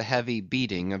hammer the heavy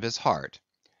beating of his heart.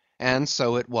 And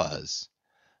so it was.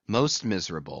 Most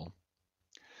miserable.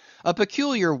 A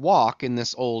peculiar walk in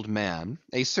this old man,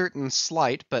 a certain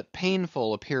slight but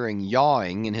painful appearing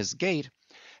yawing in his gait,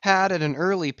 had at an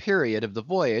early period of the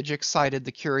voyage excited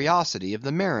the curiosity of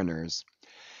the mariners;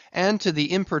 and to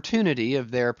the importunity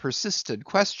of their persisted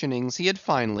questionings he had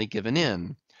finally given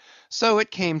in. So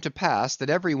it came to pass that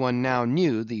every one now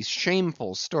knew the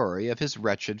shameful story of his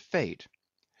wretched fate.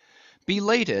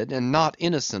 Belated, and not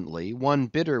innocently, one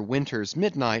bitter winter's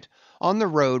midnight, on the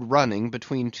road running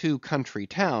between two country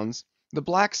towns, the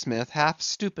blacksmith half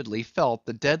stupidly felt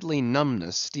the deadly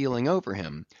numbness stealing over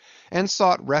him, and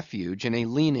sought refuge in a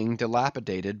leaning,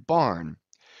 dilapidated barn.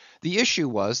 The issue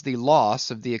was the loss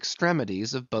of the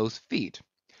extremities of both feet.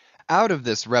 Out of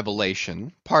this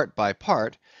revelation, part by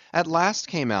part, at last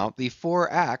came out the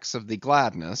 4 acts of the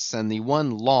gladness, and the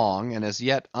one long and as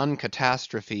yet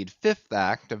uncatastrophed 5th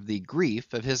act of the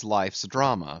grief of his life's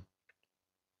drama.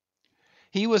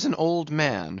 He was an old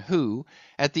man, who,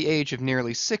 at the age of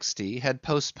nearly 60, had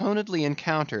postponedly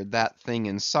encountered that thing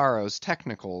in sorrow's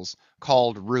technicals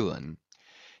called ruin.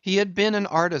 He had been an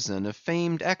artisan of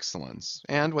famed excellence,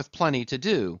 and with plenty to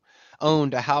do,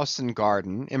 owned a house and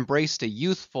garden, embraced a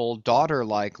youthful,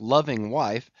 daughter-like, loving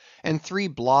wife, and 3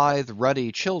 blithe,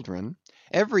 ruddy children;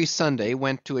 every Sunday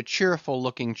went to a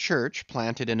cheerful-looking church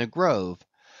planted in a grove.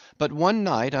 But one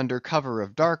night under cover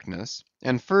of darkness,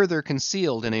 and further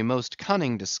concealed in a most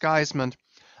cunning disguisement,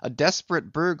 a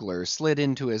desperate burglar slid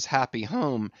into his happy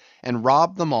home, and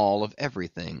robbed them all of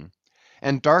everything.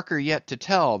 And darker yet to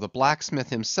tell, the blacksmith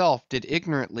himself did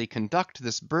ignorantly conduct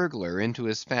this burglar into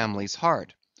his family's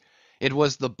heart. It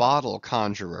was the bottle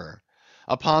conjurer.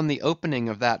 Upon the opening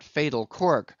of that fatal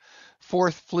cork,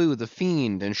 forth flew the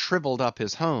fiend and shrivelled up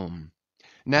his home.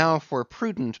 Now for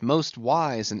prudent, most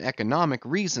wise, and economic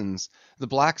reasons, the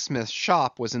blacksmith's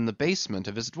shop was in the basement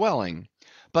of his dwelling,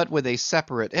 but with a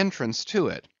separate entrance to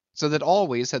it, so that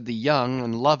always had the young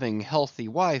and loving healthy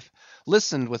wife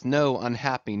listened with no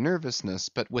unhappy nervousness,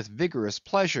 but with vigorous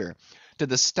pleasure, to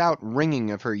the stout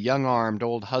ringing of her young-armed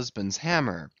old husband's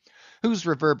hammer, whose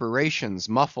reverberations,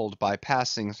 muffled by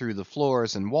passing through the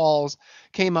floors and walls,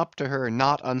 came up to her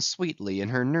not unsweetly in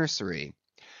her nursery.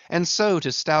 And so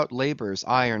to stout labor's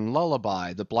iron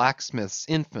lullaby the blacksmith's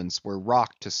infants were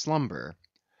rocked to slumber.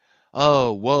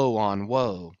 Oh, woe on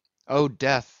woe! O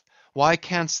death, why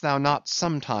canst thou not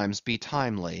sometimes be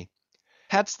timely?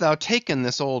 Hadst thou taken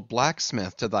this old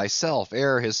blacksmith to thyself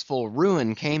ere his full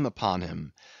ruin came upon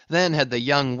him, then had the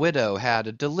young widow had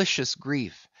a delicious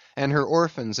grief, and her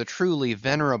orphans a truly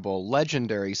venerable,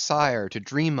 legendary sire to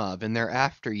dream of in their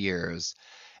after years,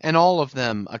 and all of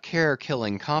them a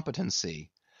care-killing competency.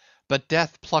 But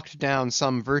death plucked down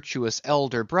some virtuous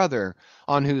elder brother,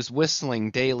 on whose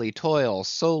whistling daily toil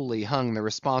solely hung the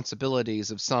responsibilities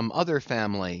of some other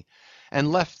family, and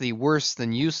left the worse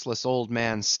than useless old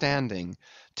man standing,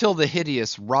 till the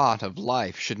hideous rot of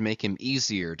life should make him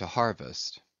easier to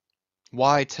harvest.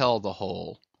 Why tell the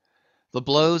whole? The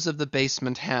blows of the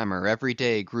basement hammer every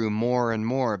day grew more and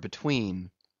more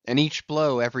between, and each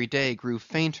blow every day grew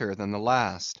fainter than the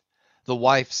last. The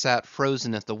wife sat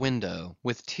frozen at the window,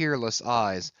 with tearless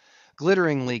eyes,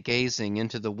 glitteringly gazing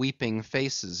into the weeping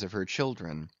faces of her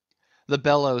children. The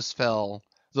bellows fell,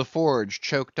 the forge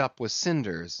choked up with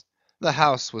cinders, the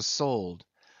house was sold,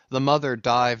 the mother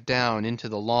dived down into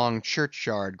the long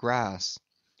churchyard grass,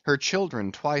 her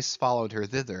children twice followed her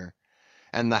thither,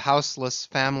 and the houseless,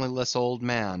 familyless old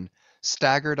man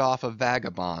staggered off a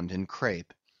vagabond in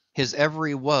crape, his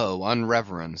every woe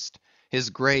unreverenced,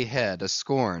 his grey head a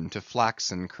scorn to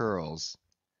flaxen curls.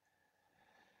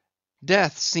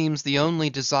 Death seems the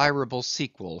only desirable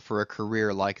sequel for a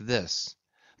career like this.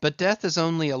 But death is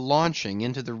only a launching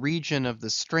into the region of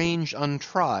the strange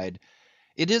untried.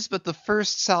 It is but the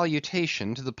first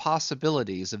salutation to the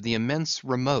possibilities of the immense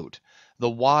remote, the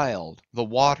wild, the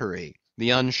watery, the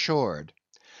unshored.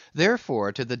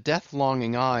 Therefore, to the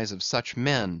death-longing eyes of such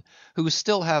men, who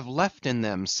still have left in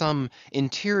them some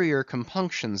interior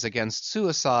compunctions against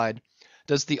suicide,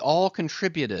 does the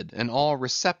all-contributed and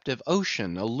all-receptive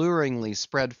ocean alluringly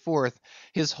spread forth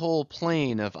his whole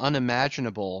plain of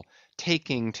unimaginable,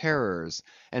 taking terrors,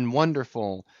 and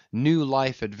wonderful, new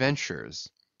life adventures;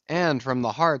 and from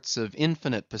the hearts of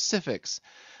infinite Pacifics,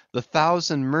 the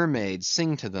thousand mermaids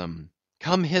sing to them,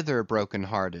 "Come hither,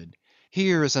 broken-hearted!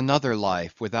 Here is another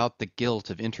life without the guilt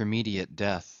of intermediate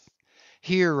death.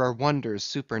 Here are wonders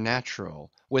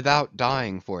supernatural, without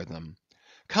dying for them.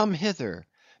 Come hither,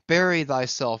 bury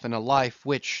thyself in a life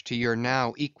which, to your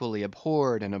now equally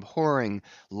abhorred and abhorring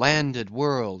landed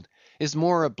world, is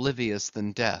more oblivious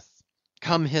than death.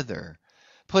 Come hither,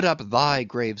 put up thy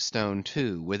gravestone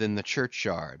too within the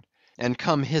churchyard, and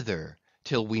come hither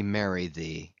till we marry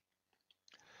thee."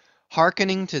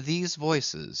 Hearkening to these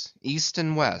voices, east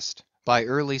and west, by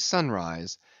early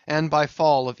sunrise, and by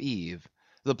fall of eve,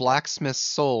 the blacksmith's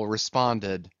soul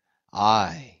responded,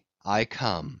 "Aye, I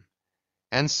come."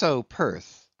 And so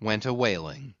Perth went a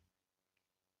whaling.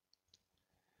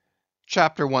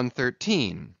 CHAPTER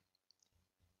 113.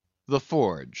 The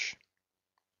Forge.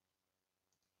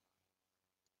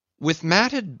 With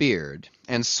matted beard,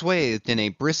 and swathed in a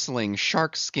bristling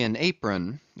shark-skin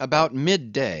apron, about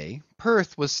mid-day,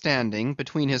 Perth was standing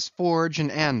between his forge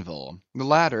and anvil, the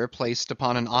latter placed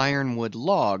upon an ironwood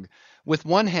log, with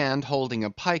one hand holding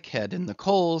a pike-head in the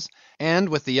coals, and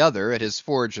with the other at his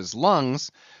forge's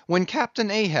lungs, when Captain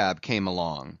Ahab came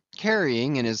along,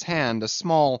 carrying in his hand a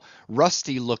small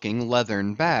rusty-looking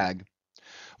leathern bag.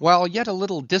 While yet a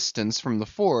little distance from the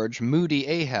forge, moody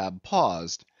Ahab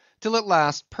paused, till at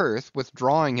last Perth,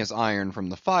 withdrawing his iron from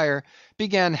the fire,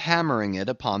 began hammering it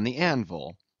upon the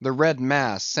anvil, the red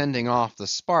mass sending off the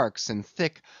sparks in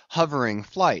thick, hovering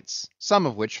flights, some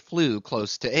of which flew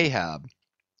close to Ahab.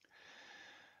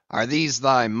 "Are these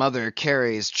thy mother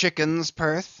Carey's chickens,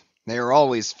 Perth? They are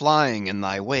always flying in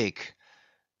thy wake.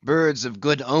 Birds of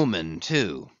good omen,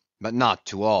 too, but not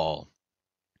to all.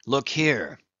 Look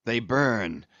here, they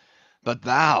burn, but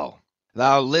thou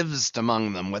livest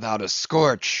among them without a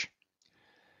scorch."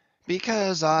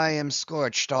 "Because I am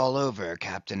scorched all over,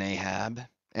 Captain Ahab,"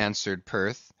 answered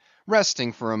Perth,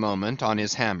 resting for a moment on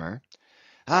his hammer.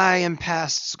 "I am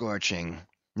past scorching;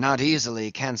 not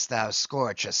easily canst thou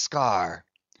scorch a scar."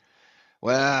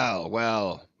 "Well,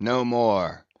 well, no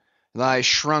more. Thy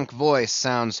shrunk voice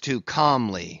sounds too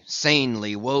calmly,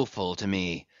 sanely woeful to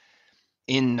me.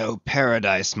 In no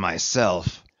paradise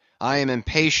myself, I am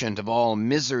impatient of all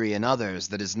misery in others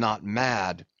that is not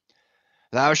mad.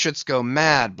 Thou shouldst go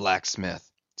mad,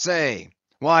 blacksmith. Say,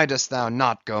 why dost thou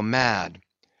not go mad?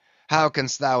 How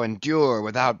canst thou endure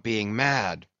without being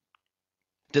mad?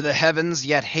 Do the heavens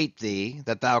yet hate thee,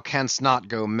 that thou canst not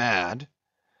go mad?"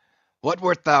 What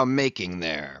wert thou making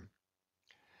there?"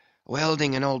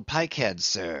 "Welding an old pike head,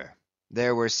 sir.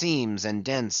 There were seams and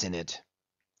dents in it."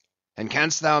 "And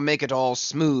canst thou make it all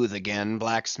smooth again,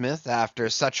 blacksmith, after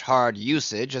such hard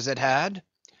usage as it had?"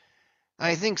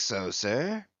 "I think so,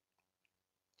 sir."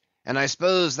 "And I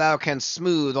suppose thou canst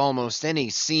smooth almost any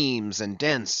seams and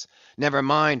dents, never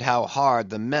mind how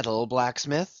hard the metal,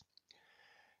 blacksmith?"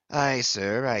 "Aye,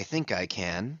 sir, I think I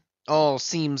can. All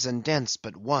seams and dents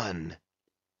but one."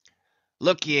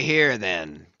 "Look ye here,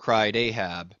 then," cried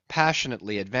Ahab,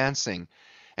 passionately advancing,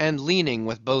 and leaning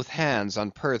with both hands on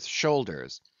Perth's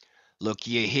shoulders. "Look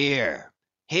ye here,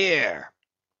 here.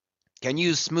 Can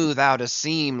you smooth out a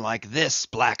seam like this,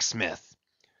 blacksmith?"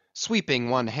 sweeping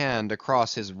one hand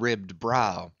across his ribbed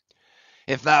brow.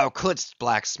 "If thou couldst,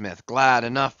 blacksmith, glad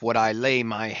enough would I lay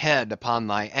my head upon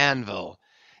thy anvil,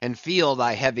 and feel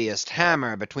thy heaviest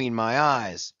hammer between my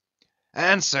eyes.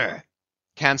 Answer,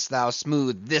 canst thou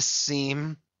smooth this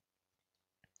seam?"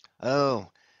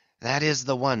 "Oh, that is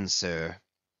the one, sir.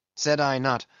 Said I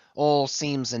not all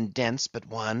seams and dents but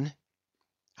one?"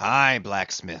 "Aye,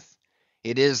 blacksmith,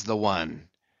 it is the one.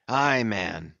 Aye,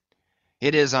 man,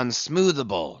 it is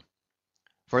unsmoothable.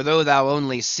 For though thou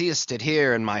only seest it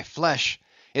here in my flesh,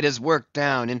 it is worked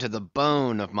down into the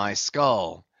bone of my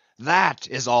skull. That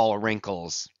is all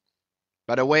wrinkles.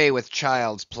 But away with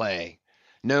child's play.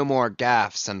 No more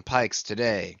gaffs and pikes to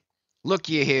day. Look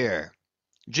ye here,"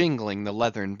 jingling the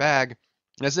leathern bag,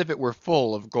 as if it were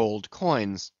full of gold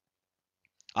coins.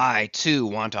 "I, too,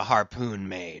 want a harpoon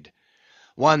made.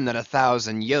 One that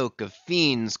 1,000 yoke of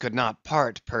fiends could not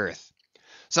part, Perth.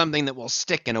 Something that will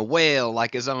stick in a whale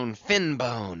like his own fin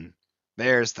bone.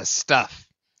 There's the stuff,"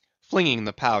 flinging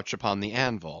the pouch upon the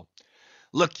anvil.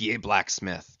 "Look ye,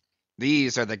 blacksmith,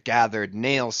 these are the gathered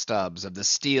nail stubs of the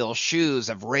steel shoes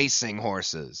of racing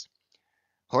horses."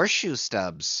 "Horseshoe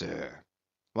stubs, sir?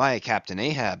 Why, Captain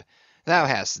Ahab, thou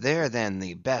hast there then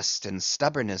the best and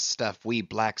stubbornest stuff we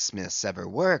blacksmiths ever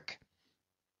work."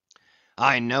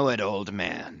 "I know it, old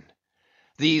man.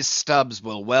 These stubs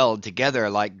will weld together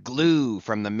like glue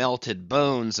from the melted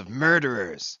bones of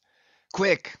murderers.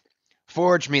 Quick,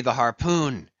 forge me the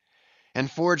harpoon,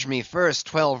 and forge me first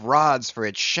 12 rods for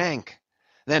its shank.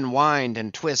 Then wind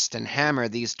and twist and hammer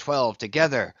these 12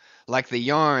 together, like the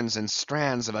yarns and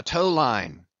strands of a tow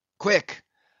line. Quick,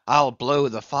 I'll blow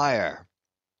the fire."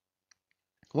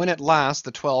 When at last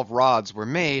the 12 rods were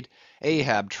made,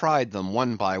 Ahab tried them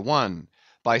one,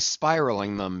 by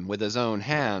spiraling them with his own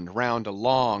hand round a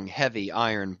long, heavy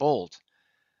iron bolt.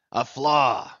 "A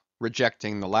flaw,"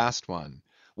 rejecting the last one.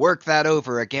 "Work that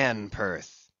over again,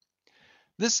 Perth."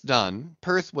 This done,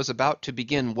 Perth was about to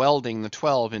begin welding the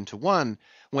 12 into one,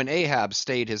 when Ahab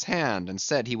stayed his hand, and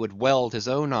said he would weld his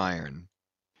own iron.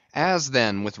 As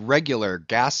then with regular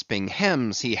gasping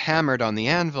hems he hammered on the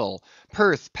anvil,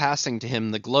 Perth passing to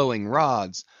him the glowing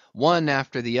rods, one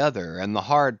after the other, and the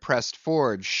hard pressed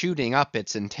forge shooting up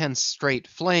its intense straight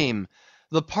flame,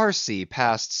 the Parsee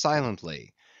passed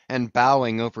silently, and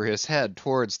bowing over his head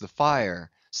towards the fire,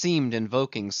 seemed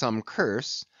invoking some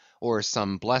curse or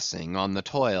some blessing on the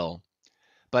toil.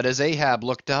 But as Ahab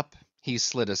looked up, he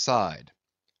slid aside.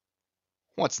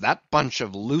 "What's that bunch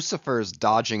of lucifers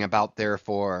dodging about there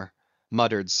for?"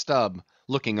 muttered Stubb,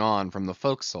 looking on from the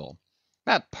forecastle.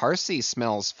 "That Parsee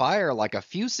smells fire like a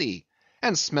fusee,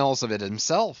 and smells of it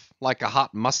himself like a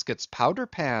hot musket's powder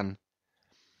pan."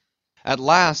 At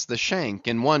last the shank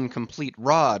in one complete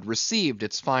rod received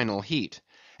its final heat,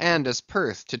 and as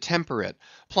Perth, to temper it,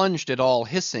 plunged it all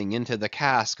hissing into the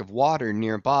cask of water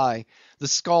near by, the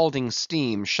scalding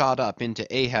steam shot up into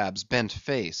Ahab's bent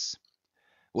face.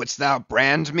 "Wouldst thou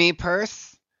brand me,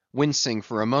 Perth?" wincing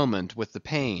for a moment with the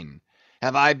pain.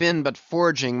 "Have I been but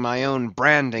forging my own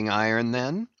branding iron,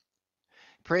 then?"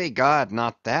 "Pray God,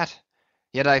 not that.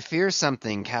 Yet I fear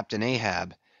something, Captain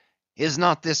Ahab. Is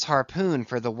not this harpoon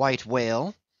for the white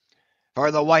whale?"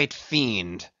 "For the white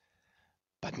fiend.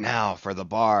 But now for the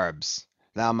barbs.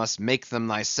 Thou must make them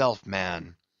thyself,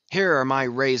 man. Here are my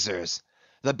razors,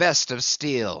 the best of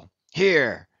steel.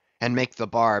 Here, and make the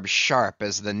barbs sharp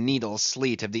as the needle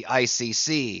sleet of the icy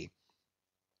sea."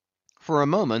 For a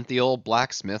moment the old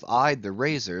blacksmith eyed the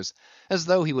razors as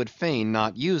though he would fain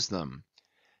not use them.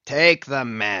 "Take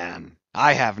them, man.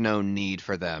 I have no need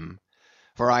for them.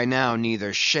 For I now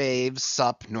neither shave,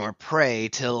 sup, nor pray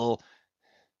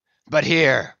till—but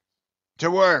here, to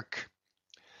work."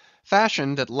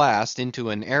 Fashioned at last into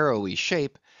an arrowy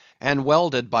shape, and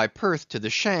welded by Perth to the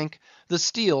shank, the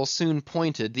steel soon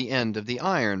pointed the end of the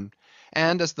iron;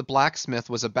 and as the blacksmith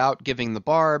was about giving the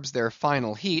barbs their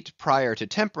final heat prior to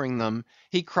tempering them,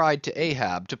 he cried to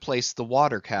Ahab to place the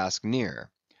water cask near.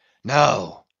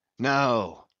 "No,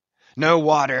 no. No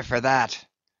water for that.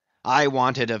 I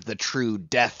wanted of the true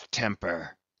death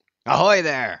temper. Ahoy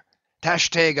there!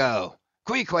 Tashtego!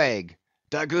 Queequeg!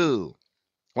 Daggoo!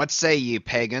 What say ye,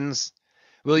 pagans?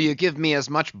 Will you give me as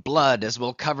much blood as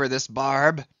will cover this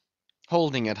barb?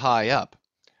 Holding it high up.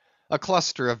 A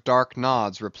cluster of dark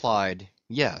nods replied,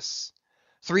 yes.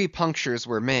 3 punctures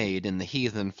were made in the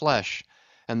heathen flesh,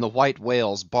 and the white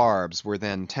whale's barbs were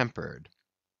then tempered.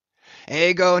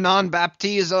 Ego non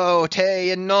baptizo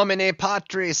te in nomine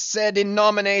Patris, sed in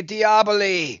nomine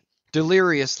Diaboli!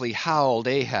 Deliriously howled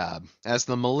Ahab, as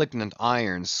the malignant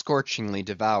iron scorchingly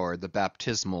devoured the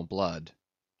baptismal blood.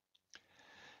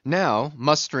 Now,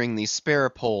 mustering the spare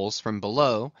poles from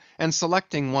below, and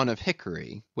selecting one of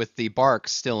hickory, with the bark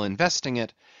still investing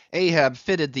it, Ahab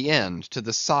fitted the end to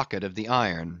the socket of the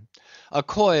iron. A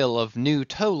coil of new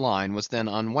tow line was then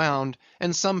unwound,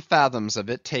 and some fathoms of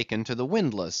it taken to the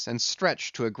windlass, and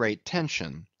stretched to a great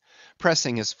tension.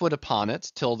 Pressing his foot upon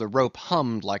it till the rope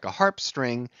hummed like a harp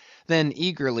string, then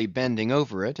eagerly bending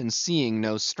over it, and seeing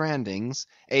no strandings,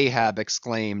 Ahab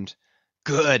exclaimed,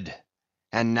 "Good!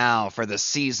 And now for the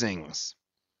seizings."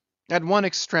 At one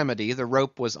extremity the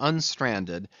rope was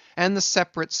unstranded, and the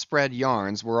separate spread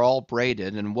yarns were all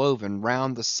braided and woven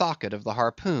round the socket of the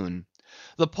harpoon.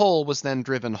 The pole was then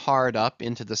driven hard up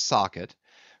into the socket.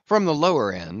 From the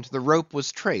lower end, the rope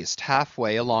was traced half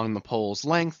way along the pole's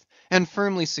length, and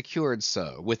firmly secured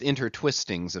so, with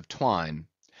intertwistings of twine.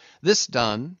 This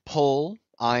done, pole,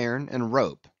 iron, and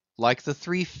rope, like the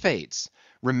 3 Fates,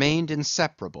 remained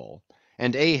inseparable,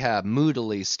 and Ahab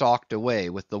moodily stalked away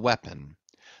with the weapon.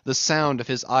 The sound of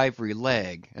his ivory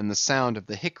leg, and the sound of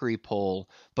the hickory pole,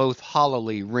 both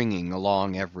hollowly ringing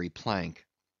along every plank.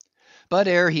 But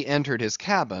ere he entered his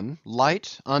cabin,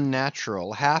 light,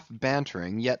 unnatural, half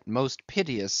bantering, yet most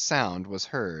piteous sound was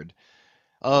heard.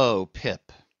 Oh,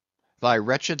 Pip! thy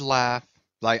wretched laugh,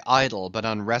 thy idle but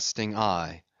unresting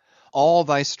eye, all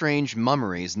thy strange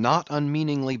mummeries not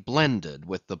unmeaningly blended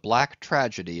with the black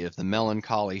tragedy of the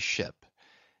melancholy ship,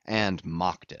 and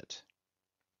mocked it.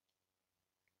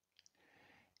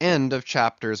 End of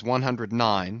chapters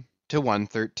 109 to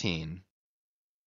 113.